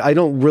 or like I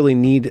don't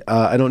need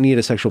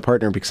a sexual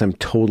partner because I'm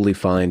totally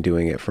fine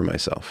doing it for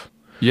myself.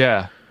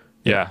 Yeah,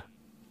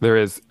 there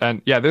is,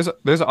 and there's an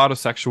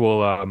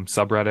autosexual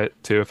subreddit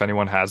too. If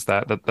anyone has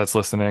that's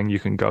listening, you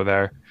can go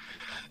there,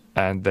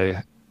 and they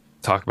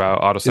talk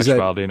about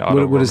autosexuality and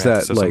auto. What is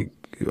that like?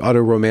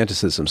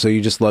 Auto-romanticism. So you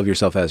just love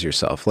yourself as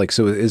yourself. Like,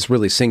 so it's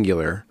really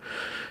singular.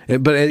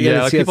 But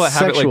like people that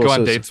have it like go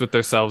on dates with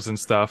themselves and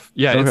stuff.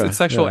 Yeah, it's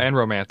sexual and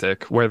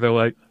romantic, where they're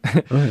like,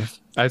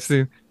 I've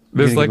seen,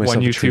 there's like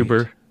one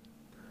YouTuber.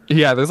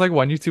 Yeah, there's like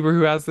one YouTuber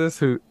who has this,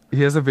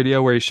 he has a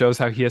video where he shows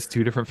how he has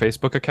 2 different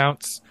Facebook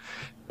accounts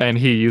and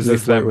he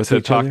uses them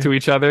to talk to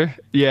each other.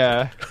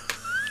 Yeah.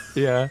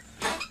 Yeah.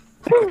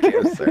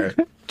 Okay, sir.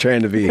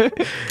 Trying to be, I'm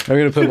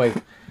going to put my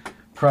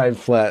pride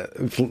flat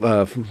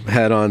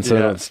hat on so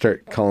I don't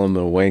start calling him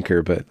a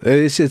wanker, but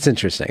it's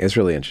interesting. It's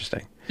really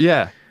interesting.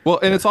 Yeah. Well,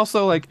 and it's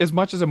also like, as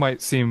much as it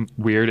might seem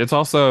weird, it's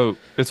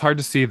hard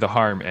to see the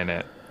harm in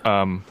it.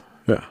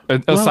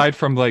 Aside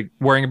from like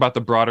worrying about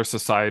the broader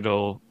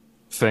societal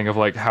thing of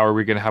like, how are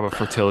we going to have a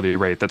fertility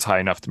rate that's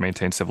high enough to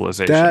maintain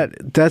civilization?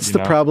 That's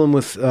the problem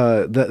with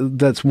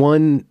that's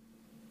one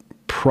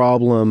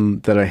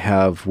problem that I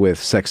have with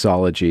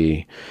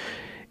sexology,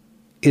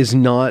 is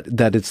not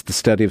that it's the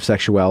study of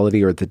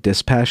sexuality or the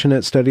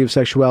dispassionate study of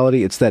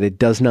sexuality. It's that it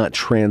does not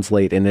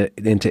translate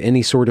into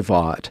any sort of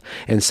ought.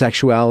 And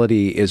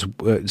sexuality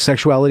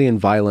and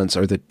violence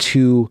are the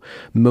 2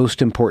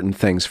 most important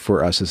things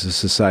for us as a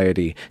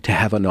society to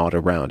have an ought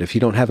around. If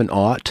you don't have an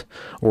ought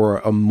or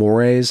a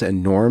mores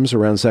and norms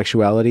around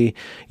sexuality,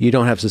 you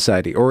don't have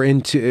society. Or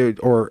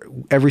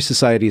every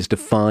society is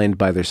defined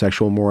by their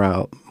sexual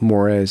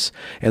mores,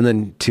 and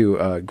then to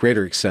a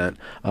greater extent,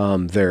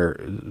 their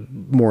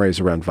mores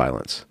around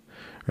violence,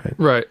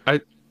 right?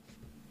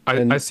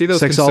 I see those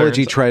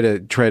sexology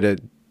concerns. try to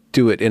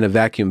do it in a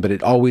vacuum, but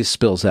it always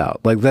spills out.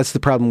 Like, that's the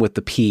problem with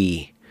the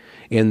P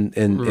in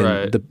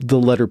the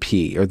letter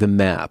P, or the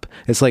map.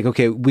 It's like,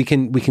 okay, we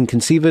can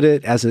conceive of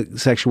it as a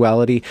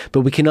sexuality,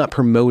 but we cannot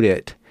promote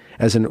it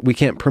we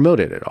can't promote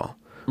it at all.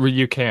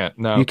 You can't.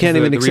 No, you can't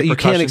even accept. You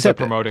can't accept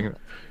promoting it.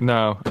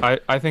 No,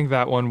 I think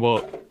that one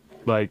will,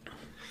 like,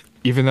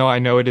 even though I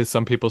know it is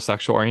some people's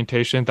sexual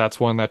orientation, that's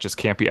one that just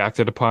can't be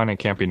acted upon and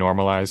can't be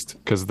normalized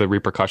because the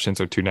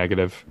repercussions are too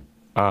negative.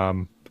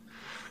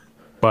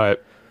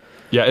 But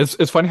yeah,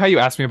 it's funny how you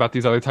asked me about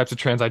these other types of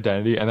trans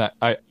identity, and that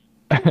I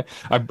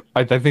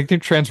think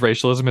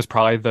transracialism is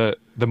probably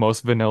the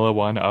most vanilla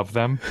one of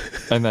them.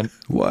 And then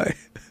why?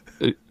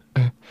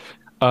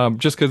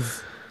 Just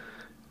because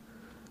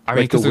I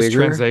mean, because there's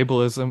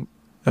transableism.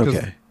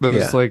 Okay.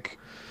 There's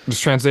there's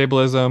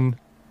transableism,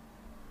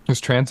 there's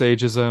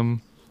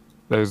transageism,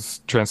 there's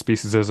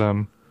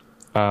transspeciesism,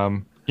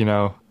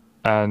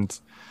 and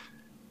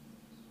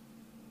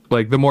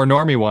like the more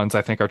normie ones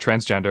I think are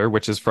transgender,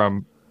 which is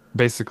from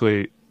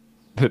basically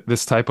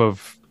this type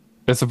of,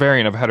 it's a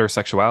variant of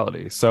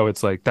heterosexuality. So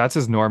it's like, that's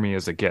as normie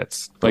as it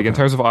gets. Like in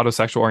terms of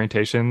autosexual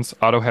orientations,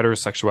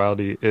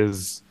 autoheterosexuality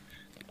is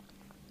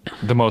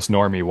the most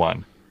normie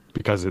one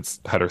because it's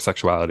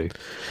heterosexuality.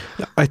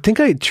 I think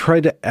I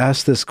tried to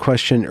ask this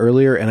question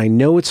earlier, and I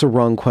know it's a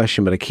wrong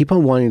question, but I keep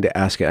on wanting to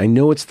ask it. I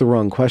know it's the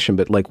wrong question,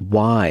 but like,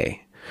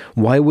 why?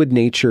 Why would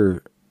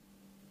nature...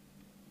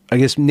 I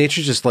guess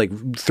nature's just like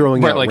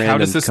throwing out like, random how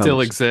does this still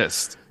comments.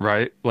 exist,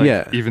 right?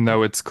 Like, even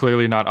though it's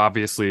clearly not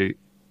obviously...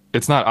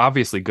 It's not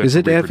obviously good Is for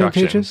it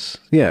reproduction. advantageous?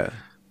 Yeah.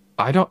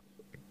 I don't...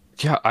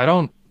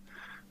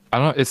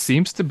 It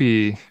seems to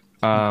be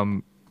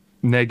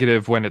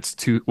negative when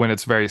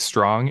it's very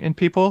strong in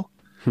people,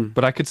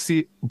 but I could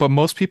see, but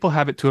most people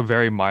have it to a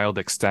very mild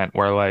extent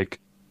where like,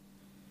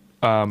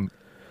 I'm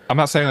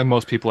not saying that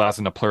most people, as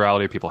in a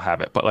plurality of people,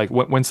 have it, but like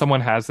when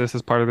someone has this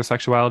as part of their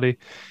sexuality,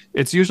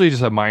 it's usually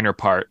just a minor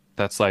part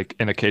that's like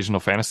an occasional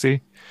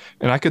fantasy.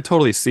 And I could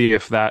totally see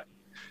if that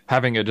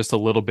having it just a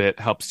little bit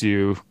helps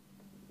you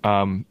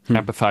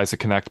empathize and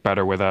connect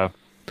better with a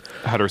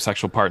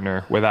heterosexual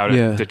partner without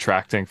it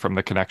detracting from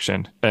the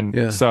connection. And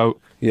I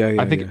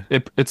think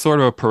it's sort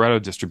of a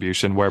Pareto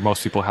distribution where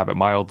most people have it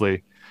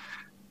mildly.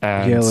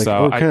 And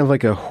kind of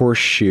like a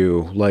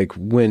horseshoe. Like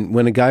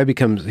when a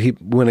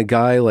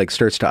guy like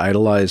starts to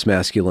idolize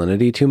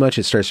masculinity too much,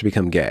 it starts to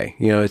become gay.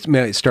 You know, it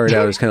may start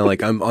out as kind of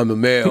like I'm a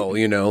male.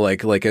 You know,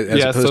 like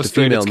as opposed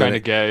to female. It's kind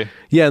of gay.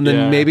 Yeah, and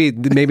then maybe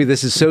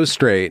this is so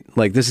straight.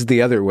 Like this is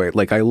the other way.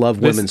 Like I love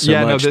women so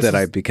much that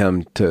I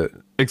become to.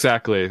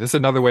 Exactly. This is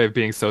another way of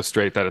being so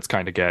straight that it's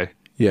kind of gay.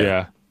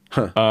 Yeah.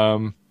 Huh.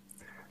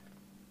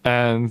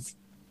 And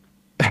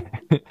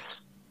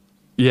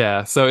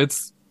Yeah, so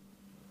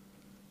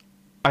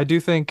I do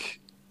think,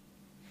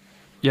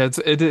 yeah,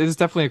 it is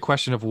definitely a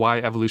question of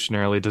why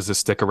evolutionarily does this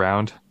stick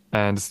around?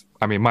 And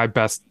I mean, my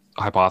best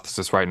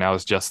hypothesis right now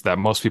is just that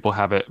most people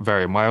have it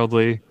very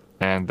mildly,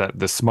 and that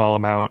this small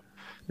amount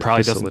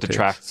probably doesn't Facilitates.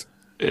 detract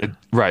it.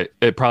 Right.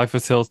 It probably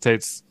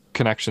facilitates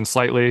connection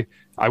slightly.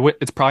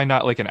 It's probably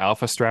not like an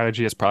alpha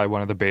strategy. It's probably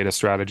one of the beta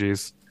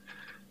strategies,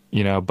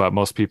 but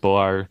most people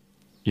are,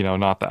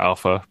 not the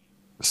alpha.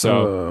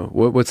 So,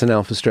 What's an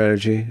alpha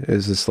strategy?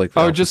 Is this like the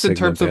oh, alpha just in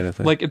signal terms beta of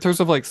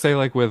thing? like say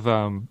like with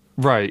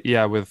right,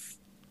 yeah, with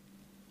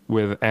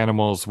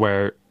animals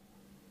where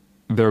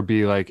there'd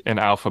be like an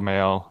alpha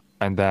male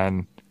and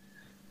then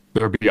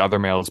there'd be other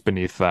males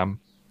beneath them.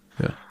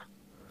 Yeah.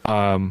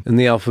 Um, And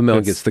the alpha male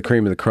gets it's the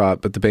cream of the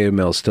crop, but the beta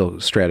male still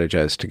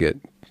strategizes to get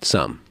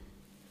some.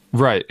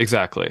 right,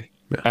 exactly.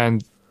 Yeah.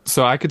 And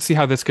so I could see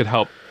how this could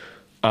help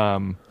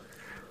um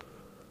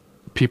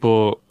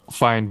people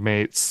find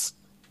mates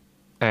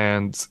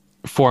and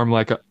form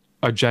like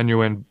a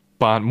genuine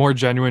bond, more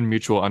genuine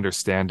mutual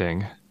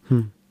understanding.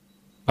 Hmm.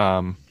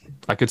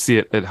 I could see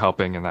it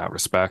helping in that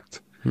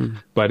respect. Hmm.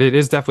 But it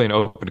is definitely an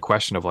open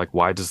question of like,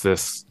 why does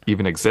this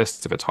even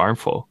exist if it's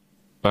harmful?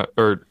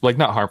 Or like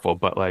not harmful,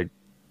 but like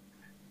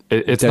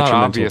it's not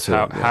Detrimental obvious to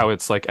how, it, yeah. how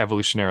it's like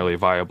evolutionarily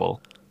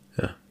viable.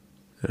 Yeah.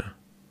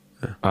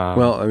 Yeah. Um,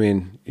 Well, I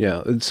mean,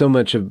 yeah, so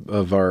much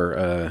of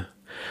our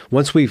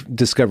once we've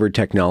discovered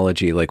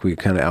technology, like we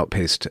kind of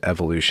outpaced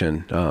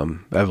evolution,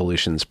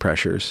 evolution's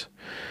pressures,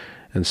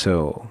 and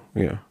so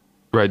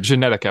right,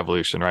 genetic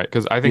evolution, right?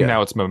 Because I think yeah,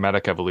 now it's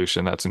mimetic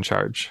evolution that's in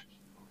charge.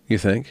 you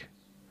think?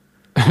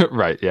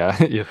 Right,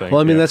 yeah, you think,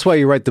 Well, I mean, yeah. that's why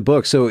you write the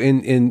book. So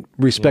in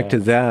respect Yeah.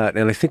 to that,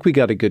 and I think we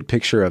got a good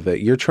picture of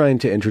it. You're trying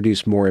to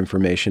introduce more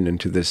information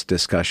into this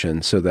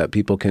discussion so that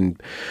people can,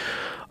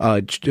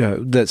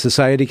 that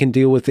society can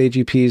deal with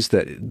AGPs,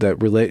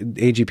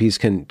 AGPs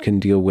can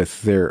deal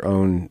with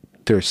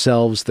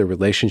theirselves, their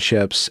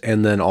relationships,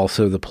 and then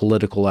also the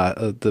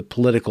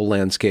political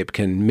landscape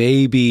can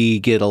maybe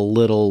get a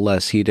little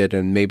less heated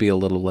and maybe a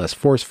little less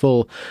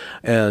forceful,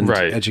 and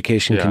Right.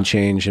 education Yeah. can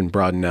change and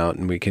broaden out,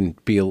 and we can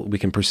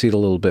proceed a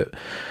little bit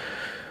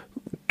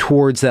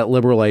towards that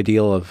liberal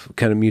ideal of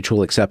kind of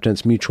mutual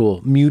acceptance,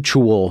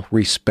 mutual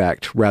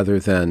respect, rather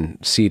than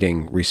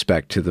ceding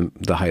respect to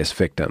the highest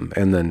victim.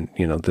 And then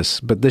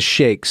this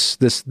shakes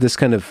this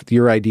kind of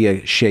your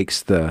idea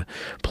shakes the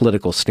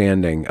political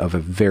standing of a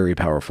very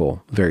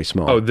powerful, very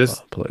small Oh, this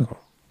political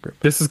group.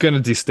 this is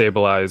going to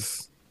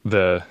destabilize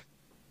the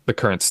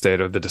current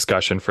state of the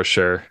discussion for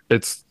sure.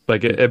 It's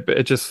like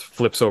it just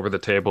flips over the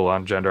table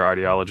on gender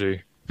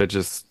ideology.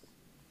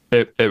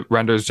 It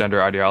renders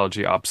gender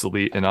ideology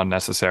obsolete and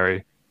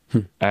unnecessary.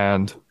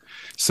 And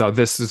so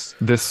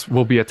this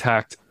will be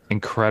attacked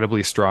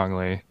incredibly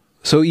strongly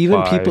So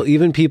by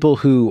even people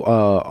who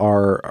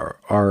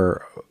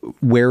are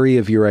wary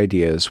of your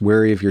ideas,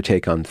 wary of your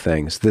take on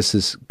things,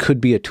 could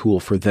be a tool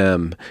for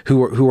them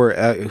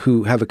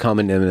who have a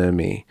common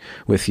enemy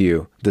with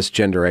you. This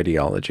gender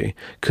ideology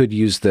could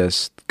use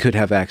this, could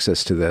have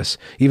access to this,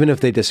 even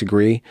if they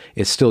disagree.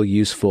 It's still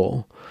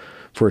useful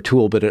for a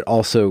tool, but it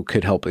also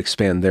could help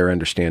expand their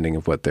understanding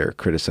of what they're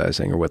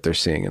criticizing or what they're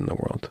seeing in the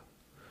world.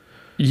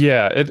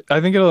 yeah, I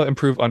think it'll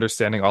improve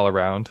understanding all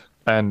around.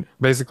 And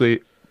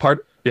basically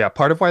part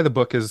of why the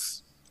book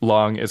is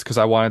long is because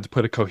I wanted to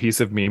put a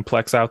cohesive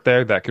memeplex out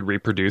there that could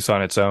reproduce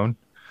on its own.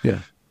 Yeah.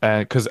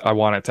 And because I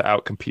want it to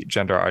outcompete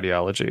gender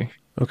ideology.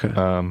 Okay.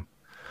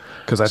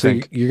 Because I So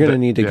think you're going to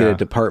need to get yeah. a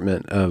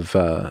department of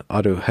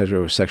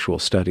auto-heterosexual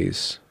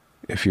studies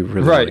if you really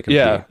want to Right, compete.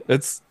 yeah.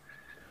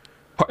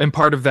 And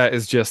part of that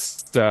is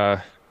just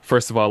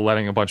first of all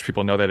letting a bunch of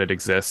people know that it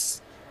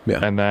exists. Yeah.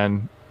 And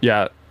then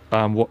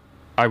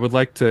I would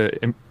like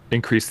to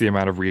increase the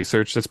amount of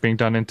research that's being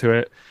done into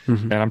it.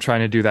 Mm-hmm. And I'm trying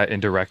to do that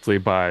indirectly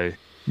by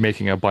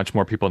making a bunch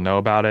more people know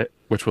about it,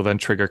 which will then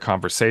trigger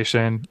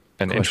conversation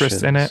and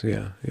interest in it.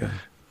 Questions.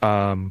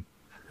 Yeah.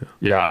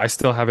 Yeah, I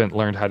still haven't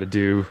learned how to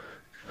do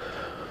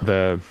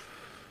the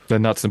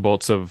nuts and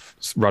bolts of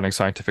running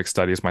scientific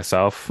studies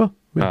myself. Oh,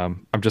 yeah.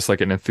 I'm just like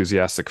an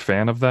enthusiastic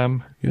fan of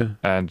them, Yeah.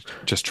 and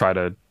just try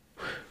to.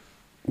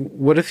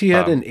 What if you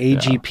had an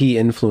AGP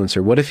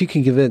influencer? What if you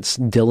could convince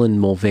Dylan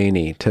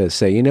Mulvaney to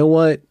say, you know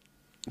what,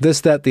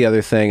 this, that, the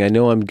other thing, I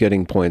know I'm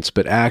getting points,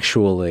 but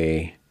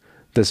actually,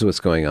 this is what's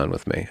going on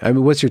with me. I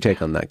mean, what's your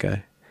take on that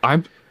guy?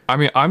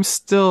 I'm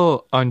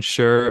still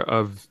unsure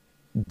of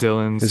His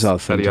Dylan's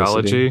authenticity.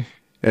 ideology.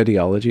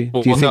 Ideology?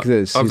 Well, Do you think no, that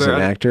he's an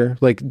actor?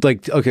 Like,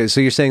 okay, so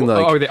you're saying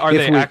like, are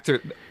they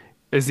actor?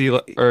 Is he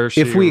or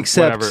she? if we or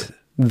accept whatever.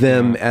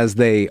 them as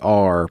they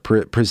are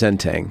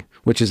presenting,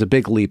 which is a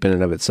big leap in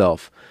and of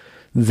itself,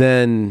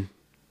 then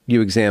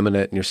you examine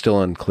it and you're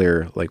still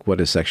unclear like what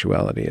his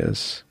sexuality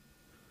is.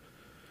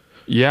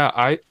 Yeah,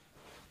 I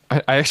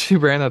actually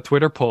ran a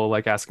Twitter poll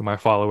like asking my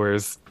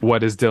followers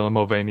what is Dylan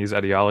Mulvaney's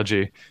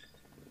ideology,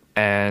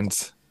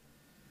 and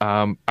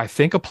I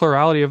think a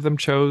plurality of them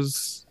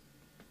chose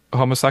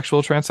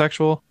homosexual,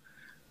 transsexual.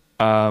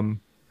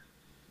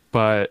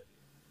 But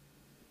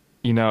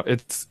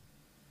it's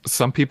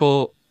some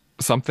people,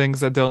 some things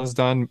that Dylan's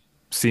done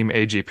seem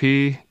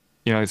AGP,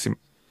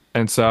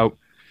 and so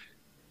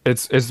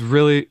it's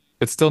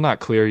still not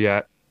clear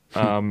yet.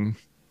 I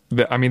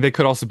mean, they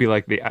could also be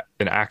like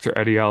an actor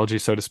ideology,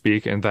 so to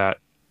speak, in that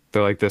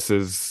they're like,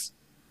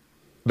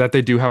 that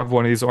they do have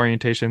one of these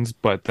orientations,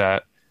 but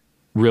that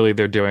really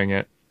they're doing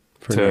it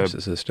for to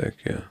narcissistic,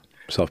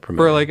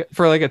 self-promoting,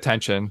 for like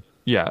attention.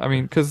 Yeah, I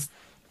mean, because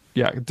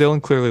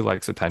Dylan clearly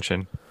likes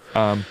attention.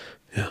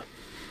 Yeah.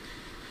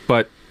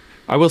 But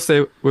I will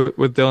say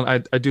with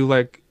Dylan, I do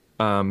like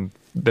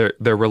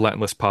their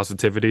relentless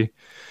positivity.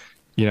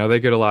 They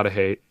get a lot of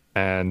hate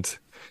and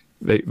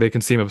they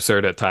can seem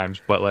absurd at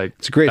times, but like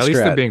it's a great at strat. least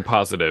they're being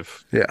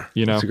positive. Yeah.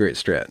 It's a great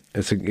strat.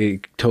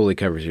 It totally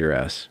covers your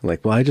ass.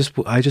 Like, well, I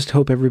just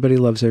hope everybody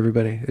loves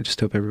everybody. I just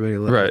hope everybody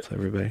loves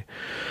everybody.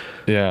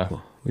 Yeah.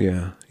 Well,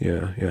 yeah.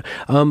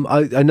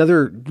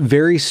 Another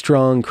very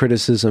strong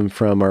criticism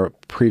from our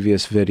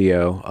previous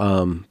video,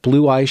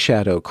 blue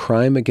eyeshadow,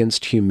 crime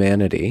against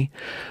humanity.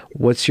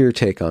 What's your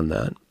take on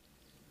that?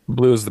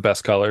 Blue is the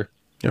best color.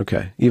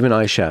 Okay. Even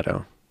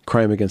eyeshadow,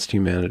 crime against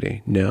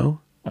humanity. No?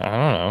 I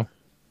don't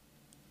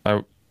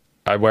know.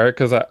 I wear it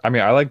because I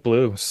mean, I like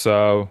blue.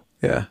 So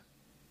yeah,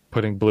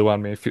 putting blue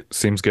on me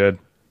seems good.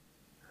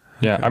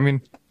 Yeah. Okay. I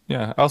mean,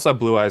 yeah, I also have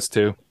blue eyes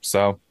too.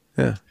 So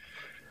yeah.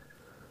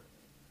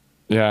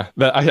 Yeah,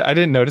 I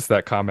didn't notice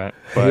that comment,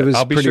 but it was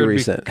I'll be pretty sure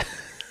recent.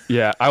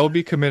 Yeah, I will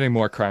be committing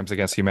more crimes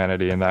against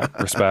humanity in that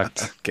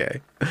respect.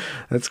 Okay,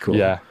 that's cool.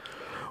 Yeah.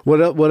 What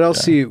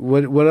else? Yeah.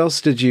 What else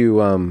did you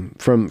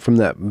from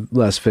that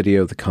last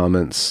video? The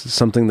comments,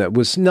 something that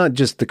was not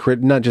just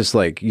not just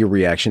like your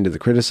reaction to the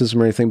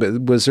criticism or anything,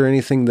 but was there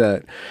anything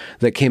that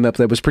came up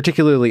that was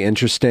particularly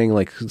interesting,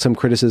 like some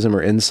criticism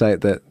or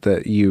insight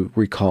that you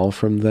recall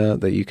from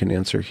that you can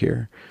answer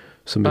here?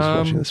 Somebody's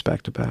watching this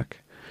back to back.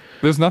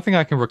 There's nothing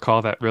I can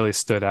recall that really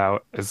stood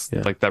out as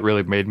like that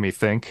really made me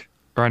think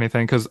or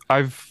anything, because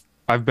I've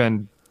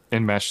been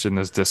enmeshed in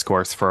this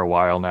discourse for a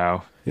while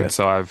now, and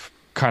so I've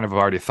kind of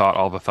already thought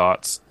all the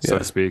thoughts, so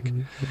to speak.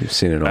 You've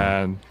seen it all,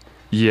 and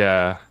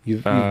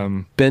you've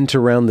bent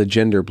around the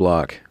gender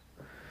block.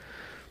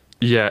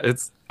 Yeah,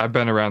 I've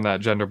been around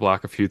that gender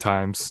block a few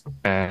times,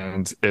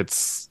 and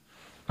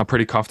I'm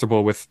pretty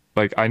comfortable with,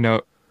 like, I know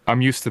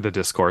I'm used to the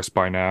discourse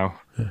by now.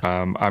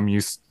 I'm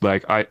used,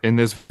 like, in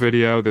this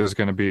video, there's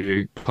going to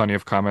be plenty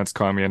of comments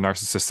calling me a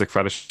narcissistic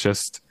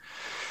fetishist.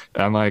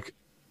 And, like,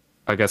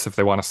 I guess if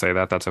they want to say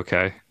that, that's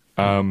okay.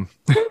 Well,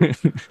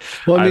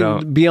 I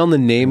mean, beyond the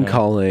name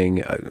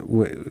calling,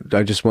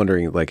 I'm just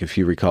wondering, like, if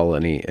you recall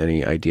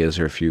any ideas,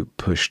 or if you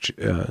pushed,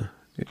 if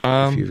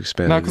you've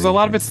expanded. No, because a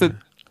lot of it's the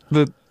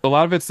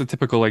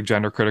typical, like,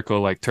 gender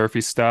critical, like,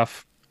 turfy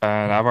stuff.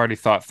 And I've already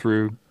thought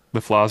through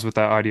the flaws with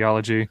that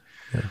ideology.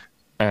 Yeah.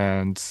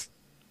 And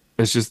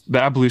it's just the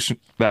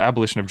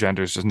abolition of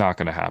gender is just not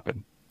going to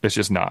happen. It's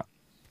just not.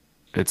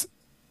 It's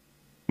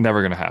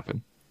never going to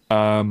happen.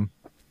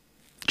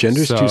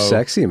 Gender's too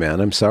sexy, man.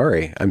 I'm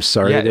sorry.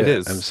 Yeah, it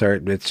is. I'm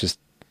sorry. It's just,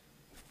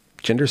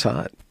 gender's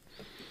hot.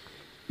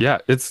 Yeah,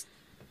 it's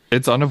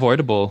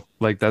unavoidable,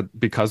 like that,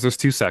 because there's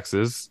two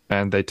sexes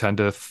and they tend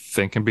to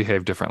think and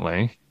behave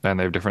differently, and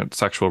they have different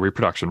sexual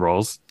reproduction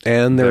roles.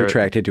 And they're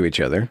attracted to each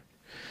other.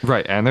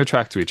 Right, and they're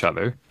attracted to each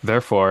other.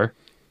 Therefore,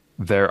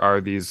 there are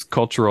these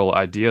cultural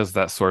ideas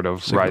that sort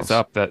of rise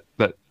up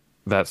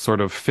that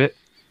sort of fit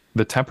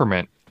the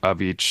temperament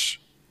of each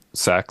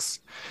sex.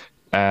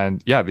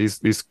 And yeah,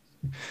 these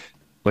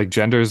like,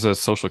 gender is a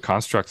social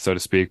construct, so to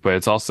speak, but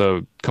it's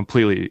also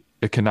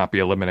it cannot be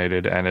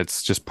eliminated, and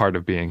it's just part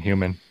of being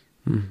human.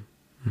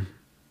 Mm-hmm.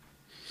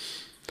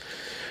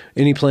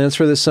 Any plans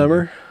for this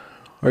summer?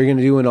 Are you going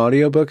to do an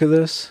audiobook of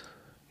this?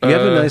 You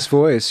have a nice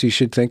voice. You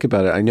should think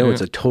about it. I know it's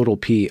a total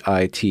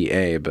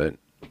PITA, but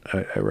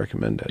I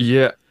recommend it.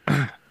 Yeah.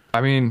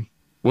 I mean,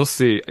 we'll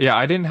see. Yeah,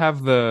 I didn't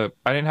have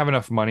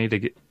enough money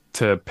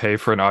to pay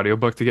for an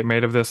audiobook to get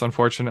made of this,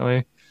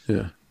 unfortunately.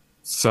 Yeah.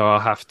 So I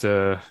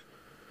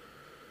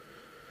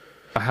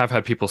have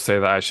had people say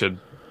that I should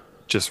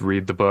just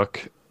read the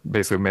book,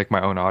 basically make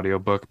my own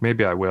audiobook.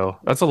 Maybe I will.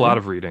 That's a lot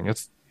of reading.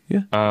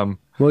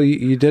 Well,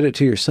 you did it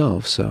to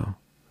yourself, so.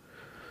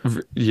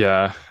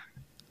 Yeah.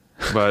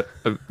 But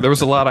there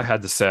was a lot I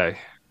had to say.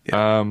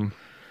 Yeah. And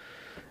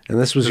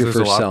this was your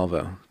first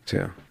salvo,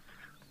 too.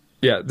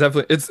 Yeah,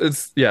 definitely. It's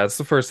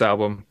the first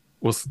album.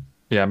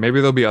 Maybe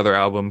there'll be other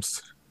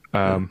albums.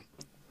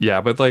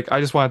 Yeah, but, like,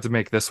 I just wanted to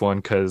make this one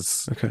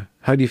because... Okay.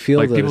 How do you feel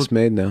that it's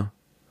made now?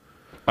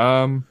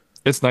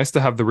 It's nice to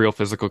have the real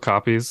physical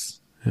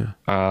copies. Yeah.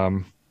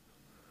 And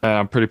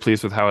I'm pretty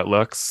pleased with how it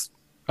looks,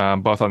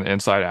 both on the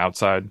inside and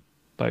outside.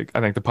 Like, I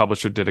think the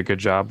publisher did a good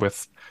job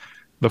with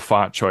the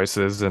font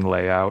choices and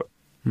layout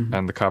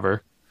and the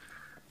cover.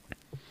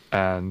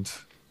 And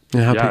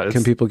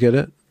can people get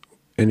it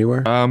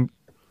anywhere?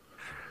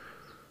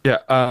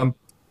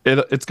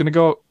 It's going to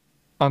go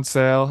on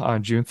sale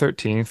on June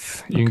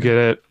 13th. You can get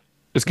it.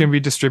 It's going to be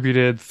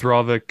distributed through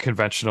all the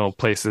conventional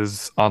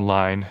places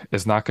online.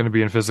 It's not going to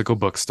be in physical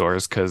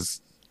bookstores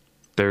because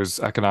there's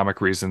economic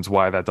reasons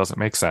why that doesn't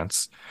make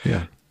sense.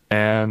 Yeah.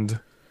 And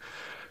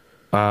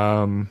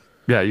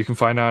Yeah, you can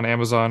find it on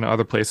Amazon,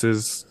 other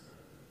places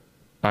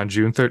on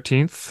June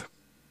 13th.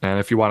 And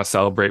if you want to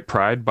celebrate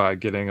Pride by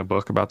getting a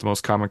book about the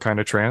most common kind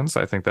of trans,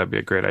 I think that'd be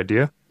a great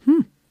idea.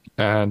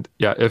 And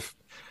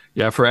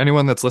for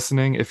anyone that's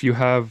listening, if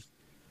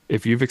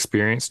you've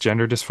experienced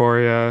gender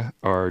dysphoria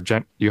or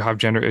you have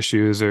gender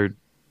issues or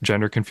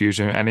gender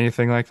confusion,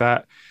 anything like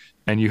that,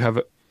 and you have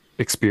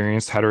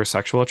experienced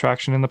heterosexual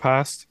attraction in the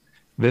past,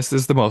 this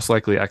is the most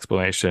likely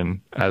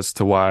explanation as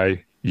to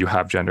why you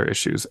have gender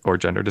issues or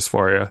gender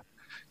dysphoria.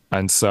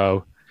 And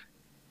so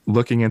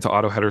looking into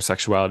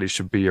autoheterosexuality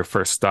should be your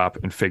first stop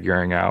in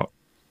figuring out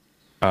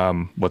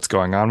what's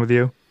going on with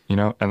you,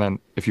 and then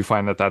if you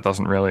find that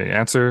doesn't really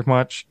answer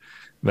much,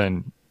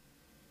 then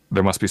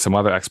there must be some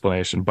other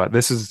explanation. But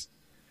this is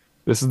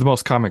the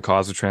most common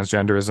cause of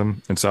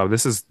transgenderism. And so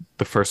this is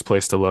the first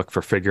place to look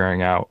for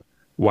figuring out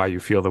why you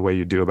feel the way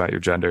you do about your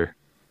gender.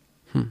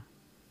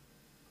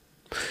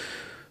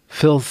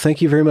 Phil,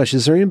 thank you very much.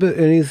 Is there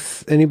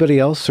anybody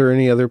else or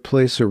any other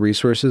place or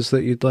resources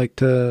that you'd like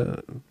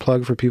to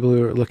plug for people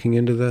who are looking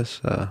into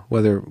this,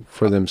 whether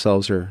for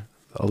themselves or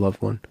a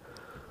loved one?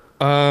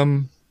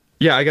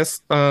 Yeah, I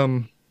guess.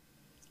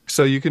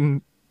 So you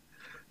can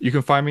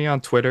find me on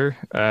Twitter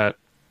at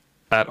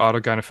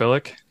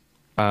Autogynephilic.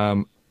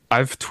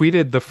 I've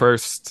tweeted the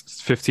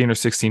first 15 or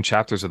 16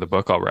 chapters of the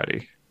book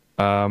already.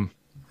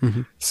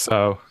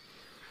 So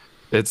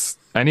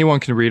anyone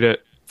can read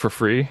it for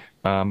free.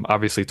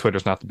 Obviously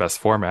Twitter's not the best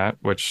format,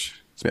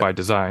 which is by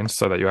design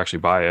so that you actually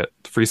buy it.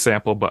 Free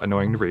sample, but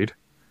annoying to read.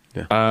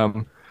 Yeah.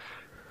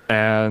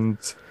 And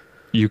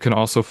you can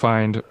also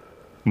find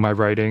my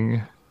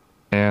writing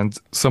and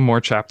some more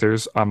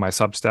chapters on my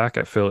Substack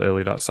at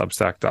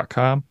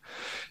phililly.substack.com.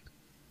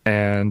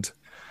 And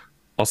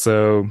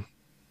also,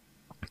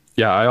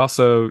 I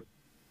also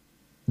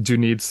do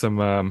need some,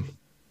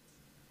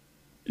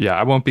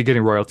 I won't be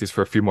getting royalties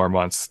for a few more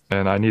months,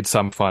 and I need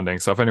some funding.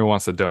 So if anyone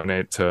wants to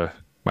donate to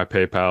my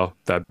PayPal,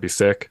 that'd be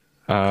sick.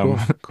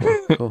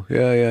 Cool.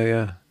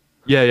 Yeah.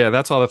 Yeah,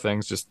 that's all the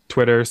things. Just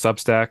Twitter,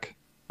 Substack,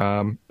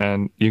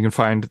 and you can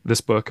find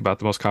this book about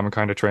the most common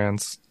kind of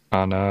trans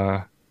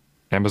on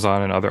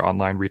Amazon and other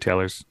online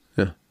retailers.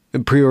 Yeah.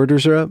 And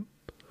pre-orders are up?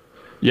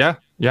 Yeah.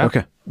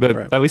 Okay.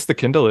 Right. At least the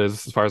Kindle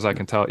is, as far as I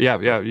can tell.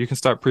 Yeah, you can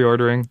start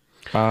pre-ordering.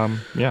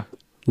 Yeah.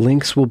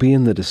 Links will be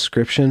in the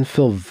description.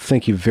 Phil,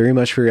 thank you very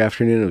much for your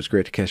afternoon. It was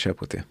great to catch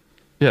up with you.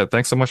 Yeah,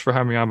 thanks so much for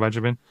having me on,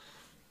 Benjamin.